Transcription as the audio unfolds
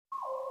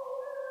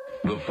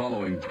The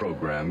following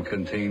program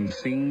contains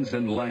scenes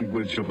and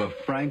language of a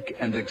frank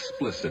and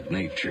explicit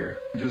nature.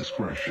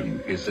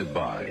 Discretion is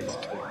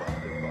advised.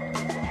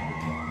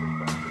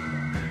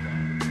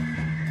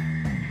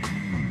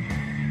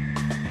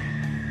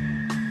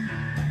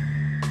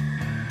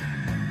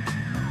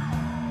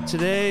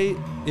 Today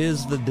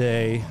is the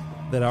day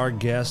that our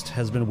guest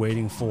has been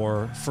waiting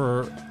for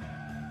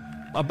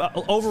about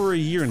over a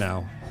year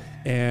now.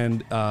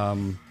 And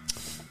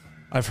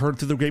I've heard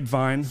through the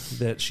grapevine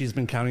that she's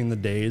been counting the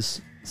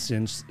days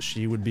since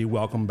she would be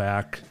welcomed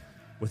back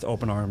with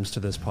open arms to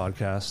this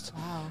podcast.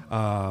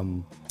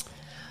 Wow.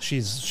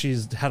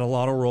 She's had a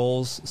lot of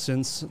roles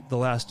since the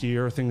last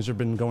year. Things have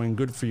been going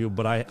good for you,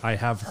 but I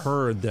have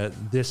heard that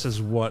this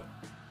is what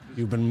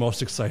you've been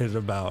most excited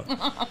about.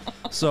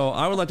 So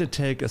I would like to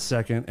take a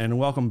second and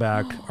welcome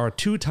back our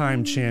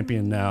two-time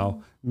champion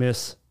now,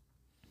 Miss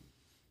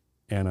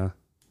Anna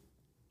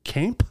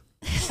Camp.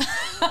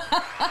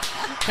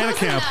 Anna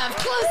Camp.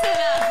 Close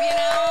enough, you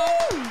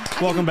know?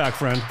 Welcome back,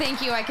 friend.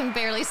 Thank you. I can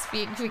barely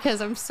speak because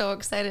I'm so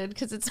excited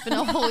because it's been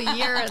a whole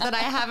year that I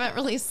haven't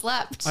really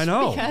slept. I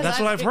know. Because That's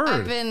what I've heard.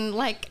 I've been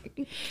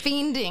like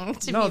fiending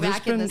to be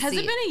back in the seat. Has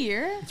it been a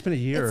year? It's been a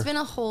year. It's been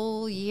a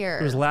whole year.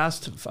 It was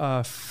last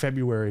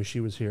February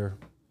she was here.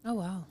 Oh,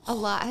 wow. A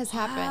lot has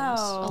happened.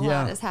 Wow. A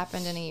Yeah. lot has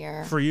happened in a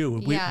year. For you.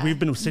 Yeah. We've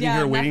been sitting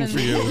here waiting for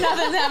you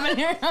Nothing's happened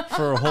here.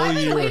 for a whole I've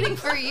been year. waiting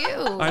for you.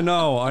 I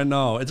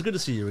know. It's good to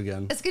see you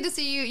again. It's good to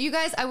see you. You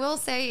guys, I will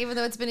say, even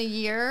though it's been a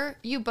year,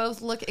 you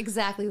both look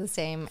exactly the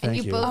same. Thank And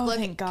you you. both Oh, look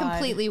thank God.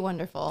 completely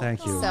wonderful.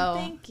 Thank you. So,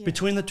 Thank you.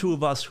 Between the two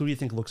of us, who do you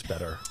think looks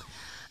better?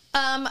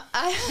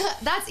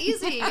 that's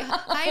easy.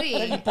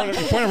 Heidi.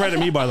 Pointing right at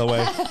me, by the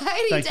way.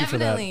 Heidi, Thank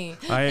definitely. you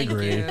for that. I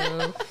agree.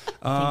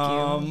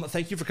 Thank you.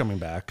 Thank you for coming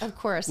back. Of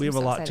course, We I'm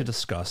have a so lot to excited.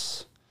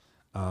 discuss.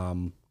 Do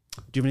you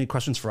have any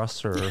questions for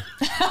us? Or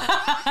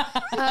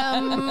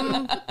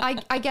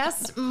I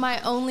guess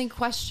my only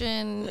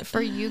question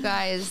for you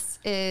guys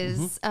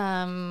is,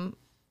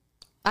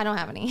 I don't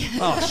have any.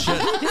 oh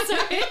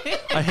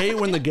shit! I hate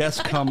when the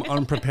guests come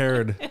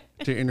unprepared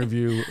to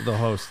interview the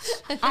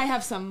hosts. I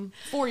have some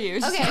for you.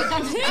 Okay.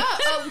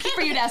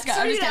 For you to ask. So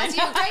I'm you just ask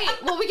kidding. you,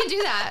 great. Well, we can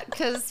do that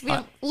because we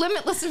have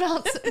limitless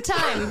amounts of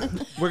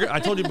time. I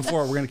told you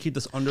before we're going to keep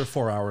this under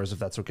 4 hours if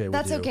that's okay with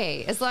That's you.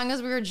 okay, as long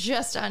as we were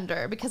just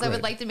under, because I would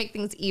Great. like to make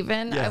things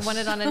even. Yes. I want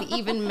it on an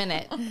even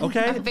minute.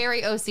 Okay. I'm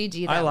very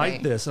OCD. That I like way.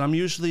 this, and I'm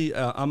usually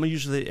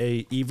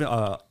a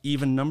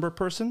even number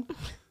person.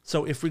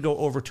 So if we go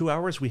over 2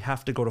 hours, we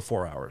have to go to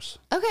 4 hours.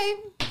 Okay.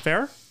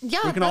 Fair? Yeah,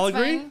 we can all that's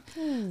agree.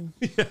 fine.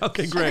 Yeah.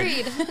 Okay.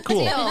 Great. Agreed.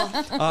 Cool. Deal.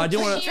 Do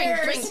you want to?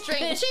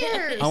 Drink.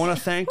 Cheers. I want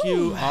to thank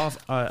you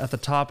at the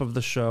top of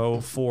the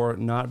show for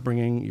not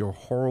bringing your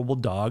horrible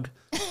dog,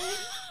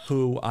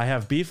 who I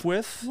have beef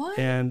with. What?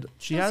 And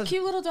she Those has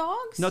cute little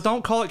dogs. No,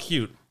 don't call it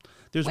cute.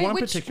 There's one in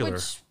particular.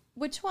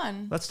 Which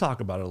one? Let's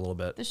talk about it a little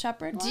bit. The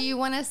shepherd one? Do you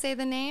want to say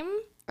the name,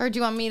 or do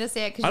you want me to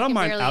say it? Because I you don't can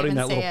mind barely outing even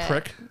that say little it.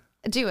 prick.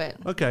 Do it.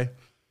 Okay.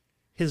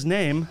 His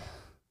name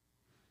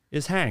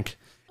is Hank,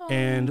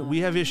 and we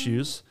have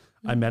issues.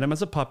 I met him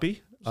as a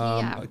puppy.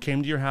 Yeah. I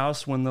came to your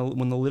house when the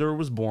litter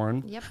was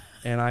born. Yep.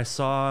 And I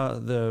saw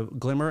the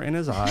glimmer in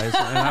his eyes,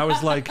 and I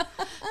was like,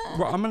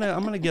 well, I'm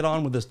gonna get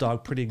on with this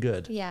dog pretty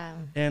good. Yeah.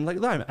 And like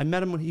I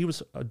met him when he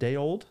was a day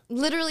old.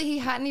 Literally, he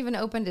hadn't even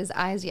opened his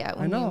eyes yet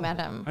when you met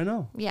him. I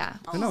know. Yeah.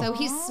 I know. So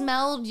he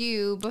smelled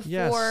you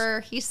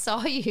before he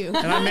saw you.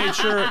 And I made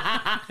sure.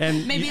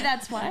 And Maybe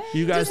that's why.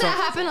 you guys Does that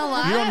don't. happen a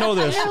lot? You don't know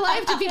this. In your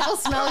life, do people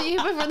smell you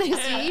before they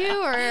see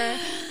you, or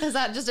is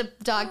that just a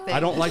dog thing? I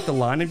don't like the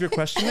line of your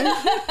questioning.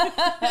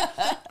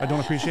 I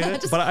don't appreciate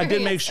it. Just But I did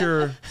curious. make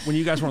sure when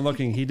you guys weren't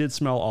looking, he did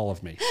smell all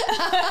of me.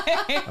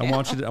 I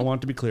want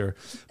it to be clear.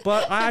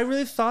 But I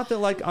really thought that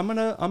like I'm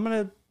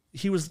gonna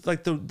he was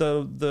like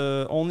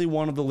the only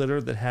one of the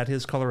litter that had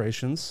his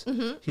colorations.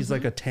 He's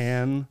like a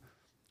tan.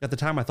 At the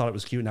time, I thought it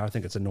was cute. Now I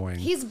think it's annoying.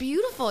 He's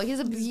beautiful. He's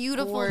a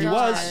beautiful gorgeous.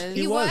 dog.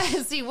 He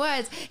was. He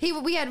was.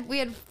 We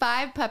had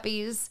 5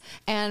 puppies,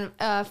 and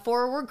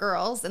 4 were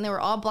girls, and they were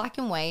all black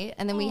and white.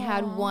 And then we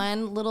had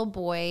one little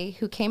boy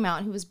who came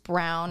out, who was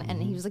brown,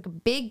 and he was like a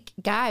big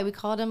guy. We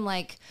called him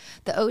like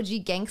the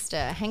OG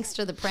gangsta,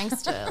 Hankster the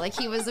prankster. Like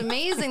he was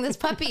amazing, this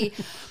puppy.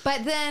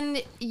 But then,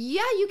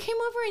 yeah, you came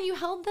over and you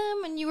held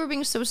them, and you were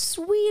being so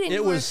sweet, and It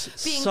you were was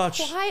being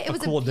such quiet. It a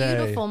was cool a day.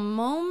 beautiful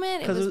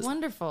moment. It 'Cause was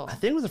wonderful. I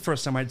think it was the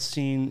first time I'd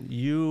seen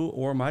you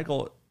or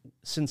Michael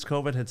since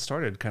COVID had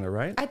started, kind of,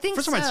 right? I think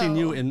first time I'd seen so.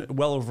 you in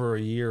well over a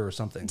year or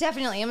something.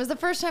 Definitely. It was the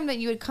first time that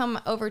you had come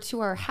over to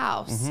our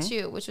house,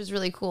 too, which was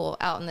really cool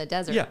out in the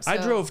desert. Yeah, I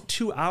So- drove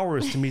 2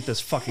 hours to meet this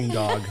fucking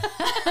dog.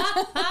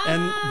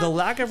 And the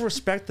lack of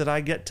respect that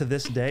I get to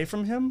this day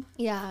from him,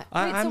 Yeah.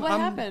 Wait, so what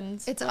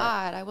happens? It's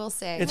odd, I will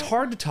say. it's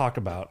hard to talk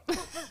about.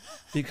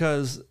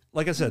 Because,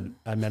 like I said,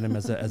 I met him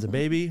as a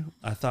baby.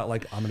 I thought,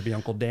 like, I'm going to be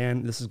Uncle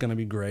Dan. This is going to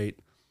be great.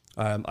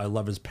 I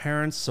love his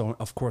parents, so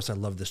of course I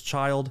love this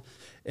child.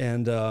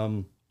 And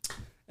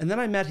then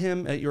I met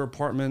him at your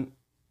apartment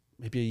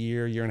maybe a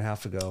year and a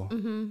half ago.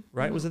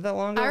 Right? Was it that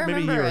long ago? I Maybe a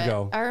remember year it.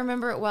 ago. I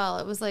remember it well.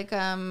 It was like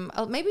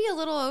maybe a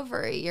little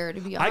over a year, to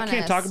be honest. I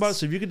can't talk about it,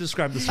 so if you could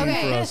describe the scene for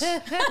Okay. us.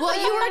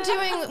 Well, you were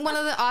doing one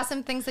of the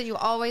awesome things that you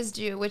always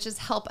do, which is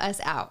help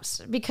us out,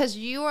 because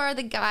you are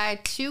the guy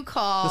to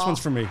call. This one's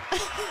for me.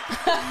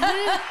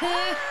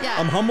 Yeah.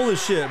 I'm humble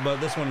as shit, but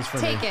this one is for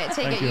me. Take it.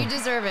 Thank You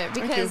deserve it,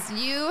 because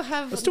you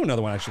have Let's do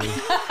another one, actually.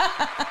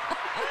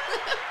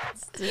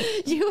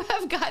 you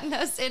have gotten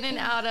us in and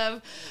out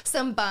of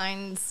some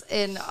binds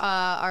in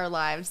our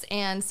lives.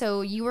 And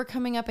so you were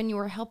coming up and you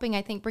were helping,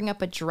 I think, bring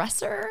up a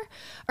dresser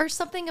or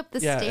something up the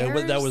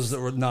stairs. That was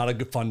not a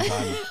good fun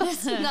time.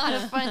 It's not a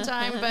fun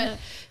time, but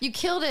you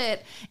killed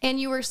it. And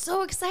you were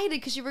so excited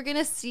because you were going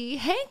to see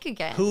Hank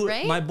again, Who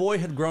right? my boy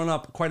had grown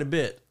up quite a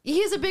bit.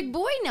 He's a big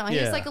boy now.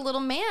 He's Yeah. like a little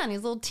man. He's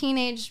a little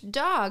teenage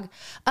dog.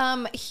 Get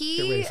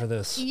ready for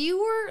this. You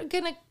were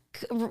going to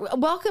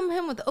welcome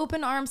him with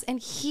open arms, and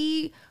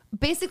he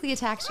basically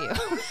attacked you.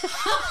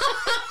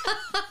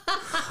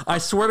 I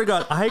swear to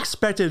God, I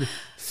expected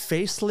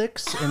face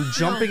licks and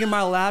jumping in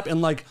my lap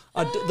and like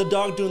the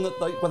dog doing the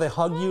like where they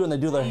hug you and they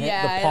do the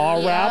paw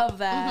I wrap. love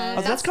that. I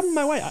was, that's coming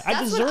my way. I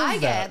That's deserve what I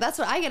that. get. That's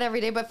what I get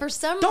every day. But for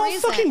some Don't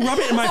reason, fucking rub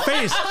it in my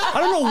face. I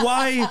don't know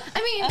why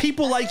I mean-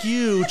 people like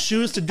you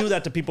choose to do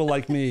that to people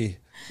like me.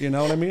 You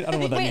know what I mean? I don't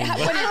know what that Wait, means. how,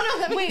 but I don't know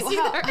what that wait, means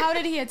either. how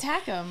did he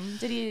attack him?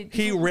 Did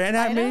he ran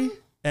at bite me him?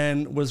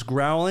 and was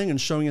growling and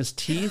showing his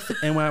teeth.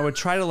 And when I would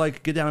try to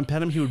like get down and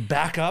pet him, he would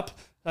back up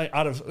like,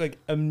 out of like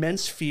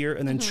immense fear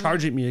and then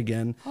charge at me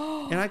again.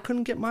 And I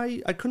couldn't get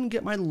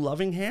my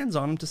loving hands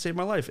on him to save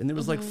my life. And it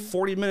was like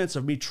 40 minutes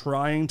of me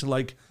trying to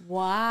like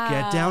Wow.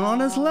 get down on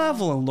his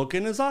level and look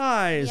in his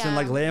eyes and Yeah.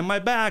 like lay on my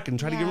back and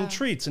try to give him Yeah.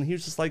 treats. And he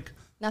was just like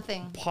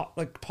Nothing.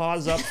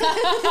 paws up,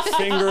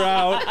 finger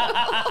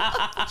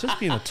out, just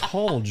being a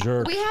total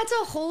jerk. We had to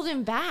hold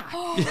him back.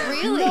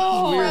 Really?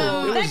 No.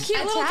 From That cute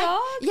little attack.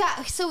 dog?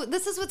 Yeah. So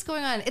this is what's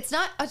going on. It's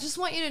not. I just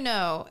want you to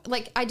know.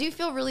 Like, I do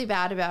feel really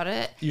bad about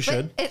it. You but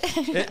should.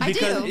 I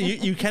Because do.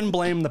 you can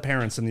blame the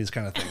parents in these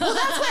kind of things. Well,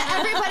 that's what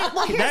everybody.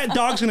 Well, here's, That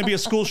dog's going to be a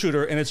school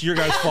shooter, and it's your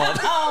guys' fault.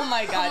 Oh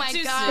my god. oh my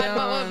too God, soon.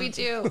 what would we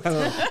do?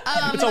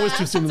 It's always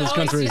too soon in this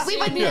always country. too We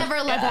would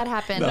never let that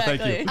happen. No,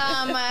 thank you.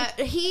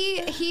 Exactly.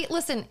 He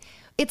listen,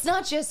 it's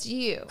not just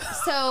you.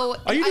 So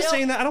Are you just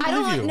saying that? I don't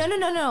believe you.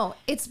 No.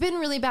 It's been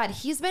really bad.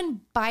 He's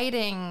been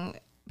biting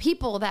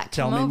people that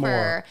Tell come me over.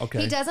 more.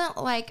 Okay. He doesn't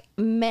like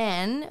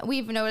men.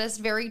 We've noticed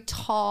very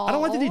tall. I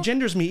don't like that he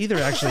genders me either,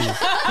 actually.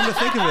 Come to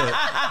think of it.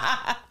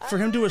 For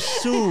him to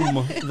assume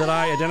that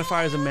I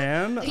identify as a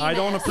man, I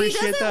don't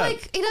appreciate that.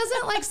 He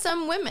doesn't like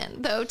some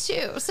women though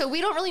too. So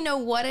we don't really know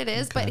what it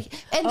is. But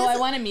and Oh, this I is-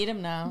 want to meet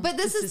him now. But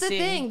this just is to the see.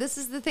 thing. This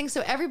is the thing.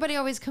 So everybody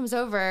always comes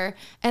over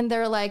and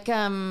they're like,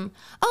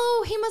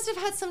 oh, he must have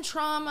had some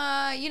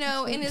trauma, you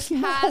know, in his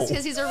past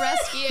because he's a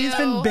rescue. He's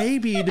been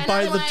babied And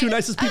by I'm the like, two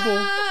nicest people.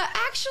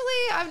 Actually,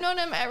 I've known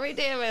him every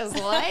day of his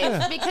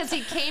life because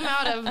he came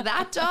out of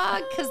that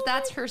dog because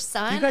that's her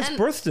son. You guys And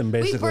birthed him,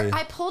 basically.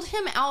 I pulled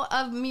him out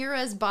of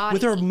Mira's body.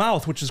 With her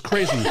mouth, which is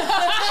crazy.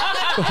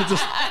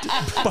 Just-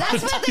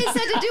 That's what they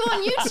said to do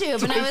on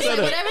YouTube, and I was like,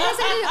 it. whatever they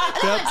said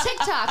to do. And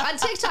on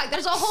TikTok,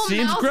 there's a whole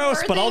Seems mouth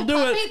gross, but I'll do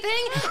it. puppy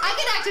thing. I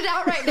can act it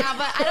out right now,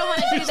 but I don't want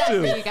to do that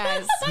do. for you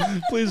guys.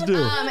 Please do.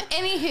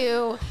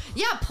 Anywho,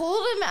 yeah,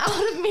 pulled him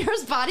out of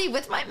Mira's body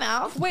with my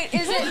mouth. Wait,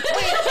 is it?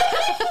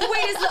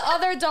 Wait, is the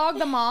other dog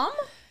the mom?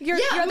 Your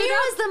Yeah, other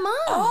Mira's dog? the mom.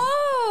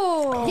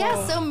 Oh.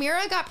 Yeah, so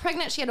Mira got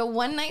pregnant. She had a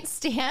one-night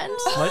stand.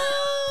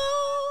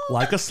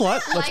 Like a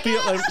slut. Let's be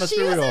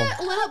she real.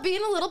 was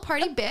being a little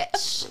party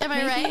bitch. Am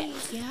I right?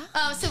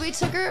 Yeah. So we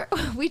took her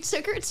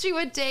to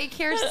a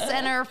daycare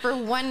center for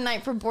one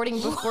night for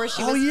boarding before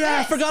she was Oh, yeah, I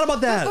fixed. forgot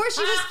about that. Before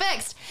she was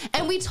fixed.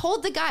 And we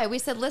told the guy, we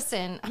said,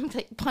 listen, I'm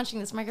punching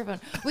this microphone.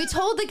 We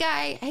told the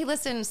guy, hey,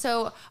 listen,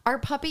 so our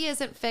puppy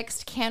isn't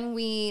fixed. Can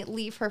we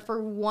leave her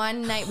for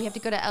one night? We have to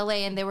go to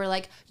LA. And they were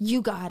like,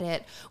 you got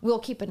it. We'll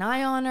keep an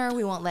eye on her.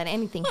 We won't let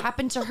anything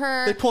happen to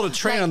her. They pulled a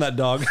train Like, on that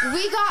dog.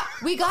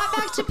 we got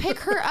back to pick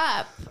her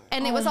up,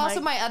 and it was Oh also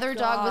my my other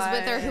dog was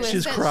with her who has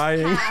She's since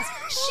crying. passed.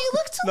 She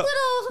looked a No.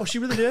 little. Oh, she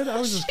really did? I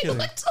was just She kidding.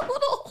 looked a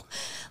little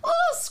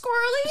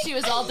squirrely. She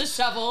was all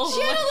disheveled.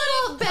 She had a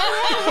little bit of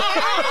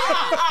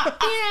hair.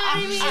 You know what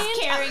I mean? She's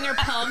carrying her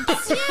pumps.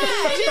 Yeah,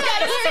 she She's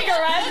got a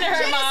cigarette in her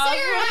had a mouth.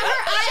 cigarette.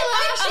 Her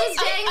eyelash was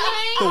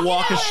dangling. The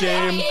walk You of know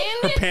shame. what I mean?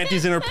 Her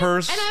panties in her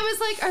purse. And I was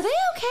like, "Are they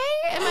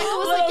okay?" And Michael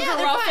was Little like, "Yeah,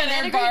 they're gruff fine. in I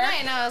had her a great bark. night."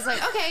 And I was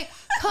like, "Okay."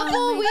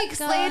 Couple weeks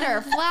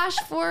later, flash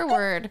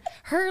forward,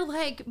 her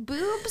like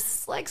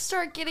boobs like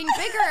start getting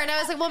bigger, and I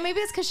was like, "Well,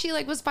 maybe it's because she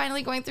like was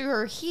finally going through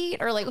her heat,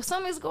 or like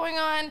something's going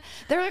on."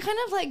 They were kind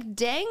of like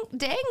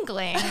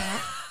dangling.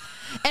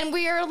 And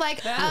we are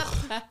like up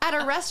at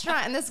a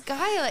restaurant, and this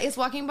guy like, is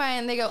walking by,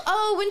 and they go,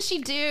 "Oh, when's she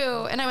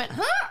due?" And I went,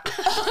 "Huh?"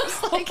 I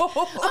was like,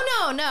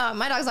 "Oh no,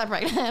 my dog's not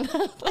pregnant.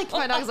 Like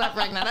my dog's not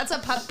pregnant. That's a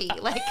puppy.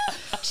 Like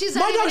she's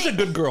not My dog's a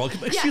even good girl.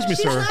 Excuse me, she's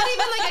sir. not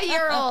even like a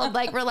year old.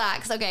 Like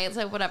relax. Okay,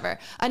 so whatever."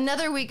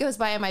 Another week goes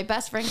by, and my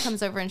best friend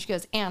comes over, and she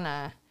goes,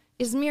 "Anna,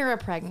 is Mira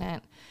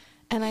pregnant?"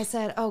 And I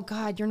said, oh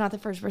God, you're not the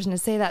first person to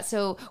say that.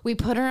 So we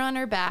put her on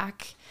her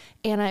back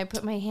and I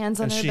put my hands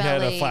on And her she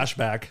belly. had a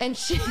flashback. And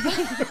she,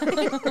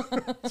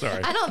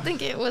 Sorry. I don't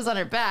think it was on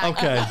her back.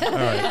 Okay. All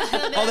right.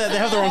 Oh, they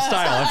have their own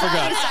style. I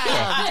forgot.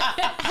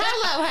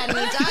 Hello, honey,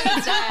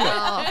 doggy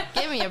style.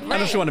 Give me a break. I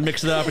know she wanted to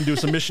mix it up and do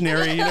some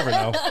missionary. You never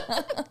know.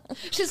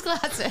 She's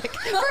classic.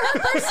 For her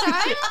first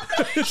time,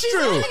 It's she's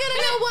true. only going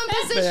to know one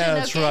position, Yeah,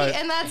 that's okay? right.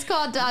 And that's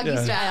called doggy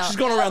Yeah. style. She's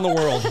going around the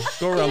world.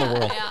 Go around the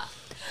world. Yeah.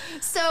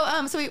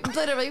 So we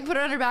literally put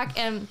her on her back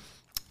and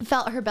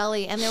felt her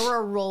belly, and there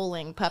were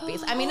rolling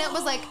puppies. I mean, it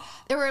was like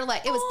it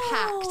was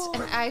packed,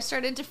 and I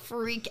started to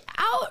freak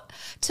out.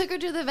 Took her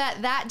to the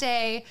vet that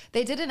day.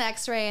 They did an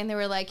X-ray, and they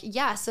were like,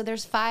 "Yeah, so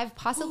there's 5,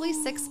 possibly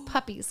 6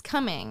 puppies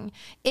coming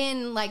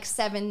in like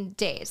 7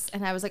 days."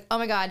 And I was like, "Oh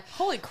my God,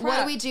 Holy What crap.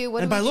 do we do?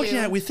 What And do by we looking do?"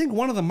 at it, we think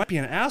one of them might be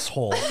an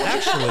asshole.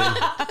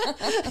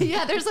 Actually,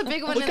 Yeah, there's a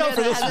big one Look in out there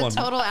for that this has one. a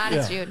total Yeah.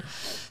 attitude.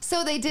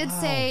 So they did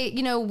say,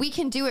 we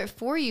can do it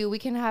for you. We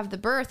can have the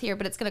birth here,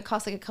 but it's going to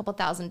cost like a couple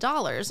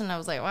 $1,000s. And I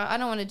was like, well, I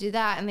don't want to do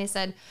that. And they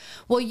said,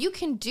 well, you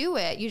can do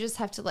it. You just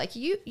have to like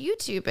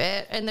YouTube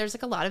it. And there's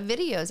like a lot of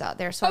videos out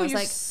there. So I Oh, was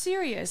you're like,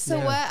 serious? so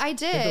what I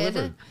did,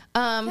 delivered.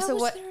 so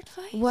was what, their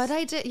advice? what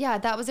I did, yeah,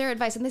 that was their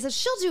advice. And they said,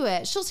 she'll do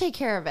it. She'll take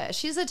care of it.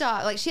 She's a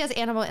dog. Like she has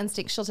animal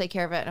instinct. She'll take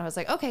care of it. And I was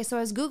like, okay. So I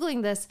was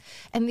Googling this,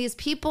 and these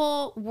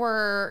people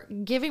were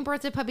giving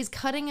birth to puppies,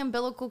 cutting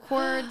umbilical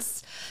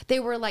cords. They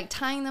were like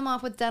tying them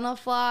off with dental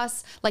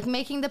floss, like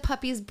making the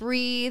puppies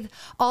breathe,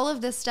 all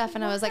of this stuff.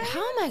 And I was like, how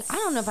am I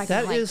don't know if I can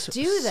that like is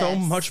do this. so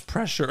much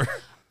pressure.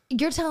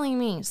 You're telling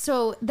me.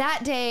 So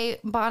that day,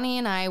 Bonnie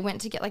and I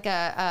went to get like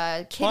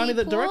a kiddie Bonnie,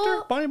 the pool.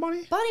 director? Bonnie?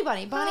 Bonnie,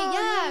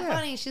 Oh, yeah,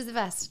 Bonnie, she's the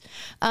best.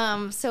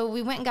 So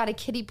we went and got a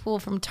kiddie pool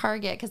from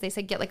Target because they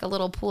said get like a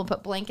little pool and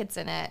put blankets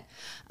in it.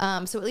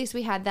 So at least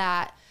we had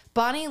that.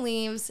 Bonnie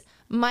leaves.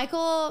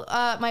 Michael,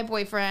 my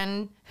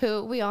boyfriend,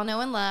 who we all know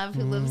and love,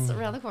 who lives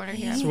around the corner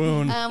here.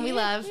 Swoon. We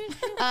love.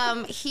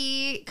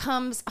 He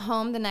comes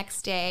home the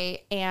next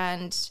day,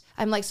 and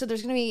I'm like, so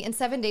there's going to be, in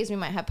 7 days, we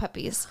might have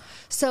puppies.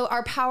 So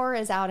our power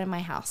is out in my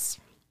house.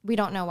 We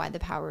don't know why the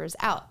power is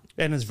out.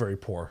 And is very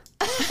poor.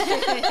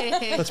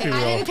 Let's be real.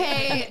 I didn't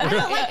pay. I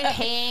don't like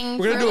paying.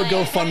 We're going to do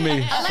a GoFundMe.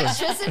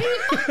 Electricity?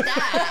 Fuck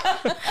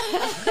that.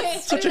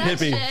 Such a Screw that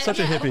hippie. shit. Such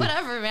a hippie.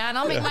 Whatever, man.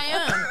 I'll make my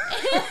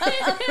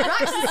own.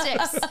 Rocks and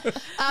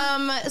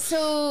sticks.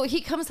 So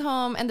he comes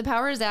home and the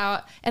power is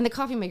out and the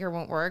coffee maker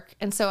won't work.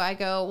 And so I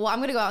go, well, I'm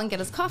going to go out and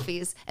get us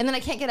coffees. And then I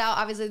can't get out.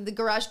 Obviously, the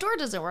garage door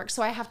doesn't work.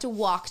 So I have to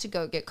walk to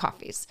go get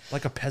coffees.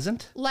 Like a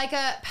peasant? Like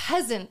a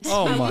peasant.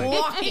 Oh, I'm my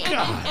walking.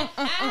 God.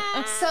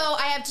 So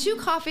I have 2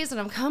 coffees and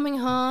I'm coming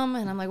home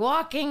and I'm like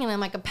walking and I'm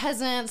like a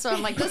peasant. So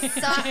I'm like, this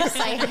sucks.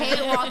 I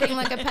hate walking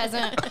like a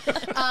peasant.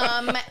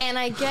 And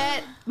I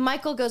get,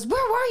 Michael goes,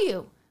 where were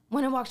you?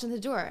 When I walked in the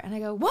door, and I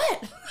go,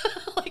 what?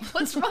 Like,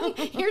 what's wrong?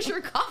 Here's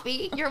your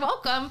coffee. You're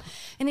welcome.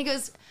 And he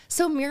goes,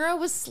 so Mira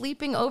was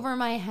sleeping over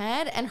my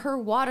head and her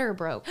water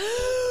broke.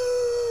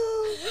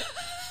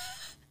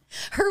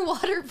 Her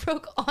water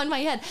broke on my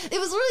head. It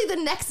was really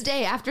the next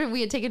day after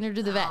we had taken her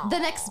to the vet. The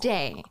next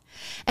day.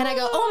 And I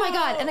go, oh my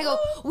God. And I go,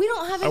 we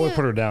don't have I any. would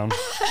put her down.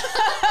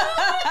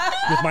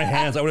 With my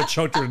hands. I would have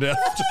choked her to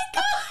death.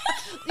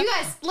 You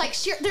guys, like,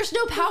 there's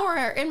no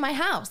power in my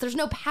house. There's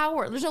no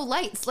power. There's no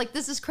lights. Like,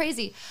 this is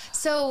crazy.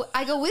 So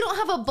I go, we don't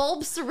have a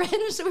bulb syringe.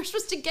 So we're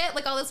supposed to get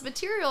like all this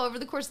material over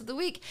the course of the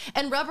week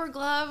and rubber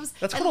gloves.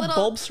 That's and called a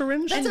bulb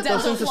syringe? That's a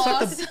dental bulb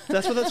floss.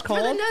 That's what that's For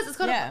the called? nose, it's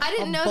called. Yeah. I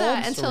didn't A know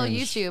that bulb until syringe.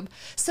 YouTube.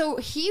 So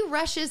he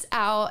rushes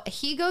out.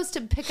 He goes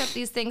to pick up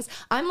these things.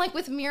 I'm like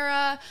with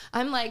Mira.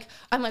 I'm like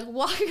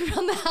walking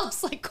around the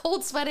house like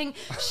cold sweating.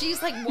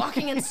 She's like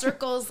walking in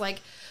circles,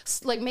 like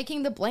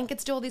making the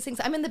blankets do all these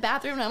things. I'm in the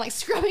bathroom and I'm like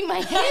scrubbing my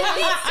hands.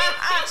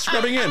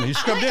 Scrubbing in. You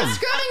scrubbed in.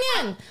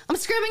 I'm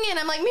scrubbing in.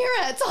 I'm like,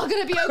 Mira, it's all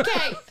gonna be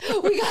okay.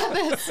 We got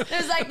this.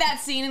 There's like that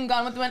scene in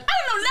Gone with the Wind. I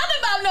don't know nothing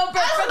about no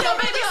birth, no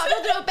babies.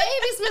 No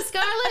babies, Miss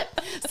Scarlet.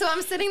 So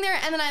I'm sitting there,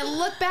 and then I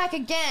look back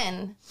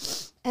again,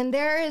 and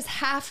there is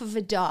half of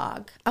a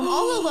dog. I'm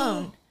all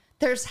alone.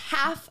 There's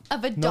half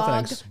of a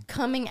dog thanks.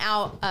 coming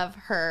out of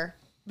her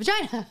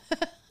vagina.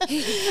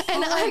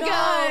 And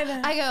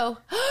God. I go,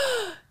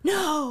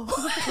 no.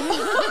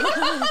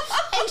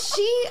 And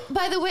she,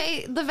 by the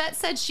way, the vet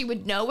said she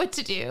would know what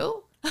to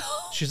do.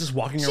 She's just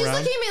walking She's around.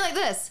 looking at me like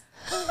this.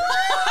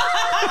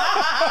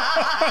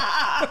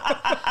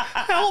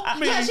 Help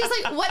me. Yeah, she's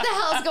like, what the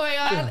hell is going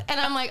on? And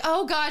I'm like,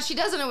 oh God, she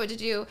doesn't know what to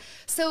do.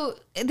 So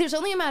there's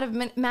only a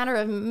matter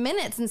of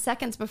minutes and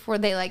seconds before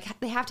they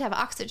have to have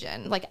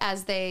oxygen, like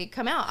as they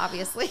come out,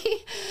 obviously.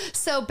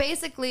 So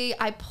basically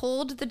I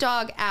pulled the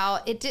dog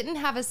out. It didn't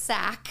have a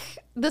sack.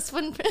 This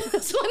one for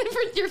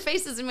your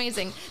face is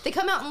amazing. They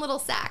come out in little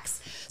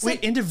sacks. So Wait,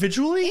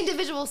 individually?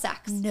 individual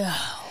sacks. No.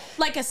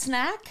 Like a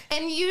snack?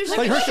 And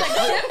usually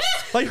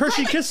Like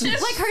Hershey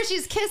Kisses. like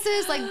Hershey's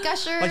Kisses, like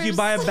Gushers. Like you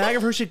buy a bag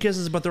of Hershey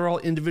Kisses, but they're all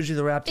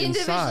individually wrapped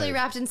individually inside.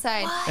 wrapped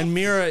inside. And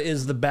Mira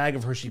is the bag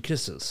of Hershey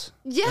Kisses.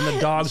 Yeah, and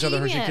the dogs are the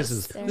Hershey genius.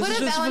 Kisses. What This a is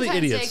just for the Valentine's Day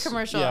idiots.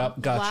 commercial. Yeah,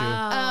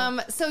 got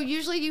you. So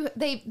usually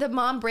the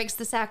mom breaks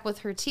the sack with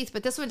her teeth,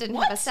 but this one didn't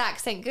have a sack.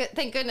 Thank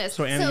goodness.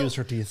 So Annie used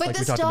her teeth, But like we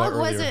this talked dog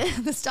about earlier.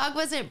 this dog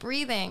wasn't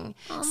breathing,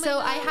 so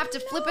I have to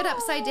flip it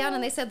upside down,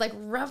 and they said like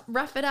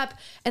rough it up,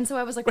 and so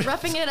I was like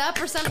roughing it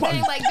up or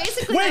something, like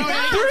basically. Wait,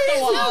 like, breathe!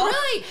 no,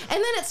 really, and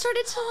then it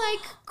started to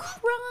like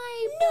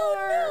cry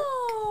bark.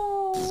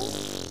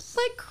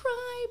 Like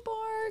cry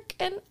bark,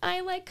 and I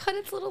like cut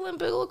its little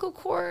umbilical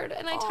cord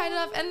and I tied it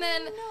up, and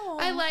then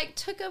I like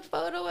took a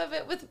photo of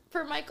it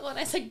for Michael, and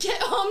I said, "Get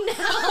home now."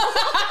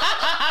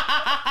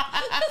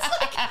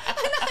 It's like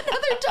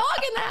another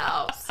dog in the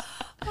house.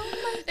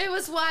 It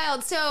was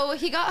wild. So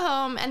he got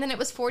home, and then it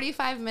was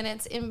 45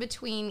 minutes in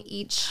between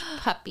each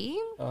puppy.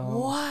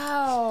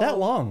 Wow. That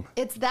long.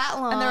 It's that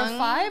long. And there were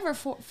 5 or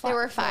 4? They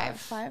were 5.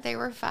 Five. They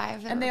were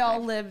 5. And they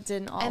all lived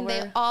in all. And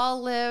they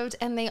all lived,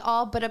 and they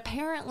all, but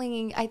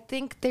apparently, I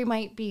think they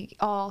might be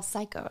all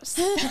psychos.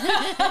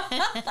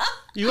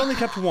 You only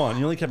kept one.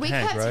 You only kept We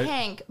Hank, kept right?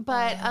 Hank,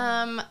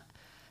 but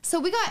so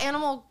we got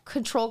animal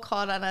control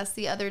called on us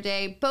the other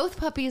day. Both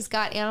puppies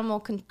got animal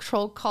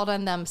control called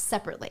on them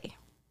separately.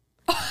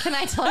 Can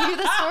I tell you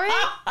the story?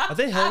 Are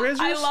they Hellraisers?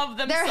 I love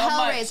them They're so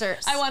much.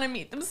 Hellraisers. I want to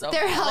meet them so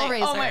They're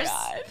badly. Oh my Hellraisers.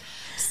 God.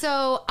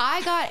 So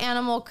I got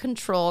animal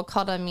control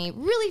called on me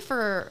really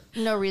for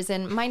no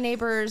reason. My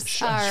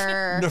neighbors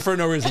are. No, for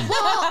no reason.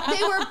 Well,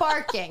 they were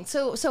barking.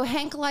 So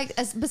Hank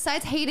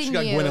besides hating She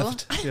got you,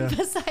 Gwynethed. Yeah.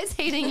 besides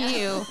hating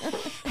you,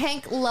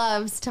 Hank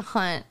loves to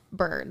hunt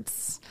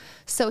birds.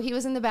 So he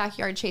was in the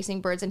backyard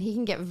chasing birds, and he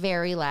can get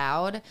very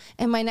loud.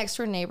 And my next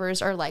door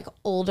neighbors are like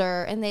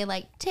older, and they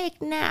like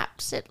take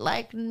naps at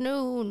like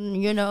noon,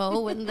 and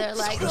they're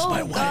like, does "Oh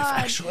my wife, God."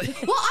 actually.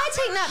 Well, I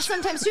take naps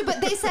sometimes too,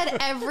 but they said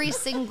every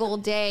single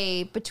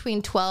day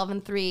between 12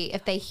 and 3,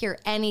 if they hear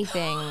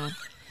anything.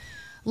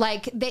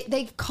 Like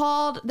they've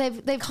told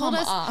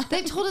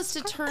us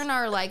to turn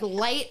our like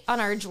light on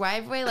our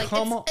driveway. Like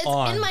it's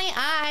on. in my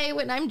eye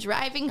when I'm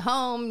driving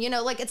home,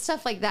 like it's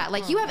stuff like that.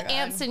 Like you have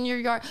ants in your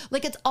yard.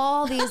 Like it's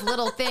all these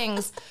little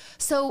things.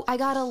 So I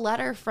got a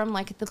letter from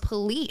like the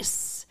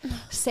police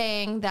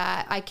saying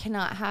that I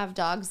cannot have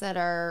dogs that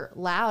are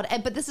loud.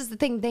 But this is the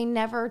thing, they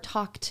never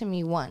talk to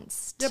me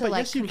once to Yeah, but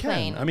like yes, you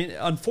complain. can. I mean,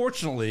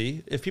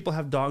 unfortunately, if people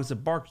have dogs that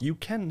bark, you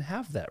can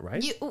have that,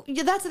 right?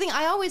 That's the thing.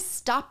 I always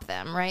stop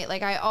them, right?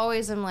 Like I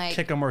always am like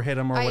Kick them or hit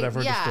them or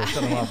whatever, just to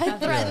shut them up. I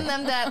threaten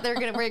them that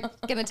we're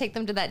gonna take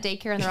them to that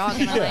daycare, and they're all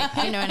gonna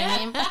like, you know what I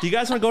mean? Do you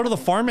guys want to go to the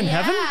farm in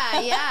heaven?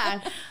 Yeah.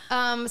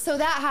 So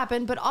that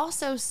happened, but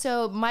also,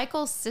 so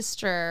Michael's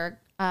sister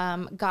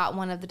got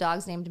one of the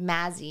dogs named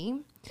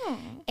Mazzy.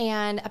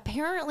 And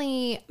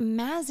apparently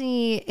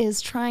Mazzy is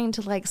trying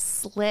to like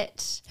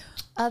slit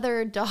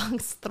other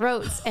dogs'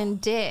 throats and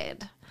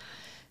did.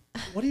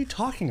 What are you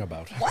talking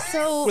about?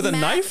 So With a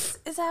knife?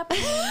 Is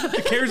happening?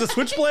 It carries a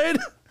switchblade?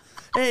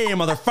 Hey,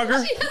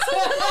 motherfucker.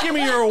 Give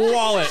me your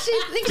wallet.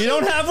 thinks You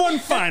don't have one?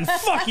 Fine.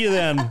 Fuck you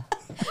then.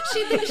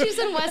 She thinks she's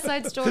in West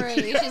Side Story.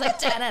 She's like,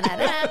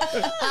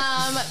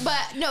 da-da-da-da.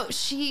 But no,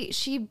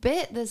 she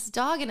bit this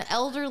dog, an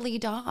elderly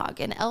dog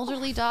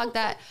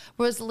that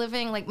was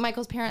living, like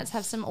Michael's parents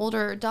have some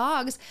older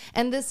dogs,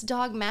 and this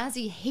dog,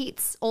 Mazzy,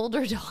 hates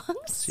older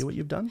dogs. See what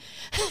you've done?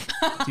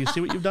 Do you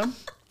see what you've done?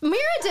 Mira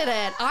did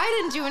it. I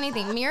didn't do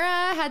anything.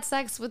 Mira had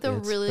sex with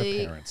It's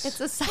the parents. it's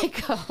a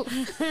psycho.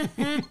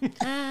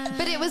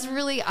 But it was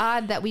really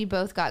odd that we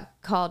both got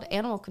called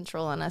animal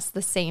control on us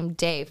the same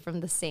day from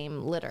the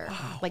same litter.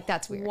 Like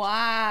that's weird.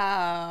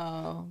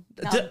 Wow.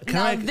 Can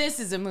Now I- this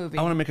is a movie.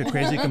 I want to make a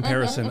crazy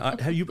comparison.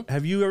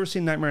 Have you ever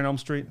seen Nightmare on Elm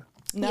Street?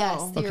 No.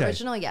 Yes, the Okay.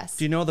 original, yes.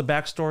 Do you know the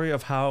backstory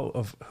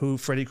of who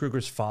Freddy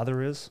Krueger's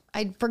father is?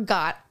 I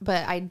forgot,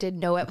 but I did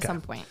know at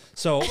some point.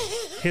 So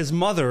his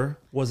mother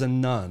was a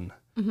nun,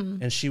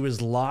 and she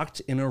was locked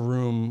in a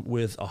room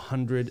with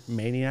 100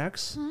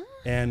 maniacs,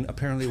 and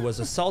apparently was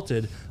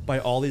assaulted by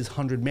all these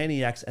 100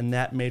 maniacs, and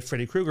that made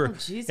Freddy Krueger.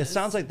 Jesus. It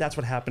sounds like that's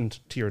what happened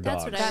to your dog.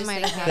 That's what I That was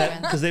might have thinking.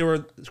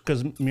 happened.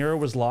 Because Mira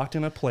was locked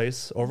in a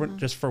place over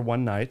just for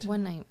one night.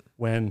 One night.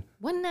 When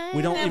One night.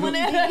 we don't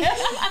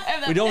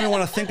even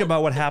want to think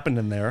about what happened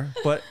in there,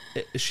 but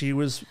she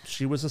was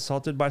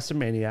assaulted by some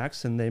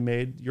maniacs, and they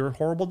made your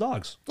horrible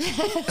dogs.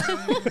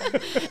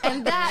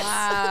 And that's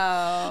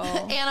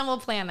Wow. Animal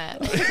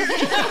Planet.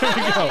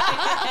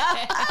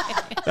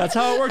 That's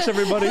how it works,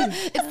 everybody.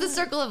 It's the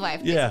circle of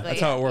life. Yeah, basically.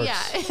 that's how it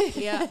works.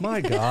 Yeah.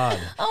 My God.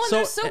 Oh, and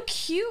they're so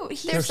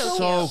cute. They're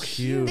so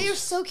cute. They're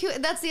so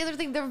cute. That's the other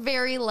thing. They're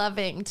very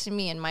loving to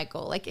me and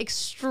Michael, like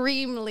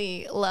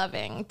extremely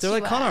loving. They're to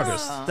like con us.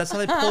 artists. That's how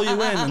they pull you in,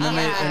 and then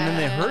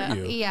they hurt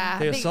you. Yeah.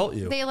 They assault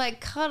you. They like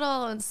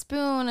cuddle and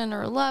spoon and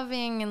are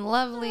loving and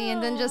lovely.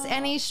 And then just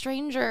any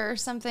stranger or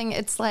something,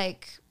 it's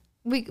like,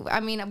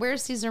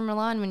 where's Cesar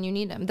Milan when you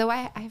need him? Though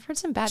I've heard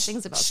some bad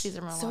things about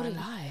Cesar Milan. So did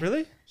I.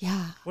 Really?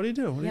 Yeah. What do you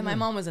do? What do Yeah, you my do?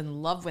 mom was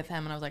in love with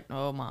him, and I was like,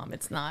 "No, Mom,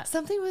 it's not."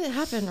 Something would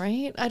happen,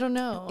 right? I don't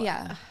know.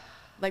 Yeah,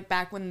 like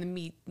back when the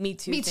Me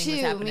Too Me thing was too.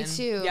 happening. Me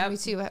too. Yep. Me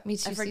too. Me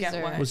too. I forget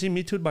Caesar. what. Was he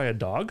Me Too'd by a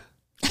dog?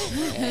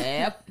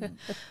 Yep.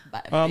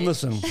 But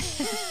Listen.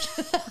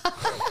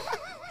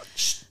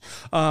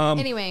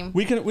 Anyway.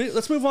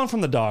 Let's move on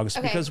from the dogs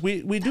because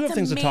we do have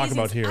things to talk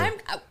about here.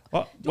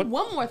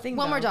 One more thing.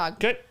 One more dog.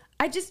 Okay.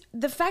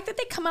 The fact that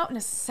they come out in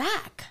a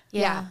sack.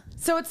 Yeah.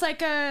 So it's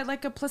like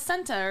a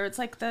placenta, or it's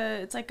like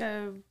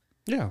a.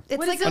 Yeah.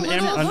 It's like an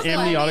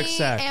amniotic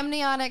sac.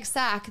 Amniotic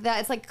sac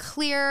that it's like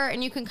clear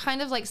and you can kind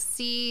of like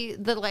see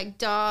the like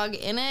dog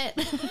in it.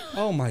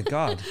 Oh my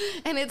God.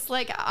 And it's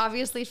like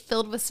obviously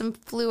filled with some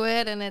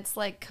fluid and it's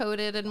like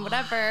coated and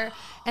whatever.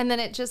 And then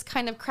it just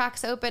kind of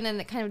cracks open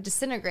and it kind of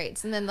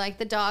disintegrates. And then like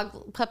the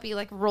dog puppy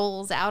like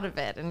rolls out of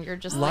it and you're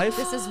just Life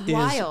like, this is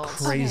wild.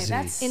 crazy.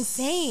 Okay, that's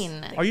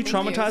Insane. Are you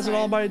traumatized at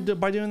all by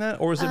doing that?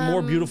 Or is it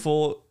more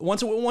beautiful?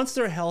 Once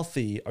they're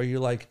healthy, are you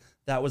like,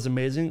 that was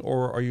amazing?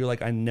 Or are you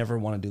like, I never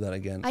want to do that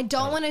again? I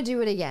don't want to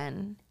do it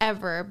again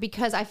ever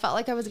because I felt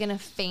like I was going to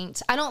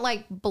faint. I don't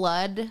like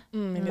blood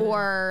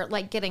or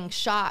like getting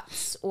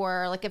shots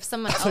or like if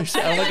someone else.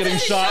 I don't like getting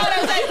shot.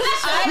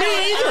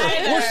 Me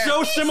either. We're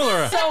so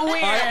similar. So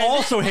weird. I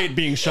also hate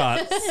being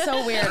shot.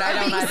 So weird. I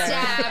don't being either.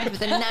 stabbed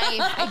with a knife.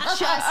 I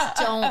just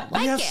don't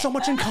like We have it. so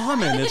much in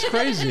common. It's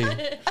crazy.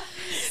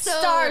 So,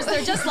 Stars,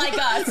 they're just like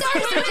us.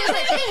 Stars are just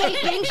like, they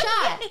hate being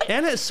shot.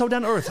 Anna is so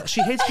down to earth.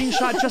 She hates being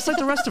shot just like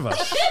the rest of us.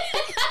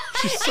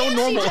 She's so She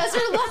normal. does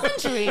her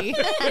laundry.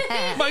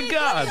 My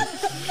God.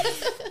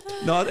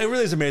 No, it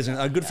really is amazing.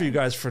 Good for you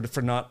guys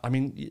for not. I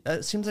mean,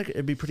 it seems like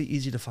it'd be pretty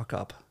easy to fuck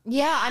up.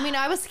 Yeah, I mean,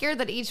 I was scared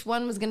that each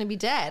one was going to be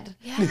dead.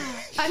 Yeah.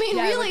 I mean,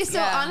 Yeah, really. it's- So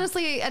yeah.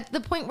 honestly, at the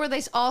point where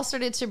they all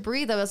started to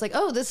breathe, I was like,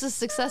 oh, this is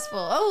successful.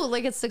 Oh,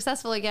 like it's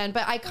successful again.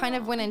 But I kind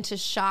of went into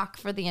shock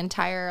for the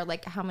entire,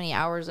 like how many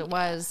hours it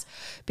was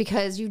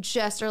because you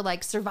just are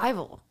like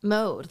survival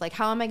mode. Like,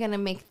 how am I going to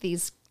make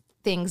these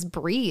things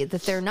breathe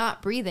if they're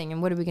not breathing,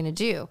 and what are we going to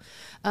do?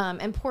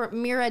 And poor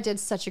Mira did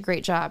such a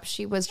great job.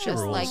 She was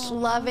just like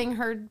loving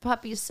her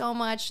puppies so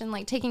much and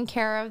like taking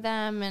care of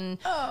them. And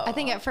I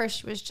think at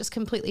first she was just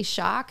completely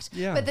shocked.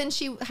 Yeah. But then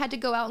she had to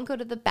go out and go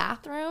to the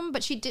bathroom,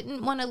 but she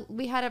didn't want to.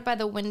 We had it by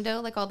the window,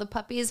 like all the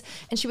puppies,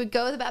 and she would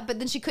go to the bath, but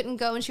then she couldn't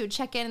go, and she would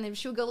check in, and then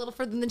she would go a little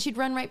further, and then she'd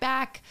run right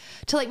back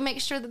to like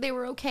make sure that they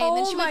were okay. And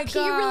then Oh she my would pee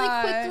really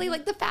God. quickly,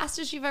 like the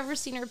fastest you've ever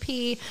seen her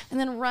pee, and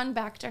then run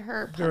back to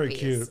her puppies. Very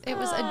cute. It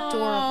was adorable.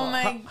 Oh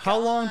my How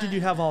long did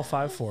you have all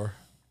 5 for?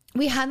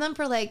 We had them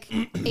for like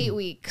 8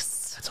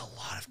 weeks. That's a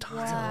lot of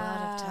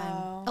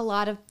time. A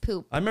lot of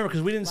poop. I remember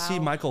because we didn't see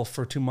Michael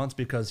for 2 months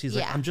because he's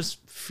like, Yeah. I'm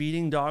just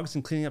feeding dogs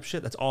and cleaning up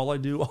shit. That's all I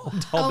do all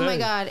day. Oh my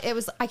God. It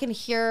was, I can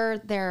hear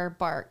their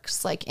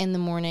barks like in the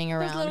morning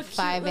around little cute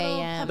 5 little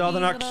a.m. No, they're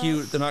not Little-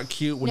 cute. They're not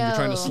cute when you're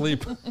trying to No.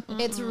 sleep.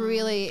 It's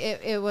really,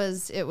 it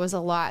was a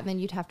lot. And then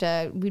you'd have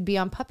to, we'd be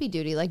on puppy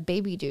duty, like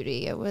baby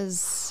duty. It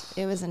was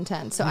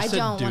intense. So I said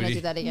don't want to duty.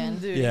 do that again.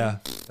 Yeah,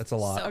 that's a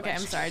lot. Okay, I'm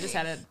sorry. I just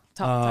had to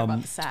talk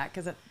about the sack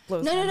because it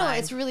blows No, my no, no. mind.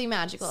 It's really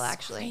magical,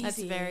 actually.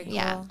 That's very cool.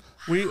 Yeah.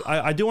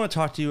 I do want to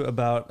talk to you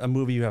about a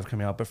movie you have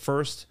coming out, but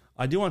first,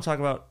 I do want to talk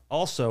about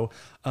also,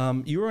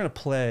 you were in a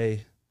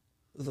play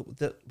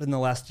in the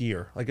last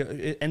year. Like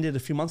it ended a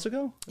few months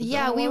ago? Is that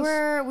Yeah, what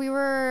it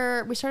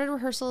was? we started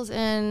rehearsals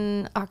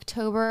in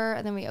October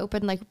and then we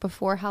opened like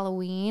before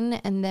Halloween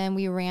and then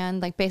we ran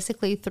like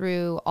basically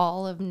through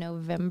all of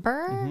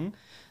November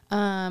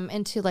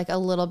into like a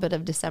little bit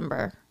of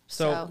December.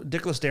 So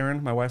Dickless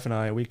Darren, my wife and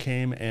I, we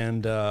came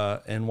and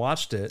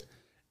watched it,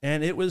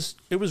 and it was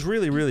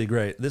really, really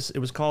great. It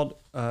was called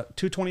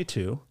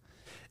 222,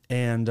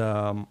 and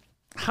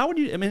how would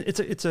you? I mean,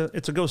 it's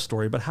a ghost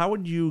story, but how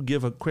would you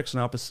give a quick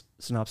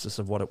synopsis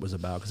of what it was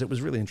about? Because it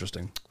was really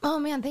interesting. Oh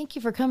man, thank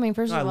you for coming.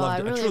 First I of all,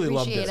 loved I it. I really truly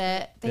loved appreciate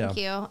it. it. Thank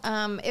you.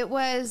 It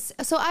was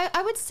so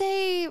I would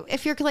say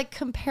if you're like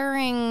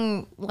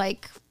comparing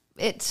like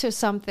it to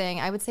something,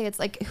 I would say it's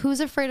like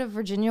Who's Afraid of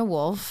Virginia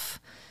Woolf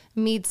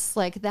meets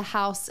like The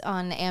House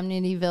on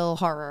Amityville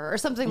Horror or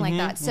something like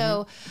that.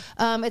 So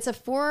it's a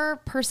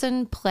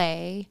 4-person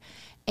play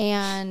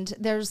and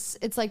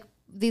it's like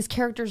these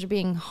characters are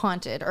being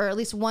haunted, or at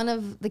least one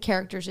of the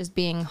characters is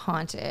being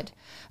haunted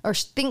or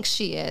thinks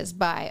she is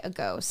by a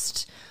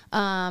ghost.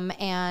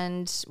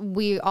 And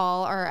we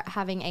all are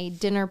having a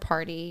dinner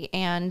party,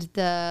 and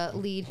the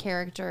lead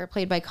character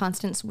played by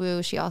Constance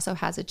Wu, she also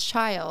has a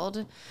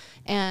child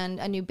and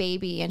a new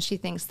baby, and she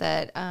thinks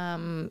that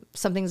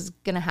something's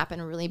going to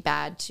happen really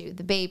bad to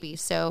the baby.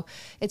 So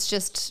it's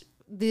just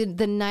the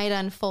night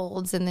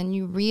unfolds, and then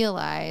you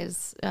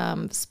realize,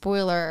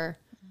 spoiler,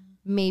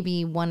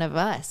 maybe one of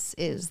us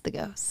is the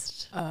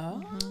ghost.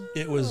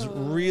 It was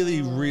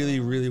really, really,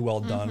 really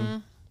well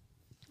done.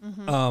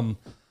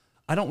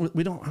 I don't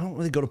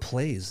really go to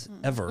plays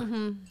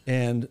ever,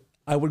 and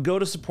I would go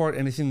to support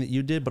anything that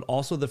you did, but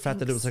also the fact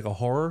that it was like a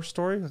horror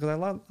story, because I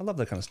love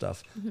that kind of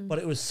stuff. But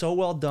it was so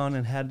well done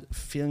and had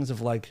feelings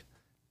of like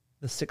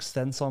The Sixth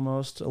Sense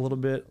almost a little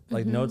bit,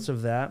 like notes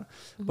of that.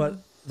 But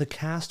the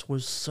cast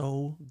was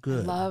so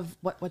good. Love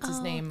what's his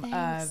name?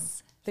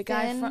 thanks. The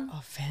guy Finn? from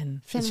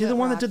Finn. Is he the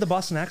one that did the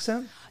Boston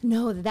accent?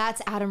 No,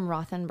 that's Adam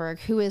Rothenberg,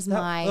 who is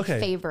my okay.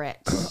 favorite.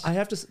 I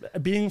have to,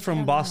 being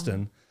from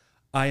Boston,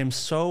 I am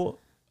so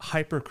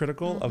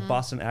hypercritical of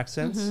Boston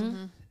accents.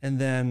 And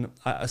then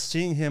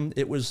seeing him,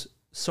 it was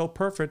so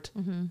perfect.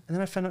 And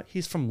then I found out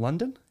he's from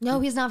London. No,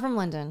 he's not from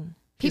London.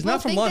 He's People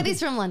not from think London. that he's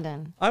from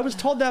London. I was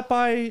told that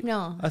by,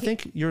 No, I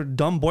think your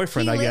dumb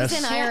boyfriend, He I lives guess.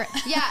 in Ireland.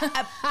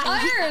 Yeah,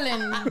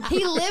 Ireland.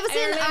 he lives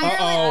in Uh-oh,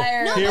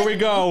 Ireland. No, here but- we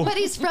go. But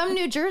he's from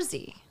New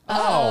Jersey.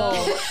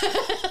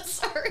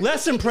 Sorry.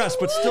 Less impressed,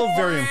 but still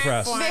very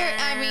impressed.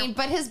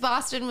 But his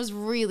Boston was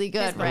really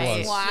good, right?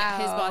 was. Wow. Yeah,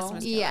 his Boston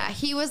was Yeah,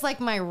 he was like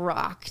my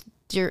rock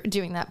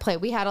doing that play.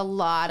 We had a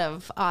lot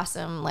of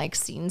awesome like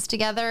scenes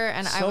together,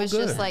 and I So was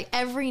good. just like,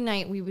 every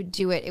night we would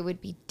do it, it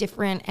would be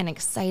different and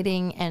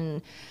exciting,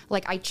 and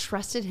like I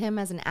trusted him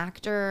as an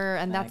actor,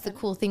 and that's the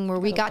cool thing where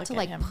we got to look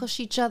at like him. push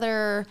each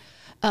other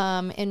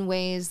in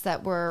ways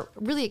that were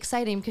really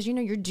exciting, because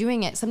you're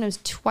doing it sometimes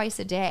twice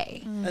a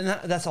day. And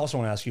that's also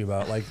what I want to ask you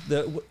about. Like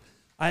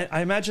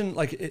I imagine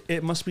like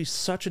it must be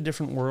such a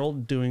different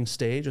world doing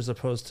stage as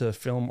opposed to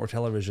film or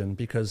television,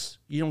 because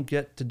you don't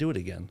get to do it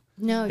again.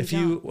 No, If you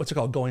you, don't. what's it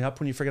called? Going up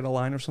when you forget a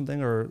line or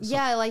something, or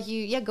Yeah, like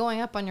going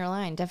up on your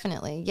line,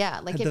 definitely. Yeah,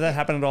 like did that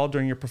happen at all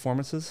during your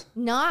performances?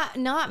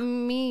 not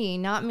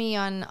me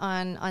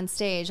on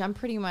stage. I'm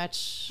pretty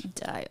much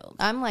Dialed.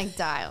 I'm like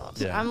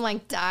dialed. Yeah. I'm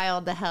like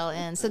dialed the hell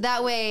in. So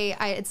that way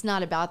it's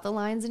not about the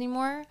lines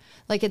anymore.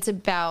 Like it's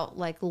about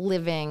like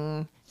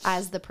living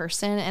as the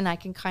person, and I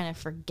can kind of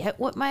forget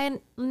what my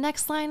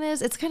next line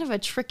is. It's kind of a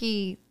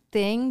tricky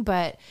thing,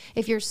 but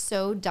if you're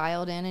so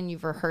dialed in and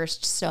you've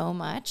rehearsed so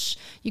much,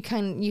 you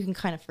can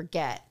kind of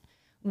forget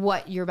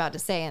what you're about to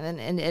say, and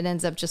then it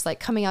ends up just like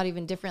coming out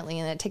even differently,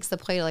 and it takes the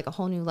play to like a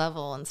whole new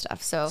level and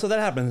stuff. So So that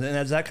happens, and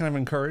is that kind of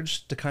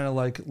encouraged to kind of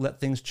like let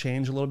things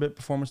change a little bit,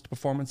 performance to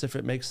performance, if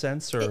it makes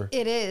sense? Or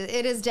it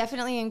is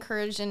definitely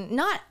encouraged, and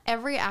not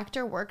every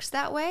actor works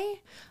that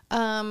way.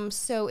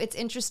 So it's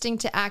interesting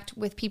to act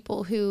with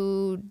people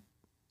who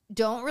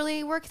don't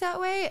really work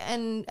that way,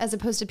 and as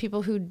opposed to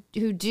people who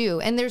do.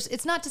 And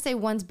it's not to say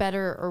one's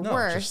better or No,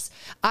 worse. just-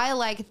 I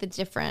like the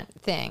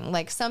different thing.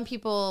 Like some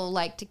people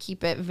like to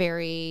keep it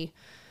very,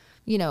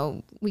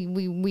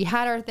 we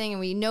had our thing and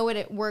we know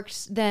it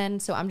worked then,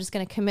 so I'm just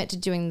going to commit to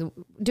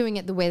doing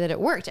it the way that it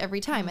worked every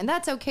time, and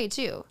that's okay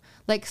too.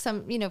 Like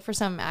some, for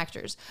some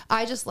actors,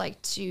 I just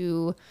like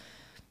to.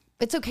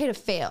 It's okay to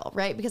fail,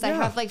 right? Because I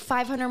have like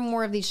 500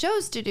 more of these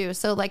shows to do.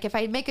 So like if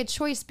I make a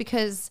choice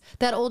because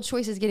that old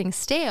choice is getting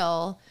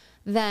stale,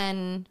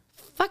 then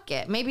fuck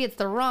it. Maybe it's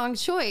the wrong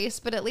choice,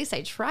 but at least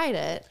I tried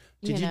it.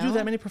 did you do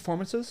that many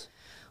performances?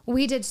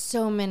 We did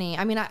so many.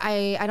 I mean,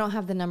 I don't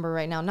have the number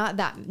right now. Not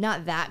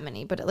that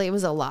many, but it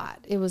was a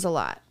lot. It was a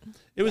lot.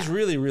 It was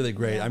really, really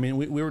great. I mean,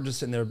 we were just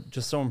sitting there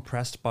just so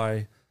impressed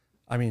by,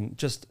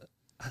 just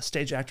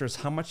stage actors,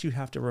 how much you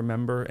have to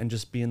remember and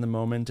just be in the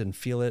moment and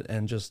feel it,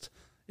 and just,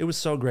 it was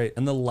so great.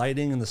 And the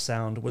lighting and the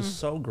sound was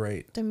so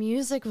great. The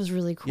music was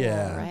really cool,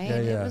 right?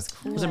 Yeah. It was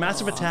cool. Was it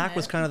Massive Attack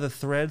was kind of the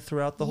thread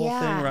throughout the whole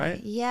thing, right?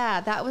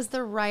 Yeah, that was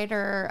the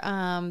writer.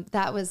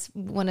 That was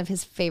one of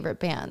his favorite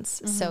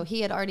bands. So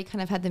he had already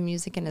kind of had the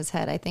music in his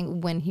head, I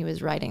think, when he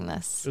was writing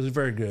this. It was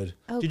very good.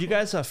 Did you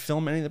guys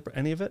film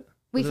any of it?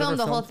 We Was it filmed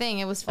ever the whole thing.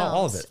 It was filmed.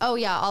 all of it? Oh,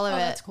 yeah, all of it.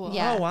 that's cool.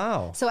 Yeah. Oh,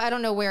 wow. So I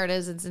don't know where it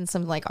is. It's in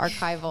some like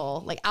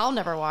archival. Like I'll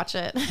never watch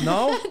it.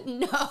 No?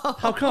 No.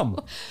 How come?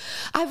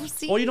 I've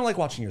seen. Well, you don't like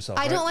watching yourself,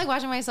 I right? don't like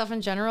watching myself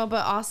in general,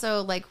 but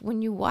also like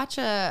when you watch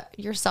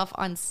yourself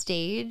on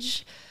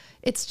stage,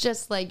 it's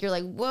just like you're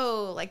like,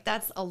 whoa, like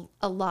that's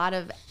a lot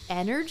of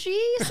energy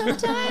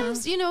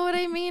sometimes. You know what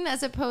I mean?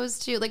 As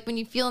opposed to like when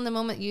you feel in the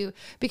moment,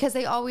 because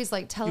they always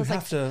like tell You us like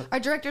have to- our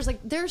directors like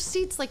there's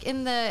seats like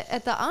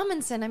at the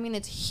Amundsen. I mean,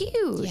 it's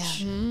huge,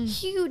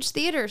 huge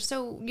theater.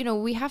 So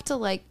we have to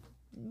like.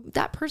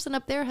 That person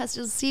up there has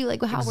to see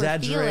like how we're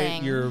Exaggerate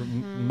feeling. your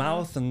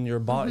mouth and your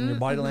body, your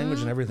body language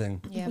and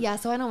everything. Yeah,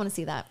 so I don't want to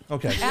see that.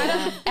 Okay.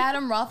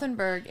 Adam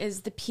Rothenberg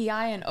is the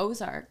PI in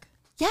Ozark.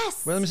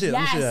 Yes. Well, let me see it.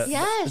 Let me see that.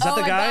 Yes. Is that Oh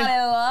the my guy? God,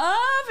 I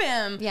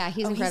love him. Yeah,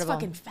 he's incredible.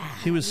 He's fucking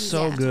fast. He was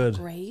so good.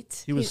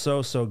 Great. He was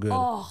so good.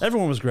 Oh.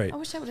 Everyone was great. I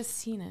wish I would have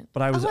seen it.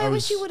 But I was. Oh, I I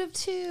was. wish you would have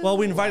too. Well,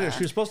 we invited her.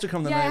 She was supposed to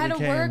come the Yeah, I night had we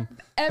to came, work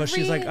but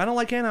she's every- like, I don't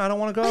like Anna. I don't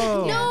want to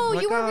go. No, I'm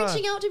like, you were "Ah."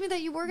 reaching out to me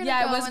that you were gonna go.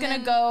 Yeah, I was and gonna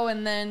then- go,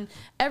 and then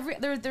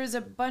there's a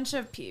bunch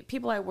of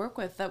people I work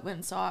with that went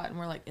and saw it and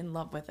were like in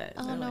love with it.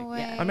 Oh, They're no like, way.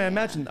 yeah. I mean, I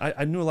imagine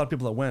I knew a lot of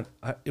people that went.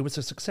 It was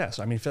a success.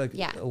 I mean, I feel like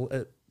Yeah.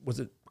 Was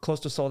it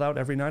close to sold out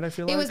every night? I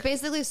feel like It was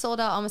basically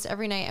sold out almost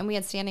every night, and we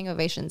had standing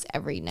ovations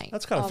every night.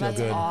 That's gotta feel That's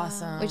good.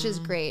 awesome. which is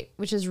great,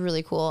 which is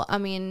really cool. I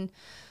mean,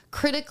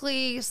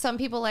 critically, some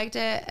people liked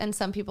it and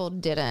some people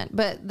didn't.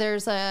 But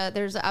there's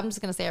I'm just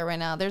gonna say it right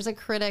now. There's a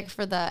critic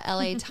for the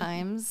LA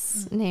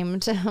Times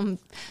named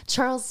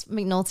Charles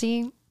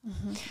McNulty.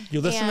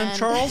 You listening, And-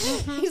 Charles?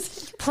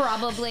 He's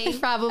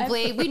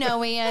probably we know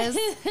he is.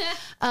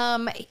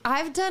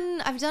 I've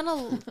done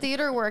a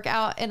theater work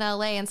out in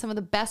LA, and some of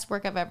the best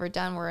work I've ever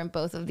done were in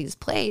both of these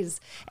plays,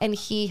 and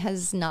he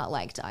has not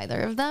liked either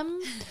of them.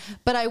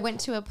 But I went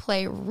to a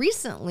play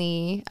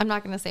recently, I'm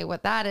not going to say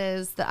what that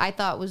is, that I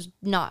thought was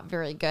not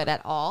very good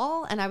at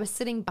all, and I was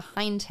sitting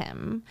behind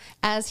him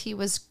as he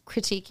was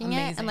critiquing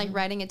it and like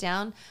writing it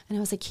down, and I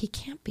was like, he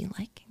can't be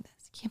liking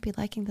this. can't be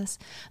liking this.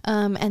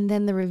 And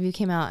then the review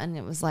came out and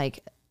it was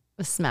like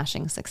a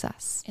smashing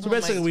success. So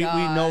basically, we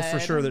know for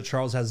sure that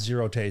Charles has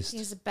zero taste. He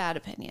has a bad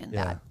opinion.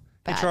 Yeah.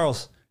 Bad. Hey,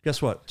 Charles,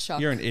 guess what? Chuck.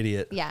 You're an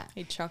idiot. Yeah.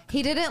 Hey, Chuck.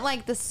 He didn't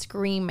like the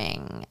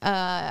screaming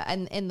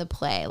in the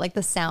play, like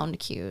the sound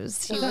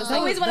cues. He was like,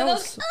 Always one of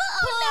those.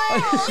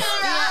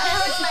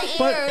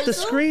 But the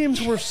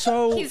screams were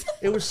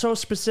it was so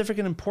specific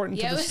and important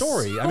to the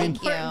story. I mean,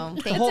 Thank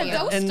you. the whole- Thank you.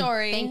 Ghost and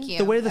story. Thank you.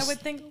 the way I would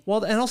think.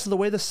 well, and also the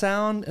way the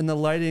sound and the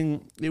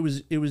lighting, it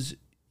was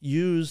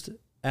used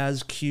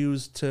as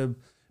cues to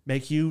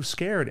make you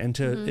scared and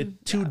to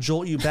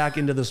jolt you back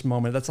into this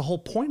moment. That's the whole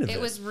point of it. It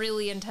was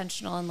really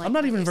intentional and like I'm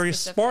not even really very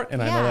specific. smart,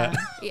 and I know Yeah.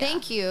 that.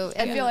 Thank you.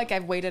 I feel like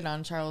I've waited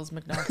on Charles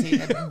McNulty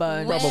a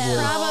bunch.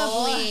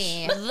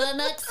 Probably. The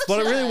next But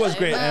it really was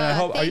great, and I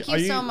hope. Thank you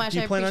so much. Do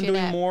you I plan on appreciate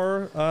doing it.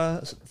 more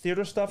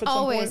theater stuff at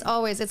some point?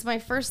 Always. It's my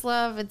first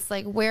love. It's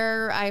like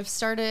where I've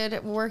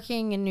started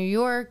working in New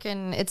York,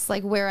 and it's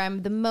like where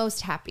I'm the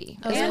most happy.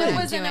 is And what I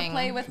I'm was in a doing.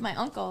 play with my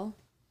uncle.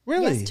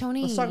 Really? Yes,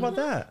 Tony. Let's talk about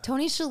that.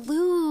 Tony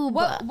Shalhoub.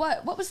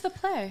 What was the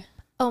play?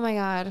 Oh my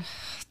God.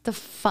 The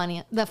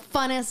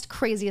funnest,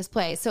 craziest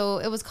play. So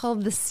it was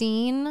called The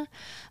Scene.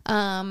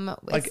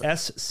 Like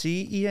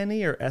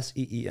SCENE or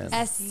SEEN?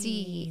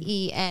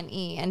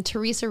 SCENE, and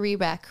Teresa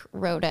Rebeck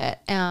wrote it.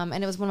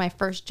 And it was one of my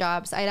first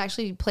jobs. I had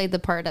actually played the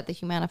part at the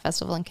Humana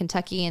Festival in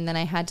Kentucky, and then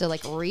I had to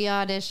like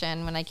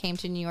re-audition when I came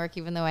to New York,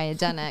 even though I had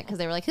done it, because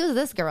they were like, "Who's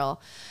this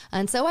girl?"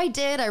 And so I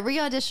did. I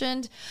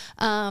re-auditioned,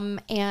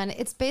 and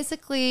it's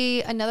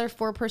basically another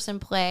 4-person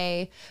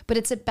play, but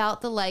it's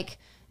about the like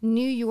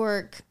New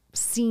York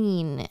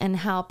scene and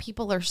how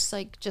people are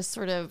like just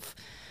sort of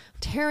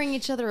tearing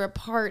each other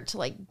apart to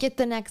like get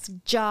the next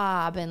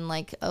job, and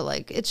like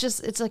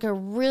it's like a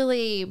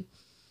really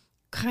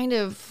kind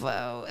of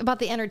about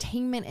the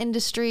entertainment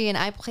industry. And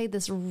I played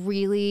this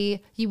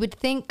really, you would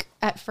think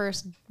at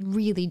first,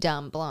 really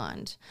dumb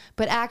blonde,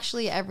 but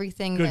actually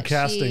everything Good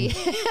casting.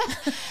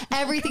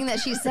 everything that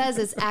she says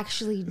is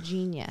actually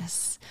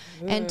genius.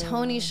 And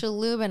Tony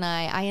Shalhoub and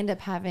I end up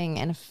having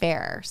an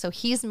affair. So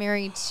he's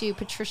married to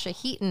Patricia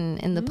Heaton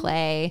in the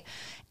play,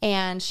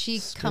 and she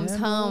comes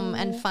home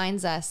and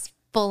finds us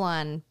full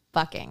on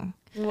fucking.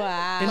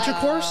 Wow.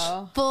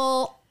 Intercourse?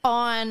 Full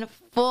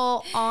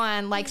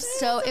on, like,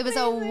 so it was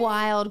a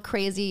wild,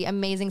 crazy,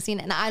 amazing scene,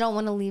 and I don't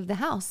want to leave the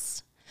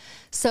house.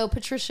 So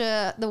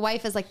Patricia, the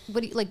wife, is like,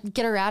 "What do you like?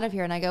 Get her out of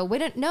here!" And I go,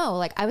 "Wait, no!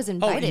 Like, I was Oh,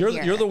 invited here."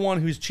 you're the one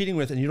who's cheating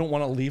with, and you don't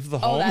want to leave the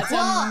home. That's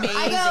amazing.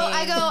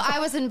 I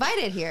was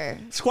invited here.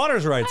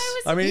 Squatters' rights.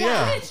 I mean,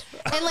 yeah.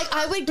 And like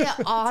I would get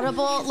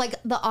audible, like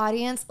the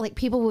audience, like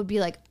people would be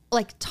like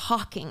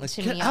talking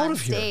to get me out on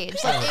of here. stage.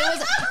 Like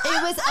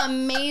it was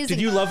amazing.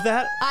 Did you love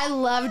that? I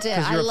loved it.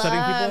 'Cause I you're upsetting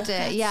loved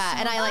people? it. Yeah.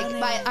 And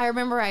I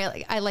remember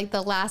I like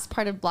the last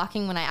part of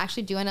blocking when I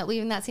actually do end up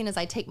leaving that scene is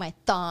I take my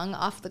thong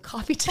off the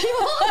coffee table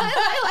and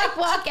I like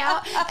walk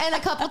out. And a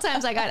couple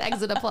times I got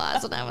exit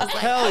applause and I was like,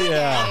 Hell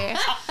yeah. okay.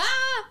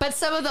 But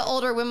some of the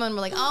older women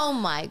were like, "Oh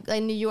my!"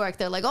 In New York,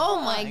 they're like,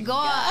 "Oh my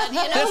God!" You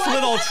know, This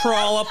little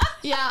trollop.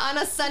 yeah, on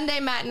a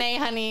Sunday matinee,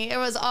 honey, it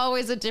was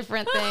always a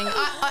different thing.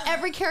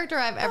 Every character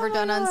I've ever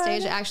done on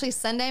stage, actually,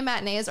 Sunday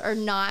matinees are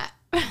not.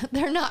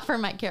 They're not for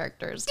my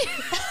characters.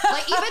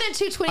 Like even at I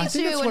think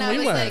 222, that's when when I we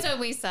was went. like, That's what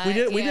we said. We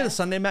did yeah. a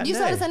Sunday matinee. "You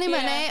saw a Sunday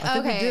matinee?" I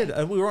think Okay, we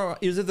did. We were.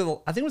 It was I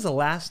think it was the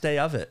last day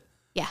of it.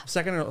 yeah,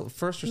 Second or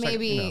first or second.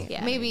 maybe, you know.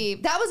 Yeah. maybe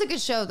that was a good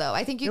show though.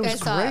 I think you It was guys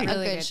saw great. a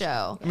Really good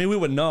show. I mean, we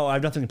would know. I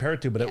have nothing to compare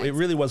it to, but it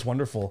really was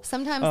wonderful.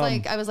 Sometimes,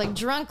 like I was like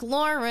drunk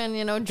Lauren,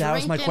 you know, That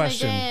drinking was my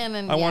question. again.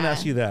 And I want to yeah.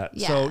 ask you that.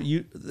 Yeah. So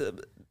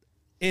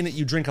in it,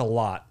 you drink a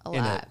lot. A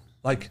in lot. it,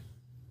 like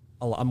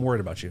a lot. I'm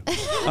worried about you.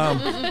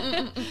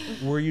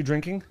 Were you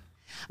drinking?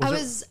 I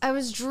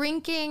was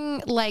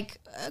drinking like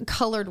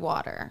colored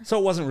water. So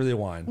it wasn't really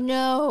wine.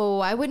 No,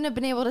 I wouldn't have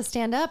been able to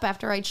stand up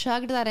after I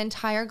chugged that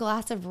entire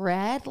glass of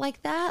red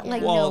like that.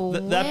 Like, Well,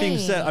 no that being way.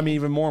 said, I'm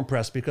even more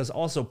impressed because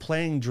also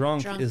playing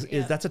drunk is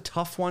yeah. that's a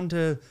tough one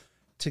to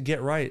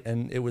get right.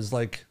 And it was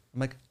like, I'm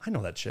like, I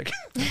know that chick.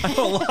 I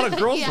know a lot of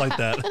girls Yeah. like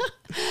that.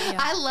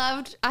 I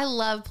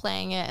loved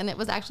playing it, and it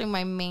was actually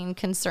my main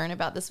concern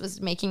about this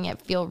was making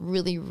it feel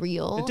really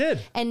real. It did.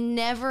 And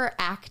never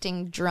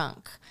acting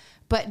drunk,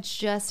 but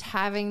just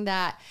having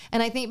that.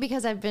 And I think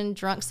because I've been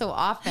drunk so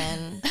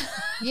often,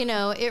 you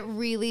know, it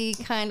really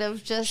kind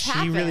of just She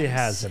happens. really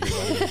has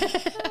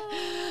everybody.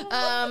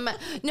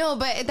 No,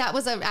 but that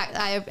was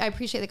I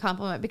appreciate the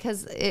compliment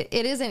because it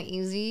isn't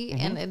easy,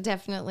 and it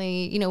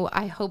definitely, you know,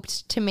 I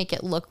hoped to make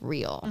it look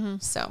real.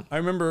 So I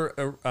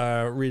remember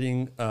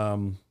reading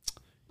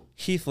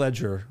Heath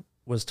Ledger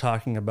was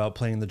talking about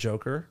playing the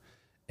Joker,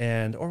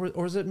 and or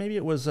was it maybe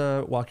it was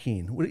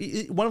Joaquin.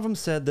 One of them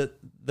said that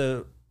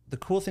the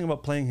cool thing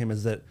about playing him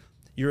is that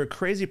you're a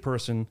crazy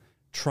person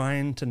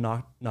trying to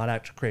not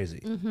act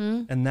crazy,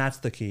 and that's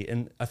the key.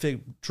 And I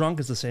think drunk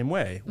is the same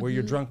way, where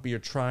you're drunk but you're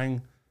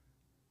trying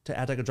to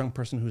act like a drunk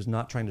person who's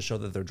not trying to show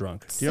that they're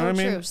drunk. Do you know what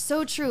I mean? True,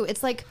 so true.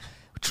 It's like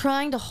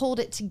trying to hold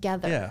it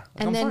together Yeah,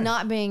 and I'm then fine.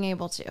 not being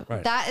able to.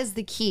 Right. That is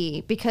the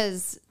key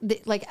because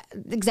like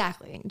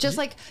exactly. Just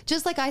like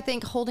I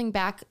think holding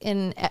back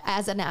in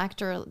as an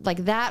actor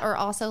like that, or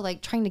also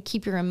like trying to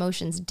keep your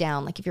emotions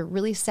down. Like if you're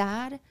really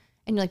sad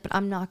and you're like, but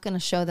I'm not going to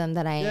show them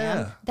that I Yeah.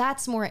 am.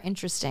 That's more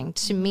interesting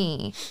to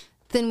me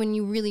than when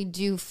you really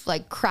do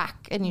like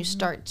crack and you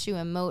start to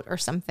emote or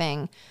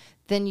something.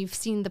 Then you've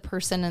seen the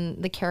person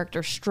and the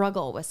character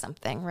struggle with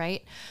something,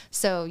 right?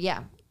 So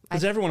yeah.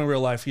 Because everyone in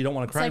real life, you don't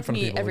want to cry in Like front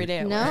of me people. every day.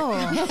 at work. No.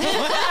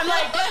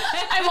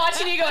 I'm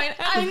watching you going,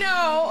 I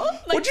know.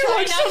 Like, Would you try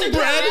like not some to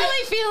bread? cry. You're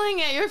really feeling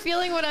it. You're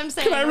feeling what I'm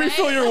saying. Can I right?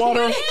 refill your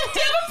water? Do you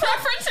have a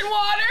preference in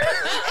water?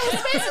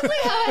 It's basically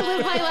how I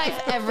live my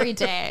life every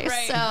day.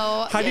 Right. So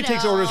Heidi you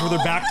takes know, orders with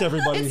her back to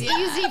everybody. It's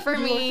easy for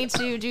me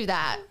to do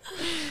that.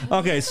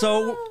 Okay,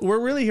 so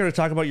we're really here to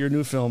talk about your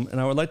new film, and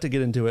I would like to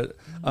get into it.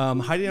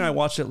 Heidi and I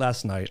watched it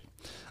last night.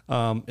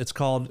 It's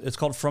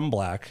called From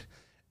Black,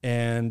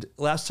 and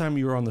last time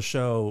you were on the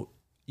show,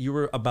 you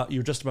were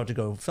just about to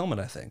go film it,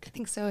 I think. I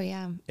think so,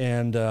 yeah.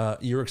 And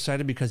you were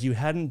excited because you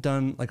hadn't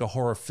done like a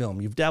horror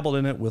film. You've dabbled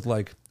in it with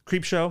like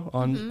Creepshow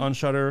on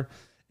Shudder,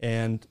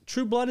 and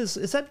True Blood is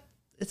that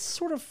it's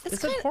sort of is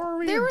that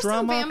horror There or were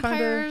some drama kind of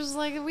vampires.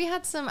 Like we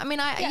had some. I mean,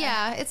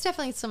 yeah, it's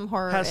definitely some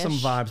horror. has some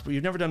vibes, but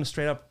you've never done a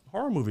straight up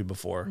horror movie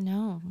before.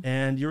 No.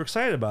 And you're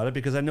excited about it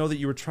because I know that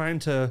you were trying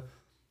to.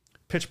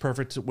 Pitch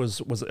Perfect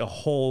was a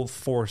whole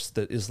force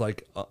that is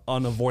like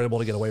unavoidable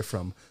to get away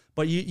from.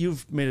 But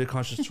you've made a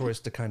conscious choice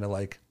to kind of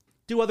like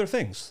do other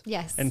things.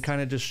 Yes. And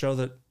kind of just show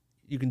that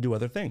you can do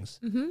other things.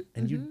 Mm-hmm.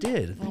 And you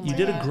did. Oh You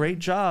did a great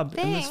job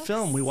in this Thanks.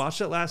 film. We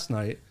watched it last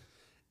night,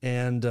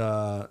 and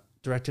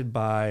directed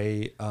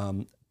by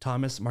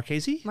Thomas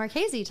Marchese.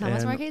 Thomas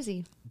And-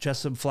 Marchese.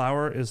 Jessup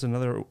Flower is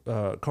another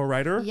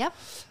co-writer. Yep.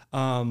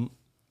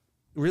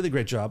 Really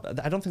great job.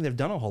 I don't think they've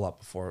done a whole lot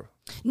before.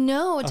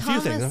 No, few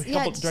Thomas. things.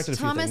 Directed a few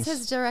Thomas things.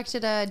 has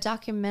directed a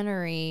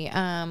documentary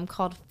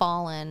called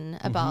Fallen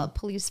about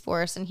police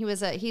force, and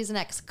he's an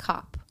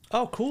ex-cop.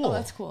 Oh, cool. Oh,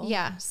 that's cool.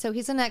 Yeah, so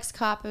he's an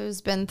ex-cop who's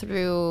been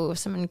through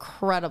some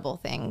incredible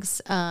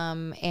things,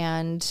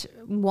 and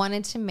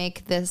wanted to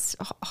make this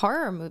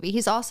horror movie.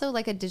 He's also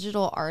like a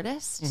digital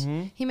artist.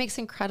 Mm-hmm. He makes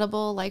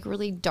incredible, like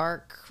really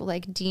dark,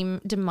 like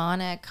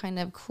demonic kind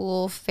of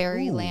cool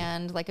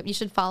fairyland. Like you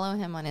should follow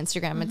him on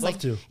Instagram. It's Love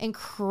like to.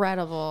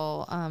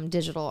 incredible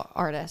digital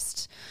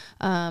artist.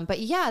 But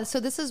yeah,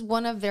 so this is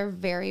one of their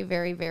very,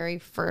 very, very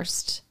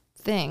first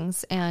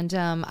things, and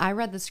I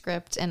read the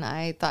script and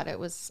I thought it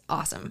was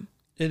awesome.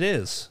 It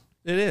is.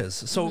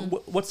 So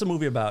what's the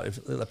movie about? If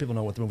let people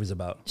know what the movie's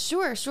about.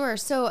 Sure.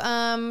 So,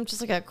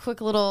 just like a quick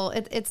little,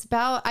 it's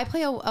about, I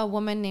play a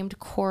woman named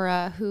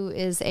Cora who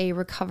is a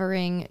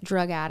recovering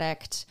drug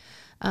addict,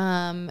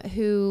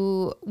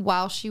 who,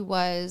 while she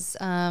was,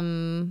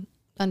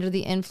 under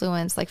the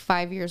influence, like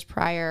 5 years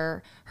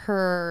prior,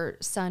 her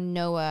son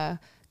Noah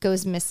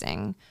goes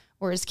missing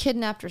or is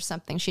kidnapped or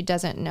something. She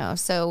doesn't know.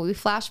 So we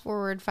flash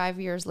forward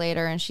 5 years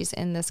later and she's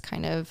in this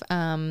kind of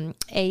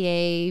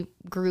AA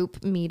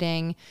group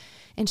meeting.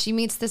 And she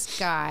meets this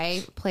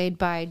guy played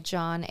by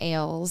John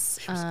Ailes,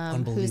 who's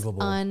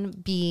unbelievable.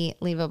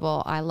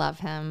 unbelievable. I love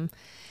him.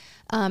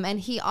 And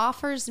he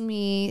offers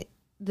me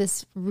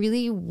this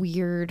really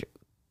weird,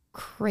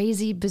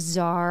 crazy,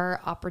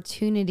 bizarre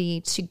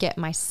opportunity to get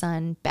my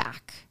son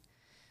back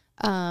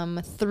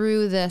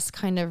through this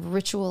kind of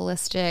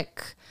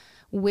ritualistic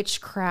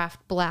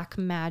witchcraft, black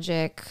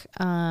magic,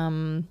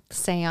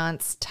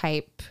 seance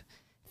type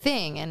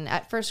thing. And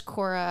at first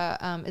Cora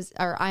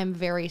I'm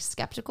very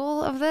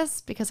skeptical of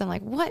this because I'm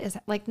like, what is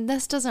that? Like,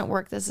 this doesn't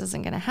work. This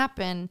isn't going to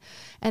happen.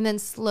 And then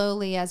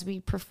slowly as we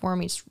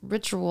perform each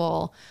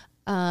ritual,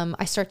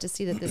 I start to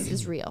see that this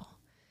is real.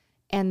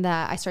 And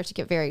that I start to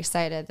get very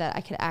excited that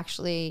I could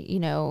actually,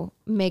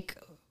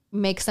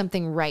 make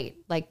something right,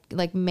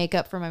 like make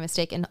up for my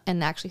mistake and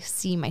actually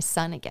see my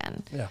son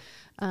again. Yeah.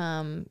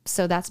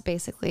 So that's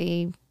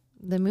basically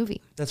the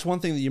movie. That's one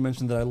thing that you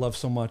mentioned that I love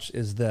so much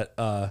is that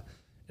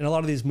in a lot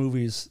of these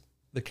movies,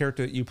 the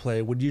character that you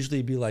play would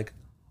usually be like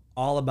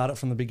all about it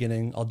from the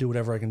beginning. I'll do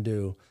whatever I can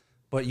do.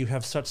 But you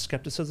have such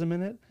skepticism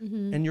in it.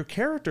 And your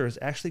character is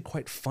actually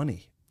quite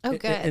funny. Oh,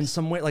 good. In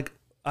some way, like,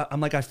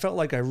 I felt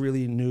like I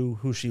really knew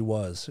who she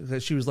was.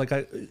 She was like,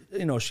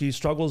 she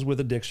struggles with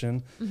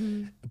addiction,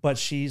 but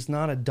she's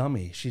not a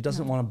dummy. She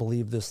doesn't want to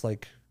believe this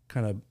like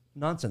kind of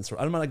nonsense.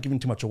 I'm not giving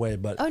too much away,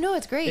 but Oh no,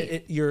 it's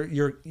great.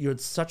 you're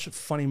such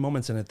funny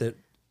moments in it that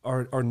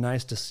are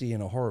nice to see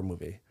in a horror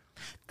movie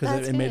because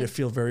That's it made good. it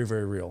feel very,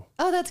 very real.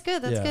 Oh, that's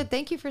good. That's Yeah. good.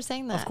 Thank you for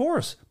saying that. Of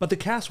course, but the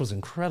cast was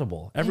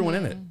incredible. Everyone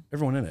in it.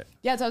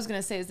 Yeah, that's what I was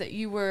gonna say is that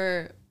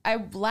I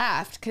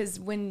laughed because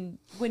when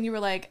you were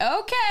like,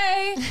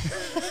 okay,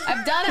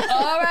 I've done it.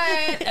 All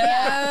right.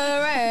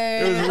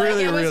 It was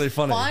really, really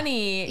funny.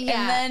 Funny.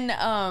 Yeah. And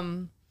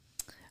then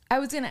I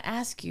was gonna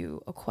ask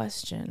you a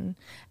question.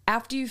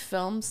 After you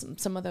filmed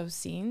some of those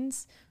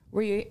scenes,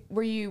 were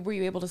you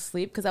able to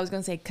sleep? Because I was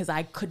gonna say because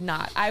I could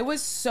not. I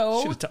was She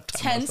so had a tough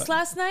time tense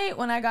last night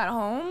when I got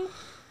home.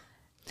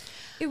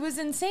 It was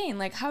insane.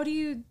 Like, how do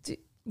you?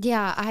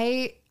 Yeah,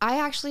 I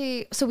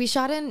actually, so we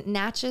shot in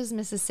Natchez,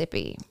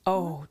 Mississippi.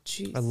 Oh,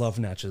 jeez. I love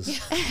Natchez.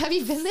 Have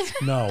you been there?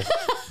 No.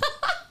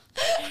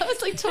 I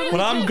was like totally. But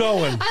I'm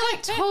going. I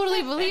like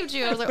totally believed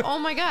you. I was like, oh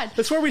my God.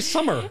 That's where we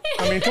summer.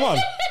 I mean, come on.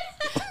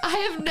 I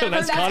have never.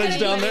 nice cottage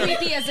down there.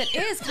 Creepy as it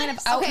is, kind of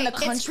out in the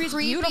country, it's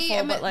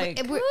beautiful, but like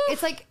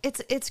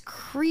it's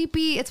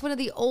creepy. It's one of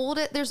the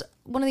oldest. There's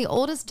one of the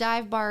oldest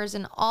dive bars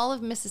in all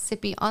of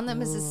Mississippi on the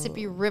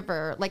Mississippi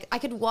River. Like I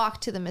could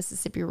walk to the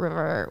Mississippi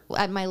River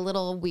at my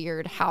little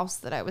weird house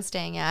that I was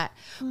staying at,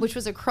 which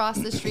was across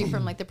the street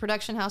from like the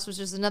production house, which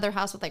is another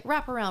house with like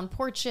wraparound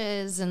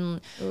porches and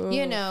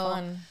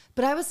fun.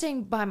 But I was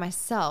staying by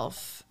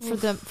myself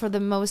for the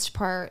most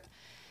part,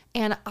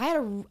 and I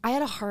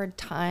had a hard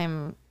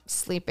time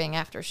sleeping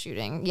after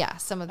shooting. Yeah,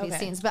 some of these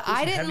scenes, but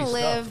I didn't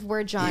live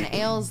where John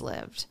Ailes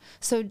lived.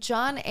 So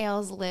John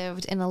Ailes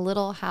lived in a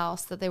little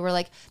house that they were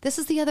like, "This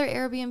is the other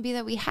Airbnb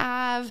that we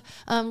have.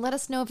 Let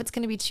us know if it's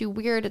going to be too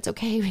weird. It's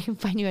okay. We can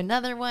find you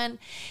another one."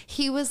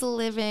 He was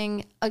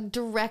living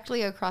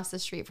directly across the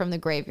street from the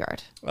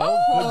graveyard.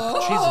 Oh,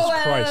 good.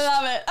 Jesus Christ. I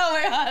love it. Oh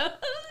my God.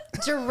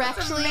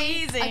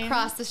 Directly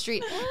across the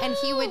street, and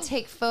he would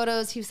take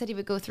photos. He said he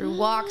would go through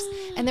walks,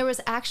 and there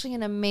was actually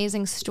an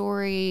amazing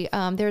story.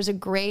 There's a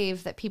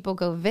grave that people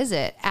go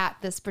visit at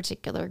this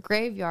particular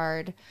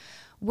graveyard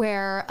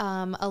where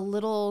a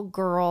little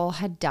girl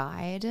had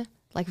died,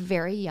 like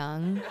very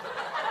young.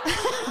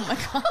 Oh my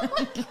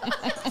God.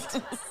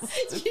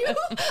 You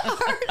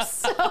are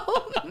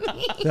so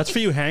mean. That's for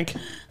you, Hank.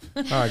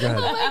 All right, go ahead.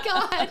 Oh my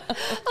God.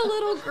 A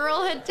little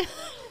girl had died.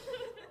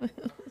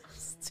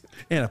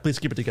 Anna, please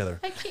keep it together.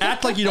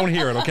 Act like you don't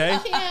hear it, okay?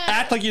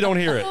 Act like you don't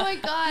hear it. Oh my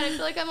God, I feel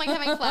like I'm like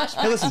having flashbacks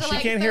Hey, listen, to she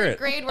like can't third hear it.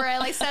 grade where I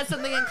like said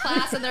something in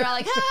class and they're all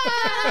like,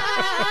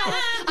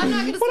 ah, I'm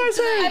not gonna What'd I sleep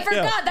say? tonight. I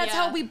forgot. Yeah. That's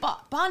how we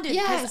bonded because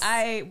Yes.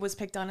 I was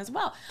picked on as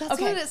well. That's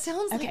what it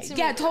sounds like to me.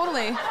 Yeah,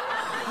 totally.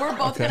 We're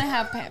both Okay. gonna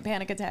have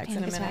panic attacks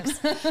in a minute.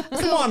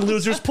 Come on,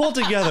 losers, pull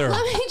together.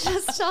 Let me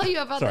just tell you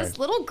about Sorry. this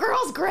little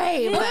girl's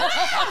grave.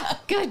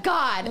 Good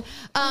God.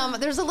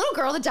 There's a little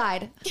girl that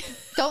died.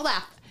 Don't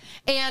laugh.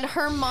 And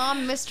her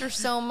mom missed her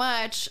so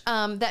much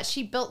that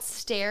she built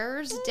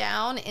stairs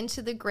down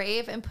into the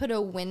grave and put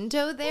a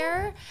window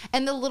there.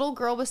 And the little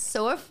girl was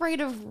so afraid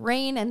of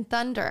rain and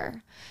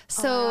thunder.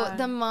 So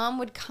the mom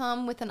would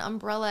come with an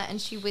umbrella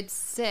and she would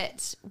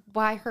sit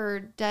by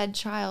her dead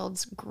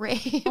child's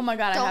grave. Oh my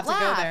God, I Don't have to go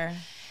laugh. there.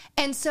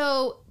 And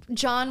so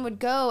John would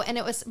go, and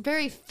it was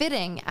very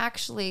fitting,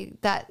 actually,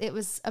 that it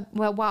was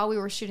while we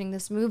were shooting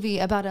this movie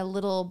about a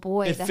little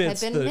boy It that had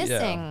fits been the-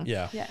 missing.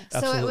 Yeah, Yeah. So it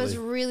absolutely. was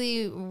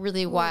really,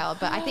 really wild.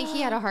 But I think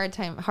he had a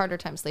harder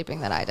time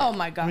sleeping than I did. Oh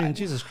my God. I mean,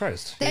 Jesus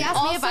Christ. They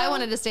asked me if I also-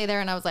 wanted to stay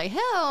there, and I was like,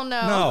 hell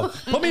no. No,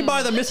 put me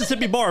by the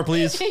Mississippi bar,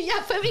 please.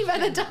 Yeah, put me by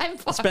the dime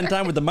bar. Spend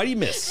time with the mighty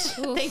miss.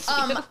 Thank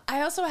you.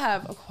 I also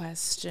have a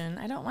question.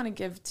 I don't want to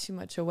give too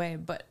much away,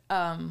 but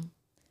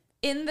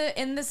in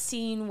the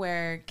scene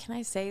where, can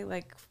I say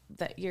like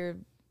that you're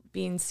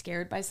being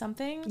scared by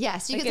something?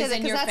 Yes, you Like, can say is that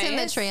in because your that's in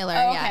the face? trailer.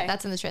 Oh, Yeah, okay.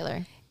 that's in the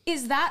trailer.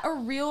 Is that a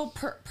real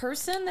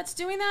person that's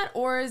doing that,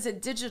 or is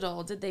it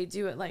digital? Did they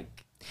do it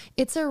like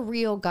It's a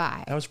real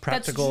guy. That was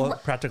practical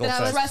dr- practical that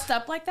was effects. dressed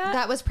up like that?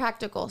 That was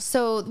practical.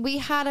 So we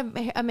had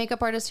a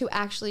makeup artist who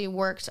actually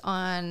worked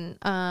on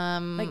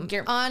Like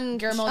Guillermo on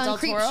del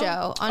Creep Toro?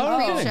 Show on Oh,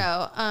 Creep really?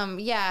 Show.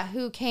 Yeah,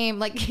 who came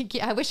like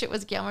I wish it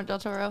was Guillermo del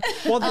Toro.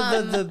 Well,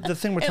 the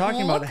thing we're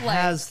talking about looked like-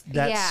 has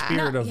that Yeah.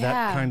 spirit of that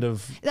Yeah. kind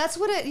of. That's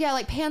what it. Yeah,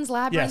 like Pan's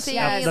Labyrinth.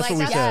 Yes, that's what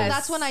we that's, said.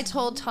 that's when I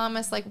told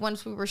Thomas like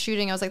once we were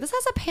shooting, I was like, this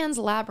has a Pan's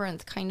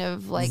Labyrinth kind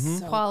of like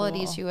Mm-hmm.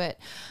 quality cool. to it.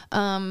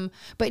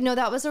 But no,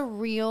 that was a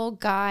real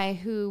guy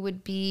who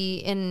would be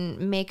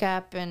in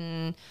makeup,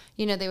 and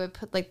you know they would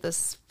put like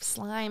this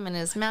slime in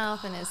his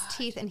mouth and his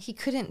teeth, and he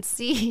couldn't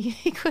see.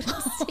 He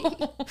couldn't see.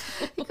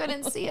 He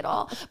couldn't see at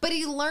all. But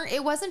he learned.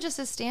 It wasn't just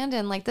a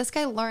stand-in. Like this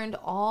guy learned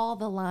all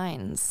the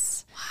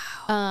lines.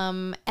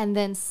 Wow. And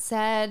then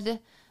said.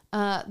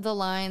 The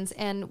lines,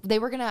 and they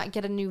were gonna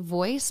get a new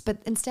voice, but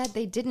instead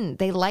they didn't.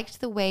 They liked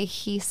the way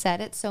he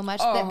said it so much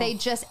that they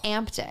just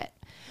amped it.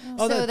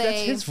 Oh,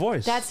 that's his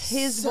voice. That's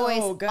his So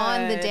voice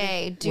on the good.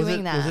 day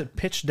doing that. Was it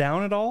pitched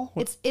down at all?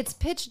 It's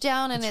pitched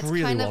down and It's it's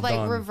really kind well of like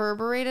done.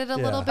 reverberated a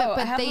Yeah. little bit, Oh, I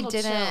but have they little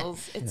didn't.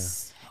 chills.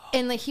 It's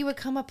And like he would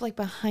come up like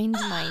behind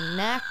my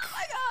neck.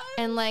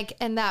 And like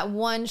and that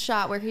one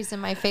shot where he's in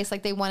my face,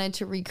 like they wanted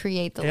to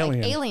recreate the like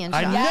alien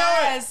shot. I knew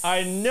Yes. it.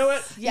 I knew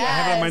it. I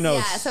have it on my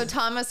notes. Yeah, so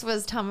Thomas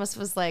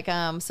was like,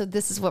 so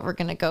this is what we're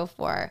gonna go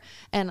for,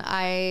 and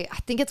I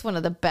think it's one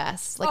of the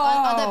best. Like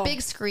on the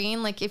big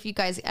screen, like if you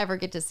guys ever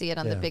get to see it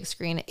on the Yeah. big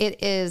screen,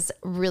 it is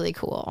really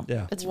cool.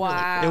 Yeah. it's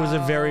Wow. really It was a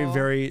very,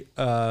 very.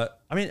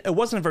 I mean, it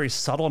wasn't a very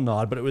subtle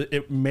nod, but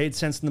it made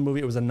sense in the movie.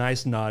 It was a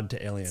nice nod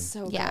to Alien.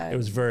 so Yeah. good. It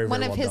was very, very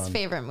one well of his done.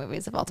 favorite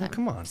movies of all time.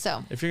 Come on.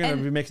 So if you're gonna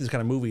be making these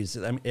kind of movies,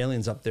 I mean,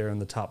 Alien's up there in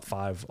the top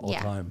 5 all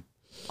Yeah. time.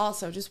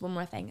 Also, just one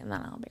more thing, and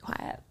then I'll be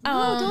quiet.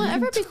 Oh, don't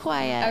ever be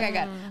quiet. Okay,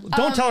 good.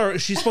 Don't tell her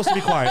she's supposed to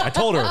be quiet. I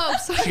told her.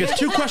 sorry. She gets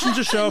 2 questions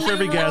to show for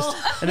every guest,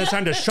 and it's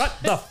time to shut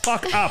the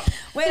fuck up.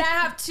 Wait, I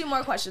have 2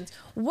 more questions.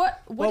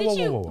 What Whoa, did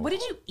you whoa, whoa. what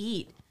did you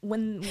eat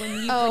when he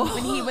was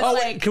Oh,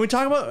 like wait, can we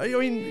talk about? I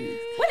mean,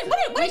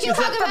 what did you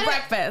have for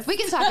breakfast? We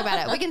can talk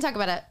about it. We can talk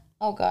about it.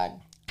 Oh God.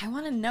 I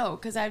want to know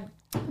because I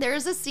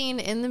There's a scene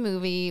in the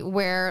movie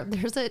where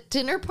there's a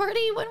dinner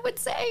party, one would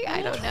say.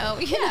 I don't know.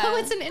 You know,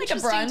 it's an like a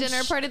interesting brunch.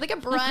 dinner party, like a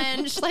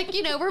brunch. Like,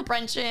 you know, we're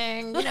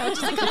brunching. You know,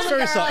 just a couple it's of very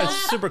girls. soft.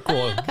 It's super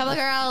cool. Couple of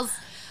girls.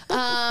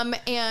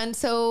 And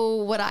so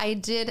what I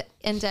did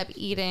end up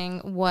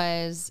eating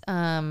was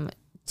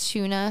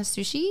tuna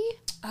sushi.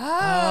 Oh,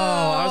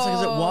 I was like,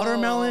 is it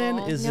watermelon?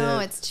 Is No,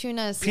 it it's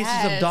tuna sushi.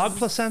 pieces of dog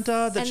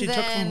placenta that she took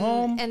from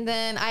home? And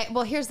then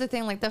well, here's the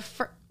thing, like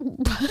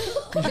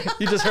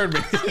You just heard me.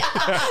 Took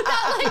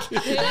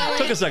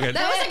a second.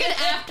 that was like an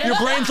after. Your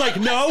brain's like,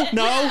 no.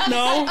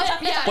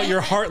 Yeah. But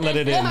your heart let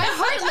it in. My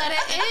heart let it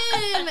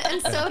in,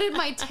 and so did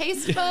my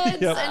taste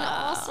buds Yep. and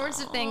all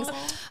sorts of things.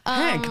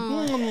 Hank.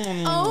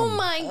 Oh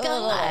my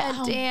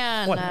God,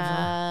 Dan.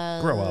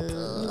 Grow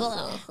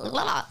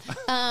up.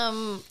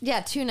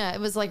 Yeah, tuna. It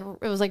was like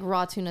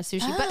raw tuna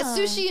sushi, but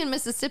sushi in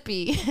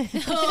Mississippi is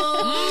different.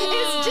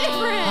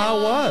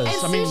 How was?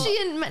 And I mean,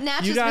 sushi in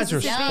Natchez, you guys are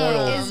Mississippi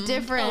spoiled. is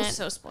different. Oh,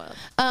 so spoiled.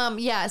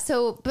 Yeah.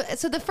 So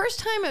the first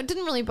time it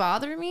didn't really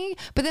bother me,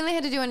 but then they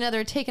had to do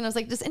another take, and I was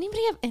like, "Does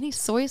anybody have any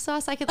soy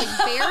sauce I could like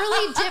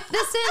barely dip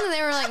this in?" And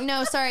they were like,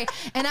 "No, sorry."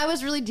 And I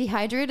was really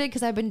dehydrated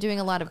because I've been doing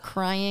a lot of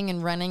crying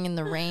and running in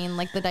the rain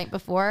like the night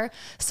before,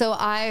 so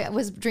I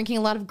was drinking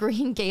a lot of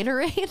green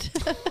Gatorade.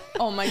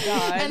 Oh my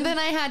God. And then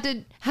I had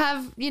to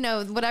have,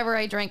 whatever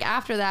I drank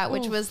after that,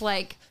 which was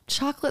like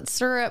chocolate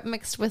syrup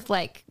mixed with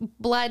like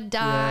blood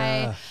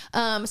dye.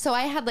 So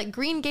I had like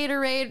green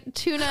Gatorade,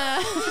 tuna.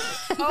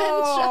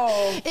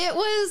 It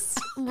was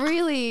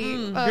really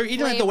You're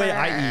eating like the way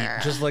I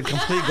eat, just like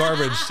complete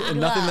garbage and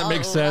nothing that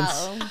makes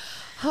sense.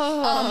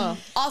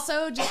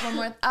 Also, just one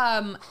more.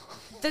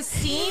 The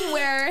scene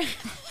where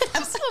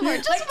Just one more,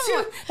 just like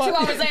one two more.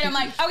 hours later, I'm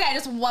like, okay,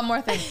 just one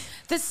more thing.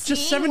 The scene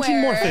Just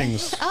 17 more where-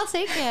 things. I'll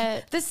take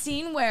it. The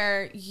scene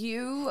where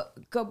you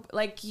go,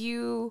 like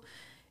you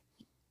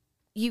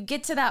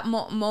get to that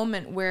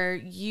moment where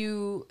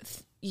you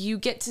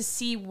get to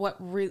see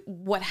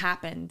what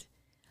happened.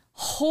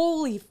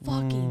 Holy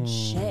fucking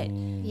shit!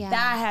 Yeah.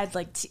 That had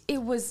like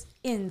it was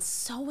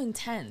so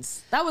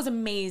intense. That was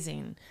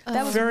amazing.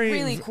 That was Very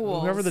really cool.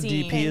 Whoever the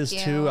scene. DP is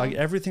Thank too, you. like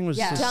everything was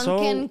just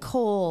Duncan so.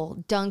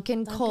 Cole.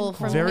 Duncan Cole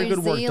from Very New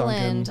good work,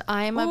 Zealand. Duncan.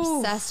 I'm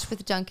obsessed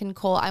with Duncan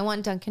Cole. I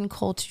want Duncan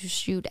Cole to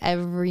shoot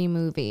every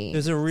movie.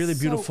 There's a really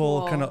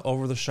beautiful cool. kind of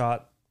over the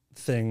shot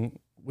thing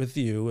with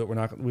you.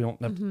 We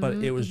don't, but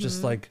it was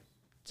just like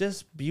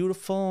just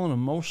beautiful and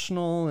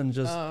emotional and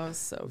just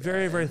So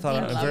very, very thought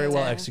out and very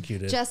well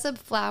executed. Jessup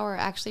Flower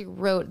actually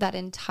wrote that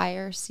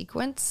entire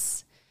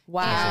sequence.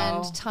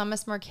 Wow. And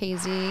Thomas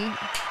Marchese,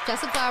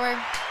 Jessup Flower,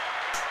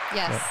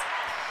 yes.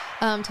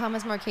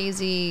 Thomas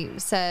Marchese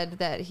said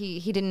that he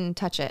didn't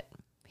touch it.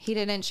 He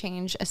didn't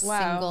change a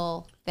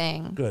single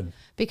thing. Good.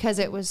 Because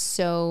it was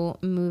so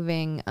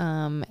moving.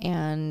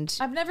 And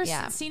I've never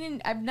yeah.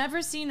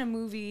 seen a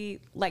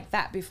movie like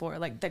that before,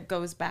 like that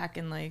goes back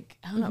and like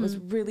I don't know, it was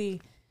really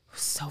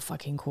so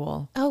fucking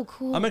cool. Oh,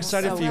 cool. I'm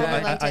excited So for you. good.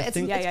 I liked it.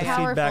 think it's the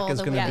powerful feedback is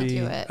the going way to they be.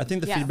 do it. I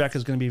think the Yeah. feedback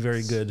is going to be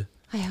very good.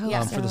 I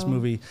hope For this so.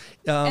 movie.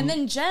 And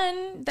then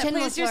Jen, that Jen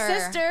plays your LaFleur.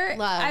 sister,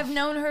 Love. I've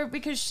known her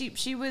because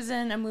she was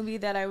in a movie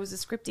that I was a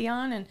scriptie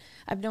on, and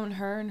I've known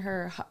her and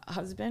her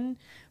husband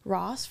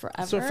Ross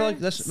forever. So I felt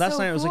like last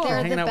night it was like cool.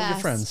 you're They're hanging the out with your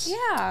best. friends.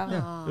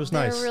 Yeah. It was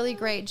They're nice. really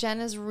great. Jen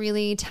is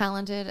really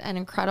talented and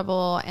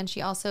incredible, and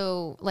she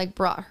also like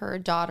brought her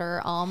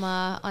daughter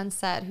Alma on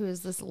set, who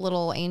is this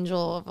little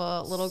angel of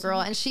a little girl,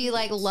 and she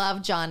like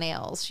loved John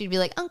Ailes. She'd be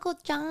like, Uncle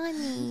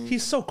Johnny.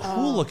 He's so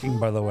cool looking,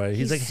 by the way.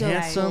 He's like so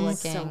handsome.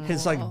 cool-looking.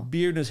 His like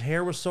beard and his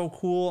hair was so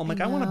cool. I'm like,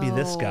 I want to be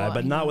this guy,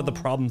 but not with the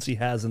problems he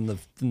has in the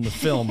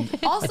film.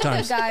 Also, at the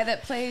times. guy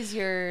that plays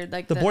your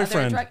like The other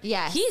boyfriend.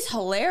 Yes. he's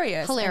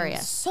hilarious. and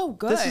Hilarious. so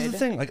good. This is the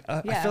thing. Like,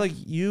 I Yeah. feel like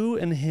you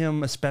and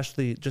him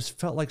especially just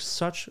felt like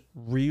such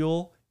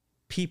real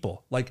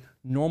people, like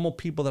normal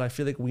people that I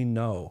feel like we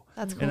know.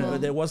 That's And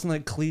cool. it wasn't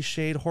like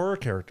cliched horror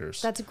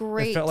characters. That's It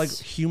great. felt like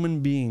human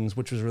beings,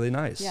 which was really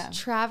nice. Yeah.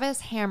 Travis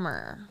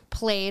Hammer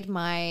played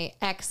my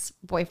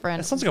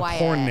ex-boyfriend. That sounds like a Wyatt.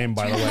 porn name,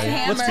 by the way.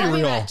 Hammer. Let's be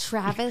real.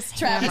 Travis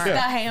Travis Hammer. the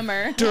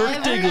Hammer. Dirk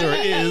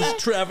Diggler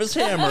is Travis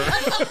Hammer.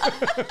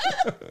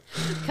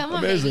 Come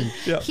on, Amazing. baby.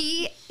 Yeah.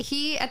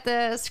 He at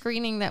the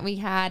screening that we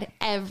had,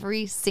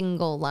 every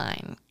single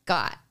line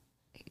got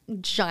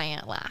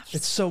giant laughs.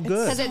 It's so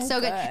good. Because it's so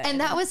good. And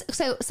that was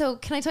so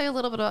can I tell you a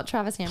little bit about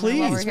Travis Hammer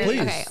while we're here?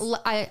 Please. Okay.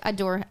 I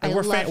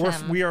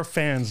love him. We are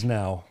fans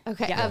now.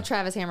 Okay, of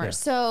Travis Hammer.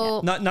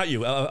 So not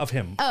you, of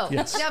him. Oh,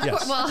 yes. yeah, of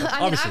course. Well,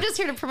 I'm just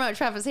here to promote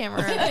Travis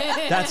Hammer.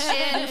 That's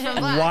from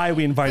Black. why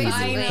we invited you.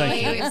 Basically.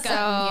 Thank you.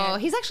 So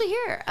he's actually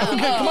here.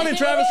 Come on in,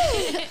 Travis.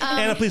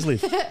 Anna, please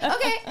leave.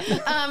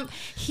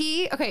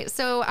 Okay.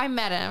 So I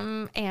met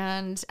him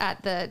and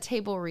at the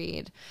table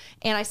read,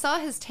 and I saw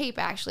his tape.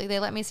 Actually, they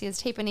let me see his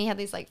tape, and he had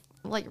these like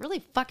really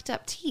fucked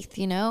up teeth,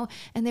 you know.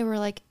 And they were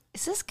like,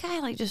 "Is this guy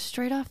like just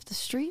straight off the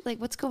street? Like,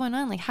 what's going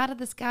on? Like, how did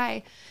this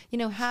guy, you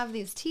know, have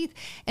these teeth?"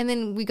 And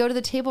then we go to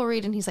the table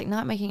read, and he's like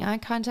not making eye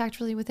contact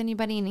really with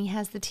anybody, and he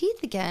has the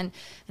teeth again.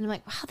 And I'm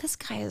like, wow, this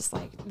guy is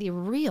like the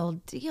real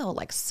deal,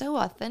 like so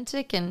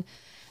authentic. And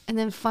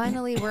then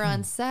finally we're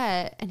on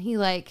set, and he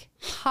like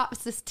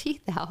pops his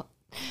teeth out.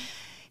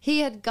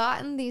 He had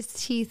gotten these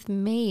teeth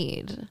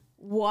made.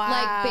 Wow.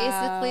 Like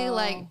basically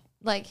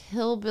like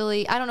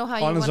hillbilly. I don't know how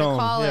you want to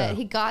call it.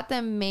 He got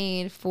them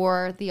made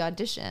for the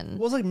audition.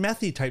 Well, it was like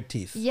methy type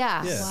teeth.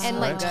 Yeah. Wow. And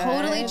like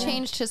totally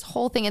changed his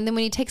whole thing. And then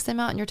when he takes them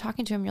out and you're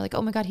talking to him, you're like,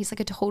 oh my God, he's like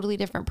a totally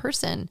different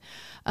person.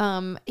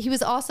 He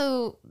was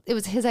also, it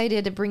was his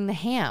idea to bring the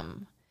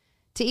ham.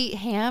 To eat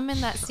ham in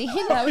that scene.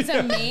 That was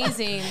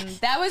amazing.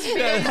 That was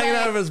very hanging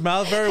out of his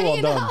mouth. Very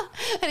well done.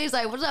 And he's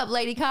like, "What's up,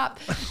 lady cop?"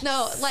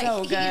 No, like So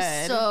he's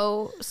good.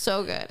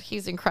 so good.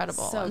 He's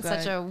incredible. So and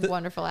good. Such a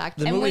wonderful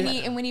actor. And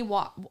when he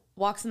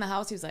walks in the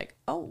house, he was like,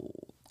 "Oh,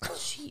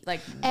 she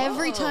like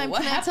Every whoa, time,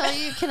 what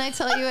can I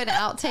tell you an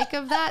outtake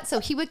of that? So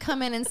he would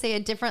come in and say a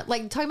different,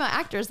 like talking about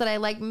actors that I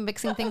like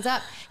mixing things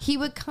up. He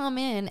would come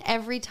in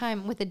every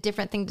time with a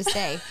different thing to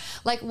say.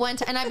 Like one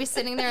time, and I'd be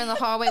sitting there in the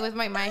hallway with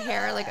my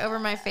hair like over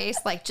my face,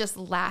 like just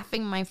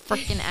laughing my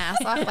freaking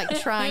ass off,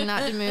 like trying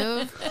not to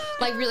move,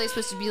 like really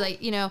supposed to be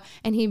like, you know,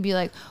 and he'd be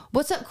like,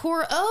 "What's up,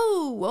 Cora?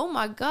 Oh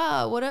my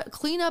God, what a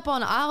clean up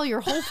on aisle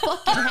your whole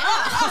fucking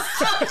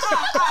house."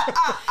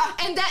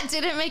 And that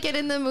didn't make it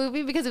in the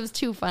movie because it was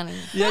too funny.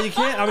 Yeah, you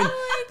can't. I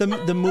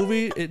mean, the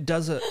movie, it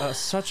does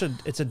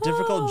it's a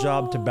difficult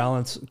job to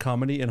balance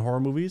comedy and horror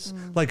movies.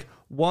 Like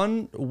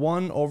one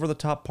over the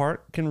top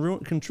part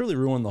can truly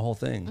ruin the whole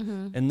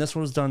thing. And this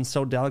was done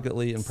so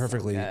delicately and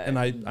perfectly. And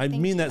I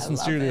mean that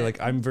sincerely. Like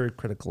I'm very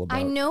critical about.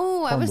 I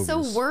know. I was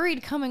movies. so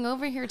worried coming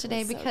over here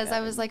today because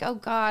I was like, oh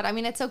God. I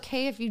mean, it's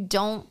okay if you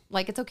don't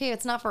like. It's okay.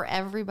 It's not for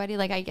everybody.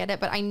 Like I get it,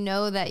 but I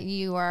know that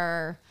you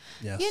are,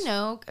 you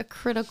know, a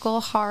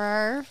critical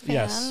horror fan.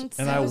 Yes,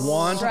 and I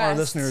want our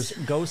listeners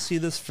go see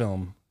this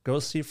film. Go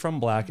see From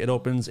Black. It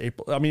opens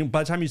April. I mean,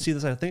 by the time you see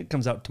this, I think it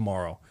comes out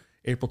tomorrow,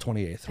 April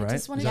 28th. Right? I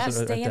just want to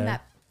stay in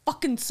that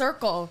fucking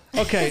circle.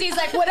 Okay. He's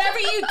like, whatever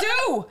you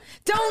do,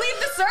 don't leave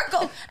the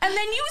circle. And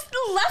then you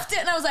left it,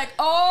 and I was like,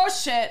 oh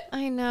shit.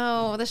 I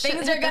know. The shit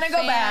Things hit are gonna the go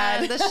fan.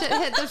 bad. The shit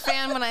hit the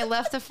fan when I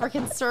left the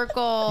freaking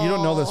circle. You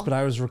don't know this, but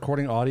I was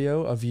recording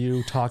audio of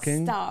you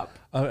talking. Stop.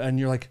 And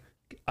you're like,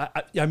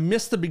 I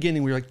missed the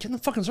beginning. We were like, get in the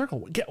fucking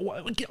circle. Get why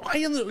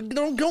in the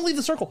don't leave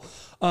the circle.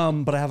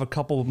 But I have a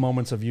couple of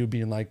moments of you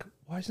being like,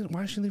 why is she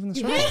leaving the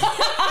circle?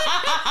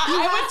 You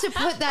have to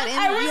put that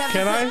in.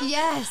 Can I?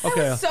 Yes.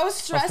 Okay. I was so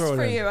stressed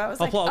for you. I was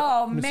like,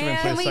 oh man.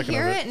 Can we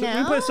hear it now? We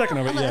can play a second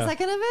of it. A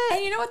second of it.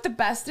 And you know what the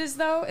best is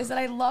though, is that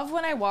I love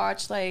when I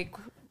watch like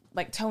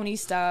Tony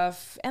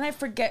stuff and I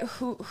forget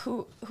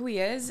who he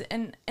is,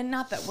 and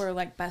not that we're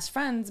like best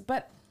friends,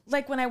 but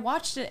like when I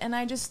watched it and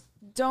I just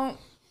don't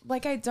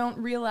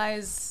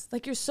realize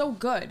like you're so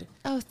good.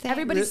 Oh, thanks.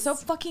 Everybody's so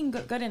fucking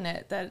good in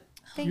it that.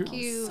 Thank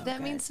you. So that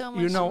good. means so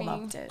much You know,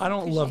 to me. I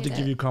don't love to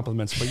give you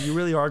compliments, but you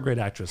really are a great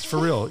actress. For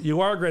real.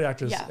 You are a great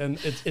actress. Yeah. And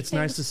it's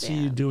nice to see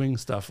you doing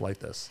stuff like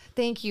this.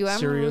 Thank you. I'm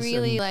Serious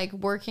really and- like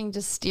working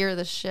to steer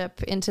the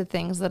ship into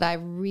things that I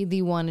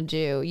really want to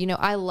do. You know,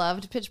 I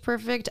loved Pitch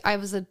Perfect. I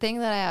was a thing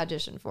that I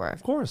auditioned for.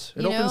 Of course.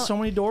 It You opened know, so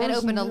many doors. It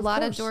opened a and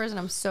lot of course. doors, and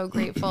I'm so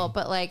grateful.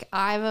 But like,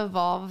 I've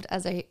evolved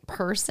as a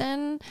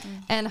person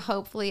and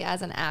hopefully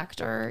as an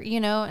actor,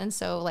 you know? And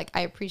so like, I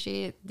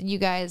appreciate you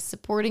guys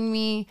supporting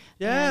me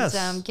Yes.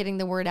 and getting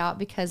the word out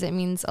because it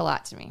means a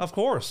lot to me. Of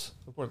course.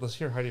 Let's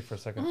hear Heidi for a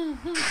second. wait,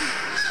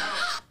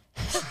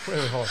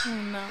 hold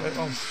on.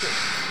 Oh, no.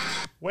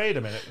 Wait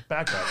a minute.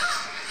 Back up.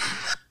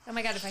 Oh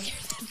my god, if I hear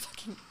that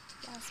fucking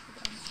gasp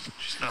again.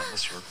 She's not in the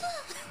circle.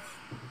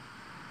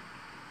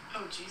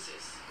 Oh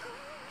Jesus.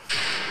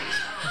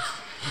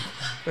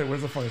 Wait,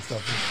 where's the funny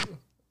stuff?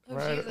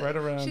 Right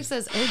around. She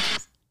says, oh,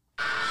 geez.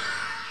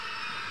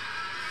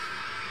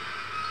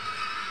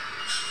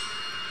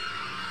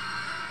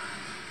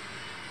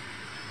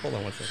 Hold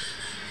on one second.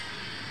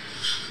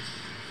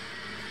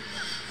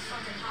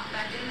 Fucking hop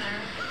back in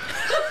there.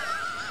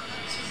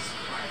 Jesus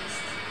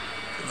Christ.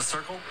 In the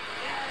circle?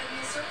 Yeah,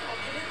 in the circle.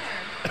 Get in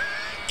there.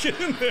 Get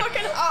in there.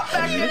 Fucking hop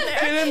back in there.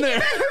 Get in there.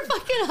 You're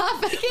fucking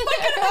hot back in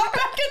Fucking there. hop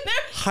back in there.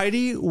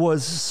 Heidi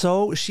was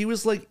she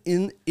was like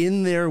in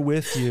there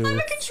with you. I'm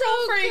a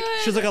control freak.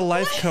 She's like a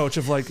life coach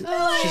of like, she's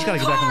got to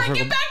get back in the circle.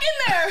 Get back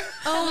in there.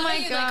 Oh my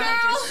You god.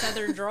 like your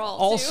southern drawl.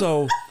 too.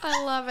 Also,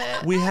 I love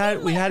it.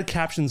 we had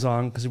captions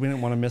on because we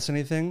didn't want to miss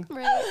anything.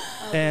 Right.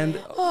 And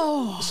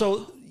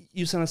so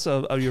you sent us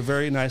you're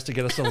very nice to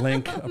get us a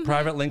link, a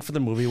private link for the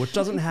movie, which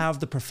doesn't have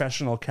the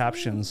professional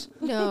captions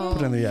No.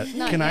 put in there yet.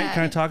 Not Can yet.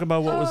 I talk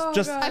about what was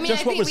just I mean,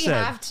 just I what think was we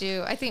said? have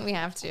to. I think we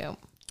have to.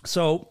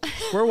 So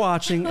we're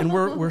watching and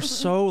we're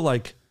so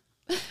like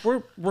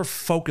we're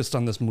focused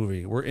on this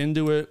movie. We're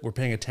into it. We're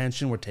paying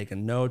attention. We're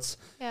taking notes.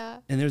 Yeah.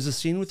 And there's a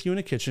scene with you in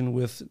a kitchen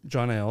with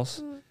John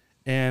Ailes,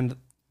 and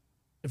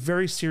a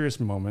very serious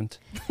moment.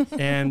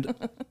 And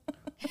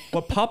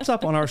what pops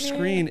up on our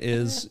screen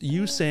is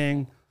you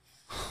saying,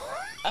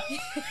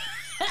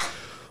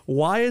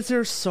 "Why is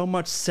there so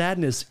much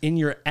sadness in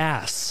your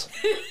ass?"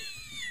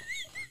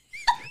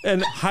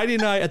 And Heidi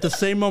and I, at the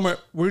same moment,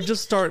 we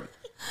just start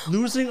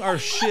losing our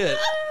shit.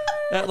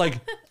 At like,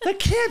 that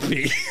can't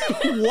be.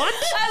 What?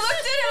 I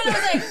looked at him and I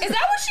was like, "Is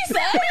that what she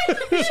said?"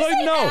 It's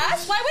like, no.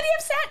 Ass? Why would he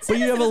have said? But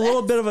you have a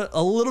little bit of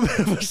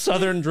a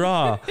southern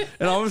draw,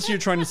 and obviously you're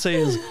trying to say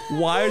is,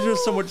 why is there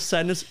so much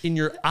sadness in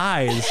your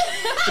eyes?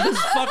 This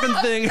fucking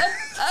thing.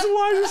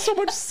 Why is there so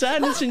much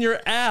sadness in your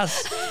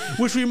ass?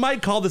 Which we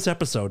might call this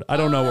episode. I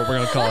don't know what we're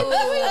gonna call it.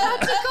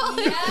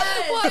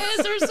 Why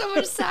is there so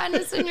much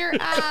sadness in your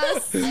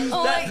ass?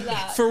 Oh my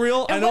god. For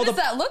real, I know What does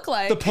that look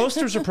like? the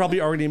posters are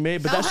probably already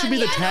made, but that should be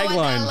the Honey, I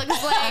know tagline. what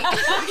that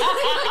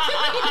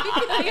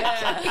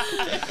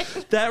looks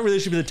like. That really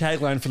should be the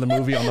tagline for the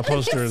movie on the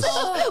posters.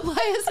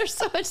 Why is there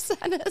so much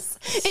sadness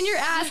in your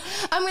ass?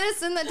 I'm gonna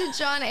send that to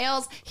John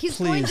Ailes. He's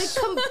going Please.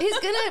 to he's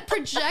gonna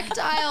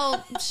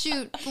projectile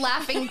shoot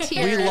laughing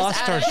tears We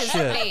lost out our of his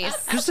shit.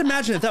 face. Just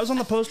imagine if that was on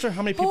the poster,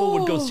 how many people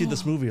would go see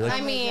this movie? Like,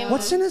 I mean,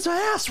 what's in his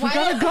ass? We why-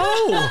 gotta go.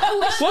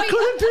 What could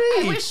I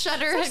it be? wish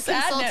Shudder had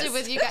consulted sadness.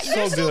 with you guys. So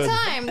There's still good.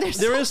 time. There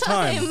still is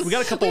time. We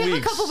got a couple we have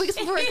weeks. a couple weeks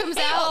before it comes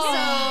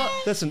out.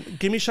 Listen,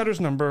 give me Shutter's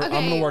number. So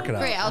I'm gonna work it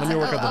out. Great. Let me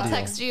work out the I'll deal.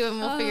 text you and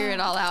we'll figure it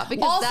all out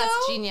because Also-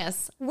 that's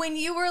genius. When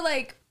you were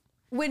like,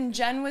 when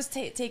Jen was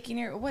taking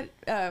your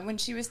when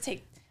she was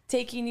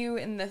taking you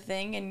in the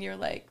thing, and you're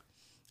like,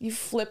 you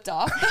flipped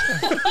off.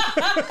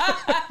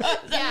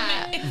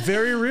 Yeah.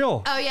 Very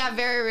real. Oh yeah,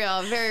 very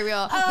real, very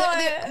real.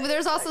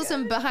 There's also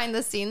some behind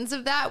the scenes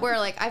of that where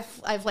like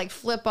I've like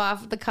flip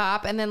off the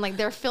cop and then like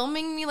they're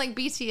filming me like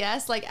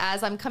BTS like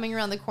as I'm coming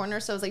around the corner,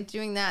 so I was like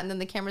doing that and then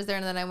the camera's there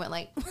and then I went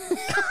like.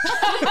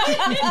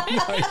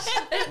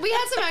 We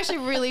had some actually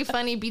really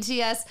funny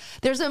BTS.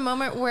 There's a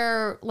moment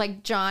where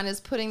like John is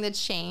putting the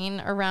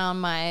chain around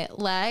my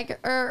leg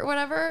or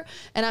whatever,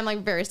 and I'm like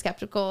very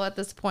skeptical at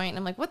this point. And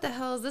I'm like, what the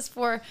hell is this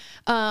for?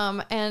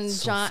 And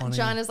funny.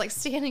 John is like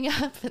standing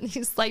up and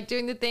he's like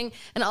doing the thing,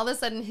 and all of a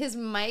sudden his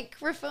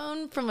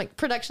microphone from like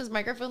production's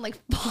microphone like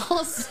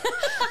falls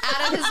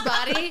out of his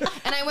body,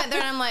 and I went there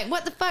and I'm like,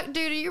 what the fuck,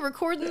 dude? Are you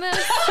recording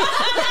this?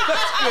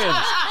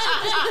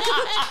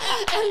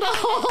 And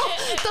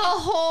the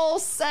whole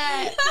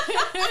set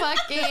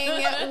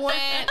fucking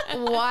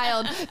went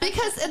wild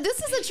because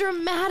this is a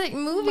dramatic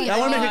movie. I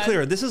want to make it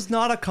clear. This is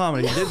not a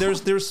comedy.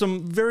 There's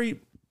some very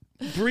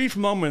brief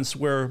moments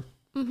where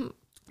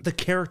the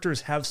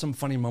characters have some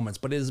funny moments,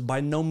 but it is by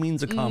no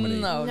means a comedy.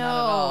 No, No, not at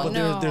all. But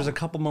no. there's a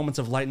couple moments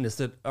of lightness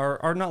that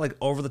are not like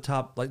over the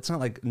top. Like it's not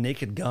like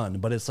Naked Gun,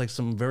 but it's like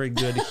some very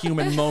good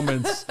human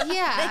moments.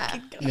 Yeah,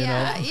 You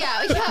yeah,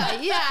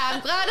 know? yeah. I'm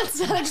glad it's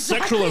not exactly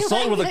Sexual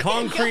assault like with a Naked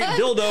concrete Gun.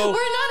 dildo. We're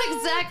not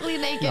exactly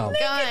Naked No.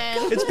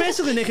 Gun. It's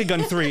basically Naked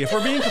Gun 3, if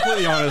we're being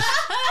completely honest.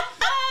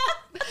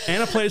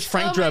 Anna plays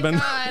Frank Oh my Drebin,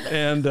 God.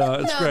 and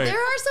it's No, great. there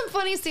are some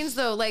funny scenes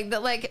though, like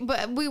that, like,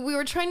 but we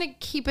were trying to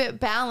keep it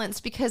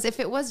balanced because if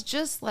it was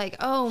just like,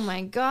 oh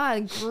my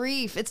god,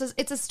 grief, it's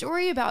a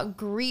story about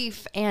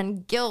grief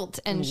and guilt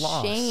and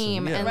Loss,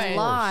 shame and- yeah, and of course.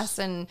 loss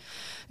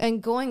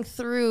and going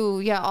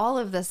through all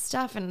of this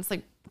stuff, and it's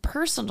like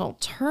personal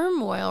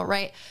turmoil,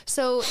 right?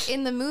 So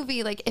in the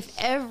movie, like if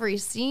every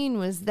scene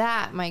was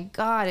that, my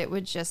god, it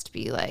would just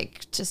be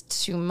like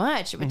just too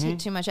much. It would take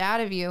too much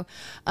out of you.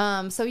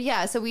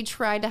 So we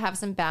tried to have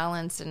some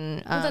balance,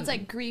 and Well, that's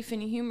like grief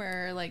and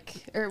humor, like,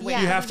 or wait,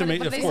 Yeah. You have to make-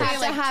 what of they course. say,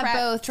 You have to have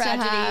both to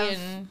tragedy have-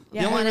 and The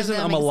only one of reason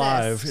them I'm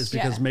alive exists. is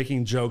because Yeah.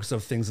 making jokes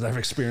of things that I've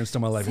experienced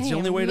in my life. It's the Same.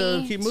 only way to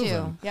Me keep too.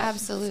 moving. Yeah.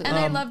 Absolutely. And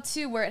I love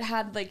too where it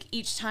had like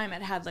each time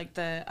it had like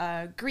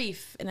the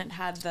grief and it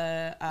had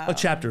the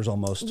Chapters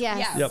almost. Yes.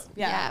 Yes. Yep.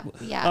 Yeah.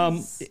 Yeah.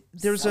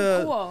 There's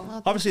So a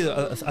cool. obviously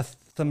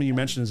something you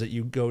mentioned is that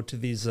you go to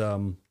these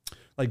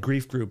like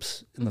grief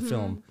groups in the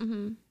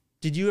film.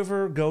 Did you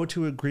ever go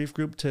to a grief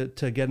group to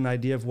get an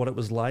idea of what it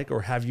was like,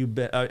 or have you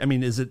been? I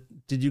mean,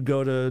 did you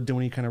go to do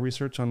any kind of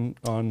research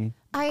on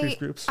grief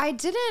groups? I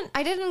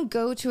didn't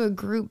go to a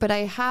group, but I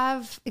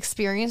have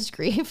experienced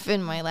grief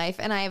in my life,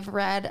 and I've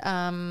read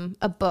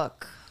a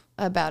book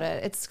about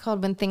it. It's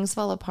called When Things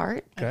Fall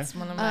Apart. Okay. It's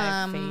one of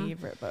my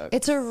favorite books.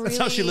 It's a really That's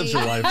how she lives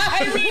her life.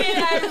 I read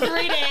it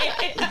every day.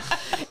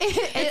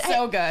 It's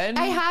so good.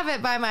 I have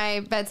it by my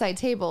bedside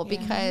table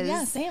because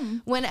Yeah,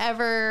 same.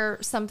 whenever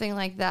something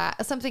like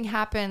that, something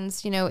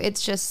happens,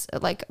 it's just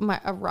like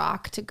a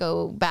rock to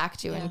go back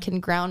to and can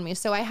ground me.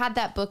 So I had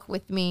that book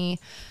with me.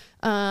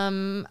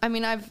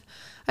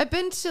 I've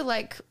been to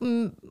like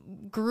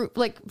group,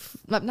 like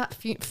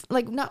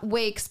not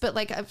wakes, but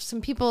like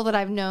some people that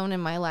I've known in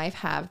my life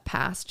have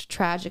passed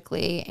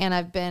tragically. And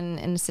I've been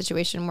in a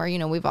situation where,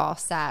 we've all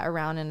sat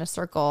around in a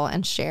circle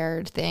and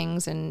shared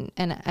things and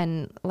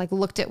like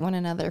looked at one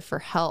another for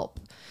help,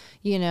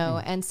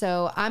 And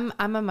so I'm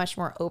a much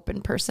more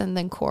open person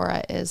than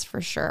Cora is,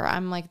 for sure. I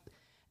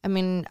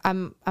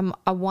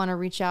want to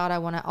reach out. I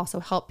want to also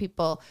help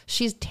people.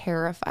 She's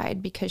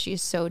terrified because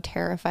she's so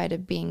terrified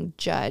of being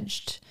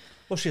judged.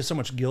 Well, she has so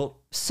much guilt.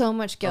 So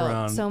much guilt.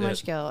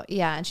 Around Guilt.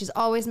 Yeah. And she's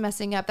always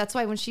messing up. That's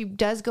why when she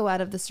does go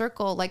out of the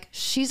circle, like,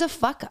 she's a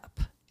fuck up.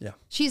 Yeah.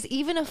 She's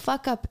even a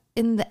fuck up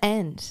in the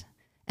end.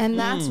 And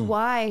that's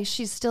why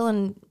she's still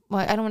in, well,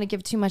 I don't want to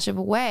give too much of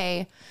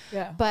away.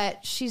 Yeah.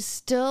 But she's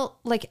still,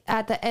 like,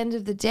 at the end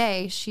of the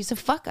day, she's a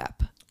fuck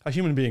up. A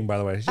human being, by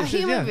the way. A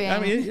human being. I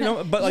mean,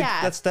 but like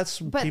Yeah. that's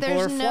But people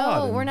there's are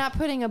flawed. we're not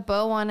putting a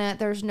bow on it.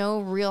 There's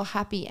no real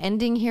happy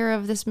ending here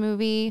of this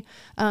movie,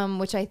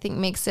 which I think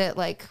makes it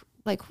like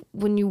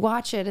when you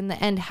watch it and the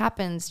end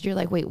happens, you're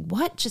like, wait,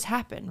 what just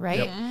happened, right?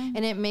 Yep.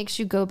 And it makes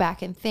you go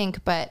back and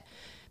think. But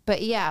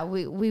yeah,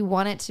 we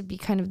want it to be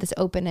kind of this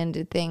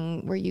open-ended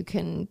thing where you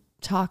can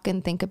talk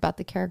and think about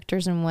the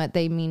characters and what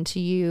they mean to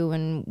you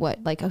and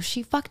what, like, oh,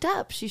 she fucked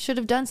up. She should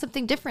have done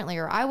something differently,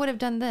 or I would have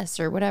done this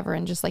or whatever,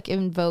 and just like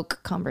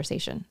invoke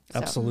conversation. So,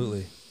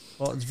 Absolutely.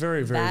 Well, it's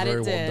very, very, That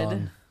very it well did.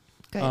 done.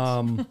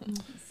 good.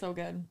 So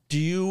good. Do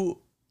you,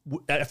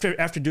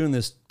 after doing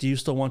this, do you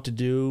still want to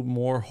do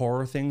more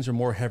horror things or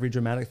more heavy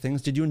dramatic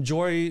things? Did you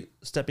enjoy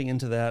stepping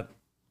into that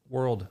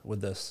world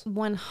with this?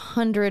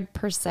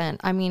 100%.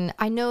 I mean,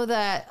 I know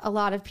that a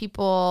lot of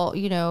people,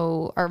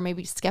 are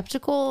maybe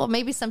skeptical.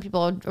 Maybe some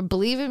people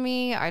believe in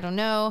me. I don't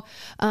know.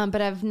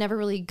 But I've never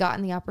really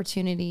gotten the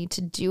opportunity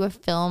to do a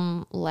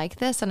film like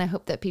this. And I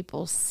hope that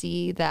people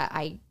see that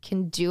I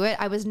can do it.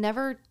 I was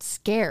never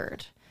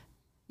scared.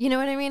 You know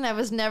what I mean? I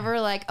was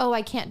never like, oh,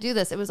 I can't do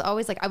this. It was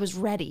always like, I was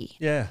ready.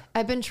 Yeah.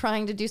 I've been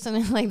trying to do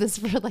something like this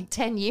for like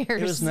 10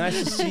 years. It was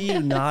nice to see you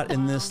not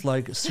in this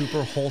like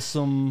super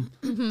wholesome,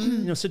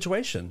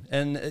 situation.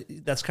 And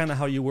that's kind of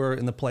how you were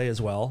in the play as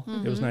well.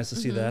 It was nice to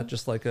see that,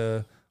 just like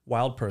a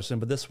wild person.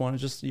 But this one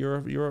is just,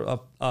 you're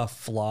a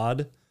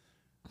flawed,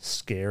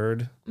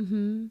 scared,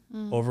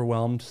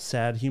 overwhelmed,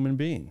 sad human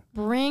being.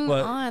 Bring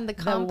But on the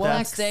The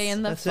complex. one day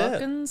in the That's it.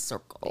 fucking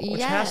circle. Which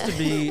Yeah. has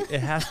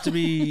to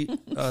be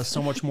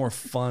so much more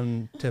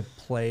fun to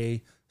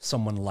play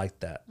someone like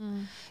that.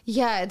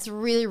 Yeah, it's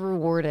really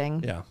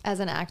rewarding Yeah. as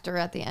an actor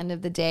at the end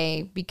of the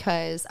day,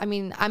 because I'm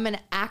an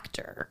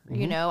actor,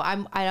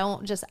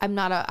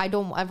 I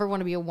don't ever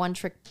want to be a one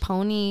trick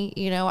pony.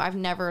 I've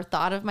never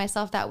thought of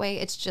myself that way.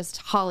 It's just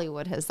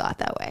Hollywood has thought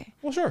that way.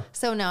 Well, sure.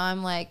 So now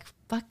I'm like,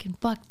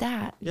 fuck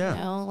that. Yeah. At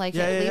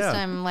Yeah, least yeah.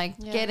 I'm like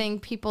getting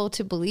people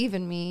to believe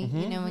in me,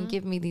 and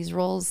give me these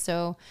roles.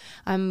 So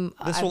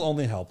This will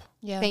only help.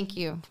 Yeah. thank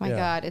you. My Yeah.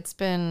 God, it's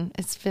been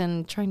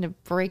trying to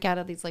break out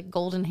of these like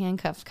golden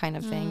handcuffs kind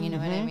of thing. You know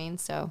what I mean?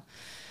 So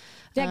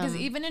Yeah, because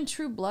even in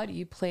True Blood,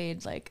 you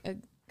played like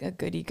a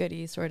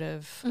goody sort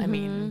of. I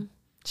mean,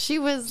 she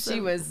was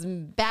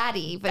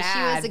baddie, but she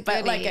was a goodie.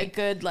 but like a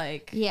good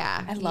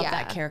Yeah, I love yeah.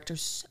 that character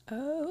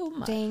so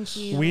much. Thank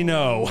you. We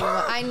know.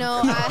 I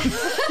know. I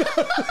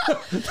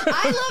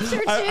loved her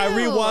too. I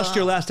rewatched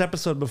your last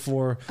episode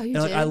before, you and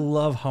did? I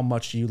love how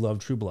much you love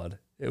True Blood.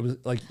 It was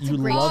like you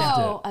great loved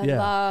Oh, it. I yeah.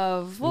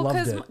 love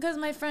Loved it. because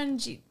my friend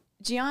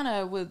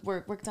Gianna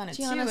worked on it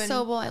Gianna too. And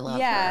Sobel, I love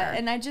yeah, her.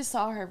 and I just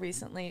saw her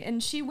recently,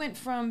 and she went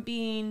from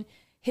being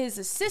his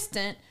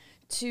assistant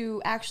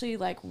to actually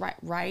like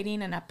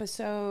writing an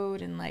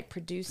episode and like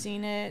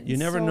producing it. You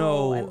never So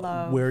know I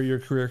love- where your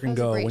career can was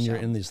a go great when you're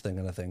show. in these kind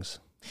of things.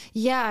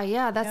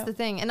 Yeah, that's the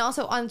thing. And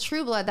also on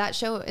True Blood, that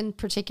show in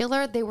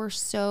particular, they were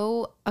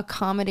so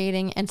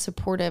accommodating and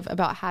supportive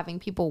about having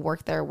people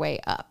work their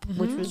way up,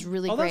 which was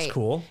really Oh, great. that's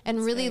cool.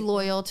 And really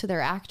loyal to their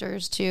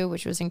actors too,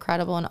 which was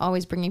incredible, and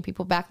always bringing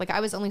people back. Like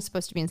I was only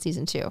supposed to be in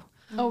season 2.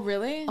 Oh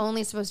really?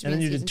 Only supposed to And be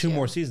then in you season did 2 2.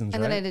 more seasons,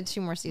 And then right? I did 2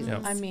 more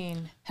seasons. I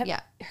mean, Yeah.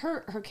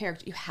 her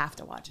character, you have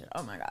to watch it.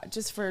 Oh my god,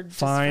 just for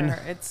Fine.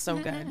 her, it's so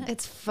good.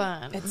 It's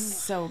fun. It's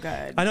so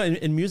good. I know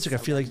in music, I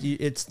feel like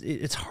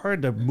it's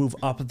hard to move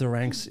up the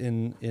ranks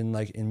in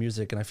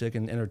music, and I feel like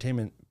in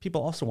entertainment,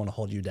 people also want to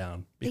hold you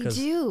down because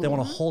do. they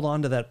want to hold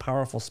on to that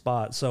powerful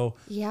spot. So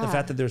the Yeah.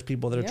 fact that there's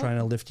people that are trying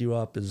to lift you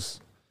up is.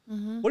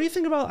 What do you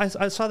think about?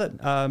 I saw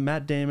that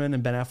Matt Damon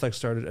and Ben Affleck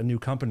started a new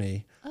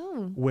company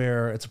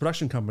where it's a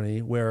production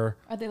company where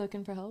Are they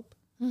looking for help?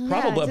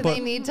 Probably, Do but they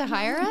need to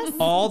hire us?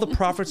 all the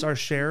profits are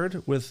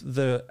shared with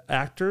the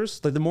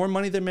actors. Like the more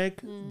money they make,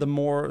 the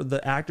more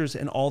the actors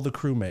and all the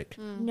crew make.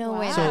 No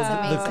way. So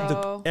That's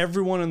amazing.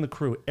 everyone in the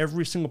crew,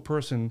 every single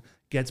person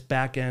gets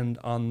back end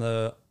on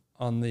the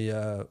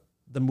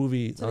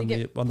movie So on they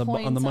the get on the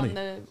points money.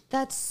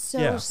 That's so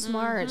Yeah.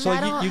 smart. So I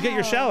like don't- you get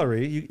your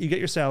salary, you get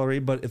your salary,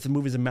 but if the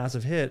movie's a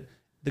massive hit,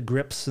 the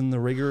grips and the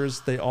riggers,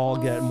 they all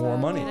get more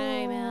money.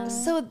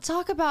 So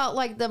talk about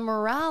like the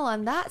morale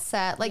on that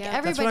set. Like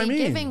Yeah. That's what I everybody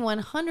mean. giving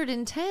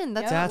 110.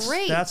 That's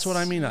great. That's what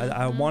I mean. I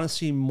Mm-hmm. want to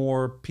see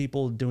more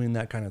people doing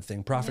that kind of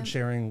thing. Profit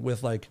sharing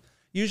with like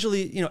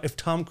usually, if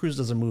Tom Cruise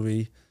does a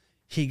movie,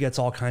 he gets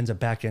all kinds of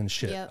back end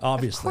shit. Yep.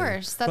 Obviously, Of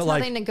course. That's But how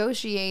like, they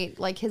negotiate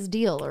like his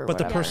deal or But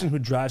the whatever. person who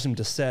drives him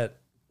to set,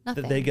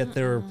 Nothing. they get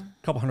their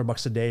couple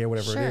 $100 a day or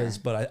whatever Sure. it is.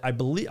 But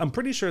I'm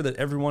pretty sure that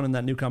everyone in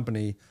that new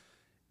company,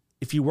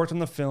 if you worked on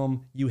the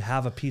film, you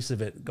have a piece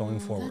of it going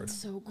forward.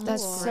 So cool.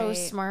 That's so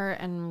smart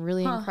and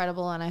really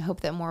incredible. And I hope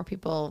that more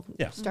people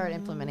start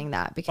implementing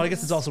that because But I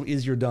guess it's also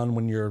easier done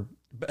when you're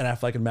Ben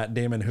Affleck and Matt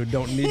Damon, who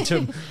don't need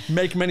to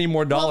make many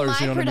more dollars. Well, my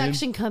you know what I mean?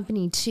 production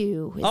company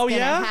too is Oh, gonna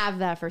yeah? have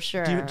that for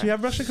sure. Do you have a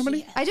production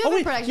company? I do have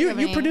a production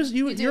company. You produce.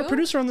 You're a do?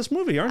 producer on this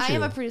movie, aren't I you?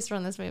 am a producer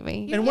on this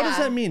movie. And what does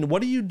Yeah. that mean?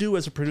 What do you do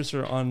as a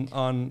producer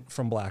on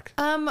From Black?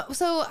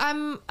 So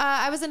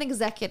I was an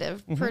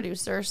executive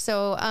producer.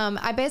 So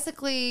I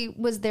basically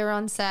was there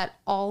on set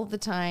all the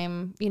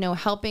time,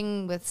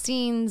 helping with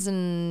scenes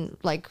and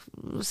like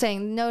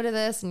saying no to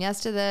this and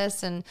yes to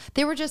this. And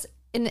they were just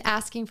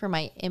asking for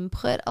my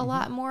input a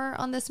lot more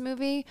on this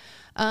movie.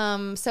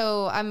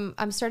 So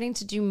I'm starting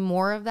to do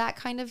more of that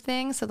kind of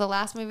thing. So the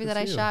last movie that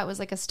I shot was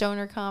like a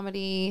stoner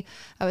comedy.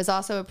 I was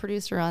also a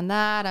producer on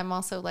that. I'm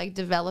also like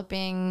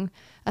developing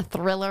a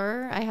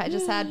thriller. I had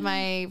just had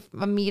a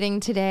meeting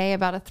today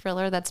about a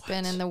thriller that's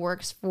been in the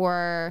works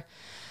for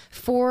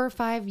 4 or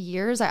 5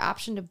 years. I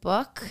optioned a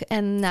book,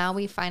 and now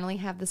we finally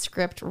have the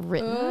script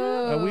written.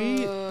 Are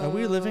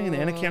we living in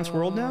Anna Camp's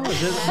world now?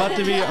 Is it about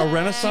to be a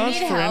renaissance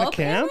for Anna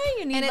Camp?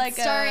 You need And like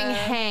it's starring a...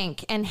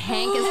 Hank, and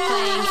Hank is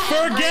playing.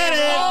 Forget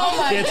it! Oh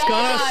my It's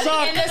gonna God.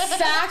 suck. And the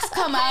sacks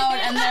come out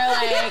and they're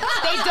like,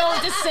 they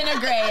don't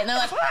disintegrate. And they're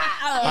like,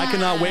 I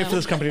cannot wait for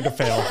this company to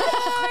fail.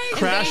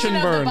 Crash and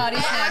burn. I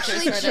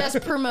actually just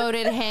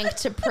promoted Hank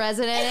to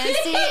president and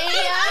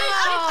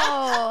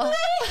CEO.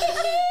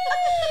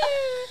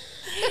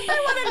 I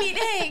want to meet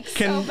Hank.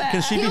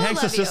 Can she be He'll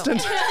Hank's love you.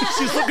 assistant?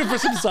 She's looking for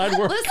some side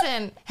work.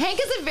 Listen, Hank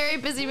is a very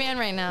busy man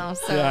right now.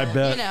 So, Yeah, I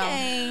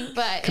bet.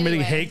 But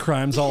Committing anyway, hate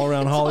crimes all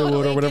around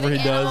Hollywood or whatever he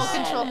getting animal does.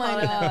 control Oh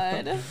my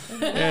products.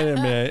 God.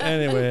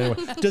 Anyway.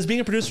 Does being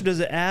a producer, does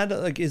it add,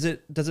 like, does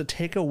it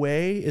take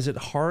away? Is it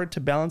hard to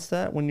balance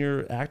that when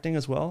you're acting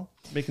as well?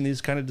 Making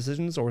these kind of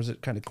decisions, or is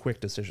it kind of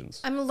quick decisions?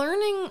 I'm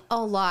learning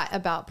a lot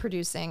about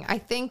producing. I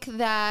think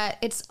that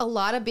it's a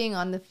lot of being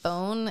on the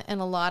phone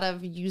and a lot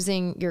of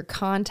using your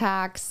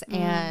contacts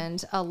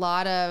and a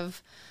lot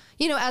of,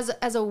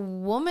 as a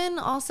woman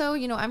also,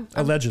 I'm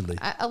Allegedly.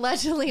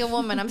 allegedly a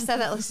woman. I've said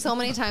that like so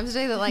many times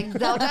today that like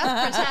they'll just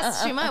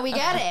protest too much. We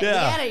get it.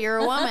 Yeah. We get it. You're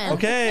a woman.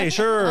 Okay,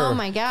 sure. Oh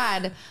my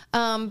God.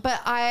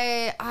 But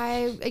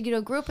I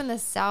grew up in the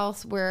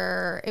South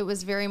where it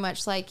was very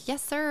much like,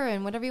 yes, sir.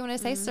 And whatever you want to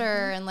say,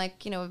 sir. And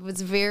like, it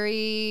was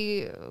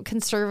very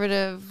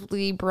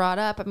conservatively brought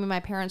up. I mean, my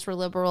parents were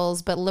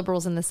liberals, but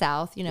liberals in the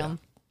South,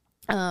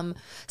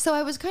 so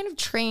I was kind of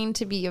trained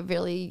to be a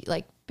really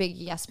like big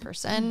yes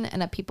person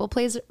and a people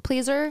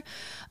pleaser.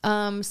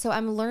 So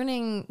I'm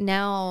learning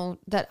now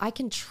that I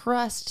can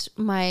trust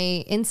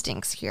my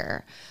instincts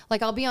here.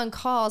 Like I'll be on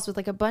calls with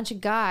like a bunch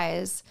of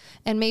guys,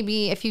 and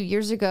maybe a few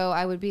years ago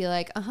I would be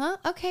like,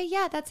 okay,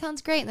 yeah, that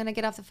sounds great. And then I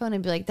get off the phone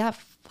and be like, that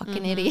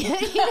fucking idiot.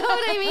 You know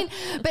what I mean?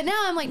 But now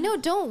I'm like, no,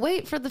 don't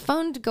wait for the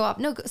phone to go off.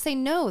 No, say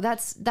no,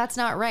 that's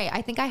not right.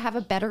 I think I have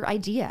a better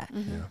idea.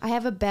 I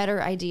have a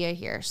better idea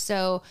here.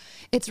 So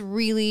it's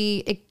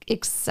really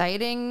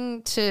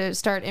exciting to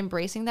start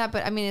embracing that.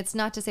 But I mean, it's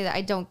not to say that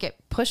I don't get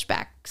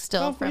pushback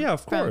still Oh, from, yeah,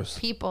 of from course.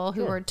 people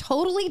who are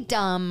totally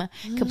dumb,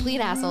 complete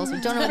assholes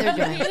who don't know what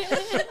they're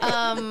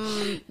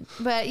doing.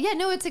 But yeah,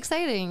 no, it's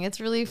exciting. It's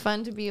really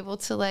fun to be able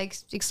to like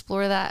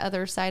explore that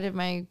other side of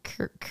my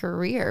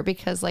career,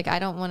 because like I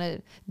don't want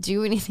to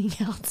do anything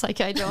else. Like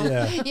I don't,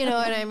 you know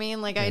what I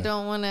mean? Like I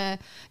don't want to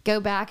go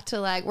back to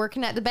like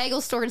working at the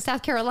bagel store in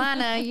South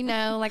Carolina.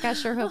 Like I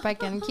sure hope I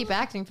can keep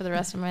acting for the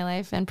rest of my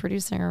life and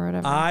producing or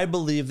whatever. I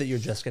believe that you're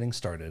just getting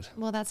started.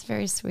 Well, that's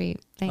very sweet.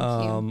 Thank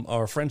you.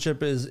 Our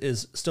friendship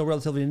is still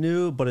relatively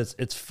new, but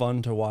it's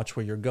fun to watch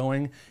where you're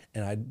going.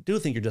 And I do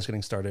think you're just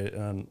getting started,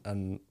 and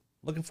I'm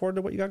looking forward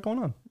to what you got going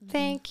on.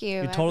 Thank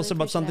you. You told us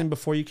about something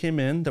before you came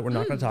in that we're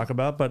not going to talk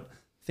about, but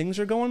things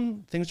are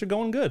going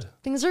good.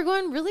 Things are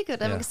going really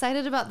good. I'm Yeah.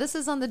 excited about this.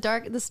 Is on the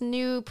dark. This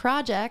new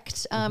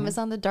project is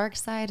on the dark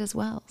side as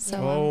well. So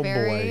Oh, I'm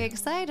very boy.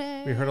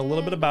 excited. We heard a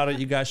little bit about it.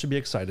 You guys should be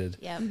excited.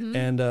 Yeah.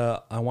 And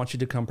I want you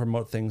to come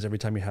promote things every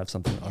time you have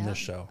something on this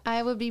show.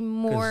 I would be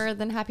more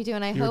than happy to,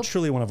 and I You're hope.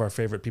 truly one of our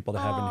favorite people to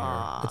have in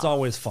here. It's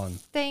always fun.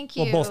 Thank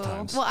you. Well, both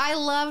times. Well, I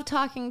love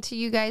talking to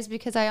you guys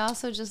because I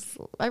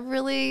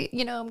really,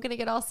 I'm gonna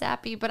get all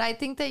sappy, but I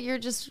think that you're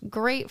just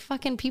great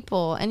fucking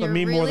people, and But you're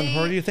me really, more than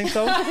her, do you think,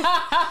 though?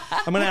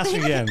 I'm going to ask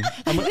you again.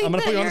 I'm going to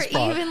put you on the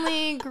spot. You're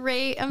evenly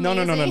great. No.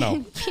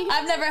 Amazing.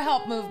 I've never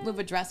helped move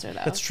a dresser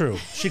though. That's true.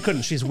 She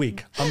couldn't. She's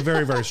weak. I'm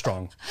very, very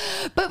strong.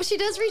 But she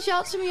does reach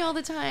out to me all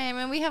the time,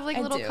 and we have like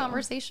little do.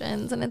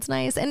 conversations, and it's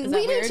nice. And that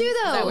we do weird? too,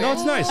 Is that though. weird? No,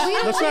 it's nice. We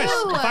do That's nice.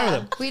 too. I'm fine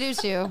with it. We do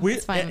too. We,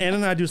 it's fine. Anna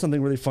and I do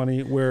something really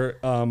funny where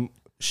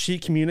she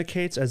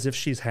communicates as if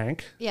she's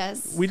Hank.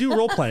 Yes. We do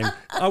role playing.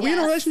 Are we in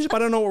a Yes. relationship? I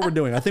don't know what we're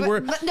doing. I think we're.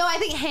 But no, I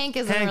think Hank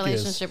is in a Hank is.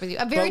 relationship with you.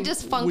 A very But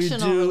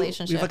dysfunctional we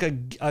relationship. have like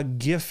a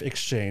GIF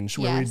exchange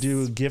where we Yes.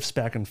 do GIFs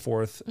back and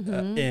forth,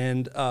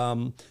 and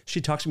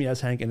she talks to me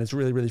as Hank, and it's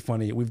really, really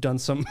funny. We've done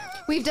some.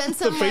 We've done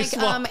some face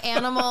like swap.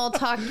 animal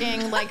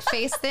talking like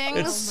face things.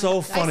 It's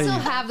so funny. I still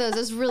have those.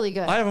 It's really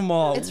good. I have them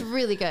all. It's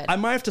really good. I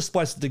might have to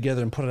splice it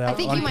together and put it out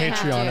think on you might have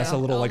Patreon to. as a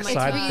little like it's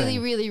side really,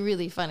 thing really,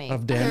 really funny.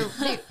 of Dan,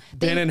 They're-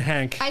 Dan and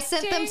Hank. I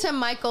sent them to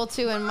Michael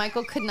too, and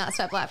Michael could not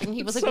stop laughing.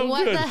 He was like, So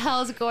 "What good. the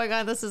hell is going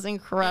on? This is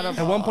incredible."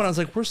 At one point, I was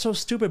like, "We're so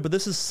stupid, but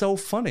this is so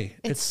funny.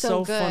 It's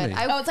so good. funny."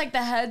 Oh, it's like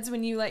the heads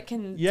when you like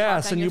can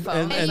Yes, talk on and your you- phone.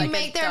 and- And you like a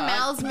make their dog.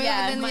 mouths move,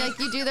 Yeah, and then like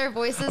you do their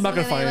voices. I'm not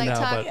and gonna then they find it like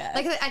now, talk.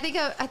 but- Like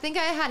I think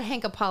I had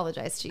Hank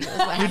apologize to you. Is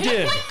what You happened.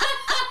 did.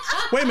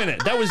 Wait a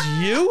minute, that was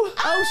you?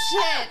 Oh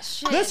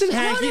shit! Listen,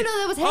 Hank. No, you-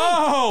 that was Hank.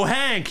 Oh,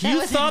 Hank, you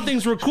was thought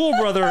things were cool,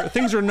 brother.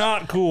 Things are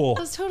not cool.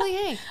 It was totally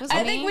Hank. It was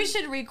I me. think we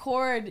should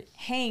record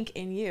Hank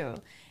and you.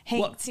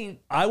 Hank Well, seen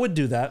I would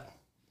do that.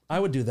 I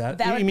would do that.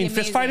 That you would mean be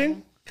fist amazing.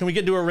 fighting? Can we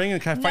get into a ring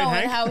and can I fight no,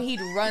 Hank? and how he'd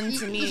run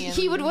to me. And,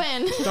 he would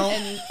win.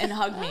 and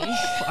hug me.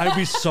 I'd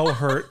be so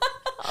hurt.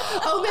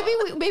 Oh,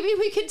 maybe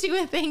we could do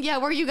a thing, yeah,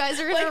 where you guys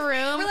are in a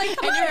room we're like, and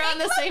 "Come on, you're on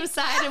the same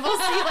side, and we'll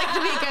see like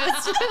who he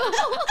goes to.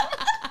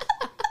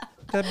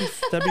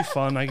 That'd be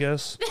fun, I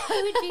guess.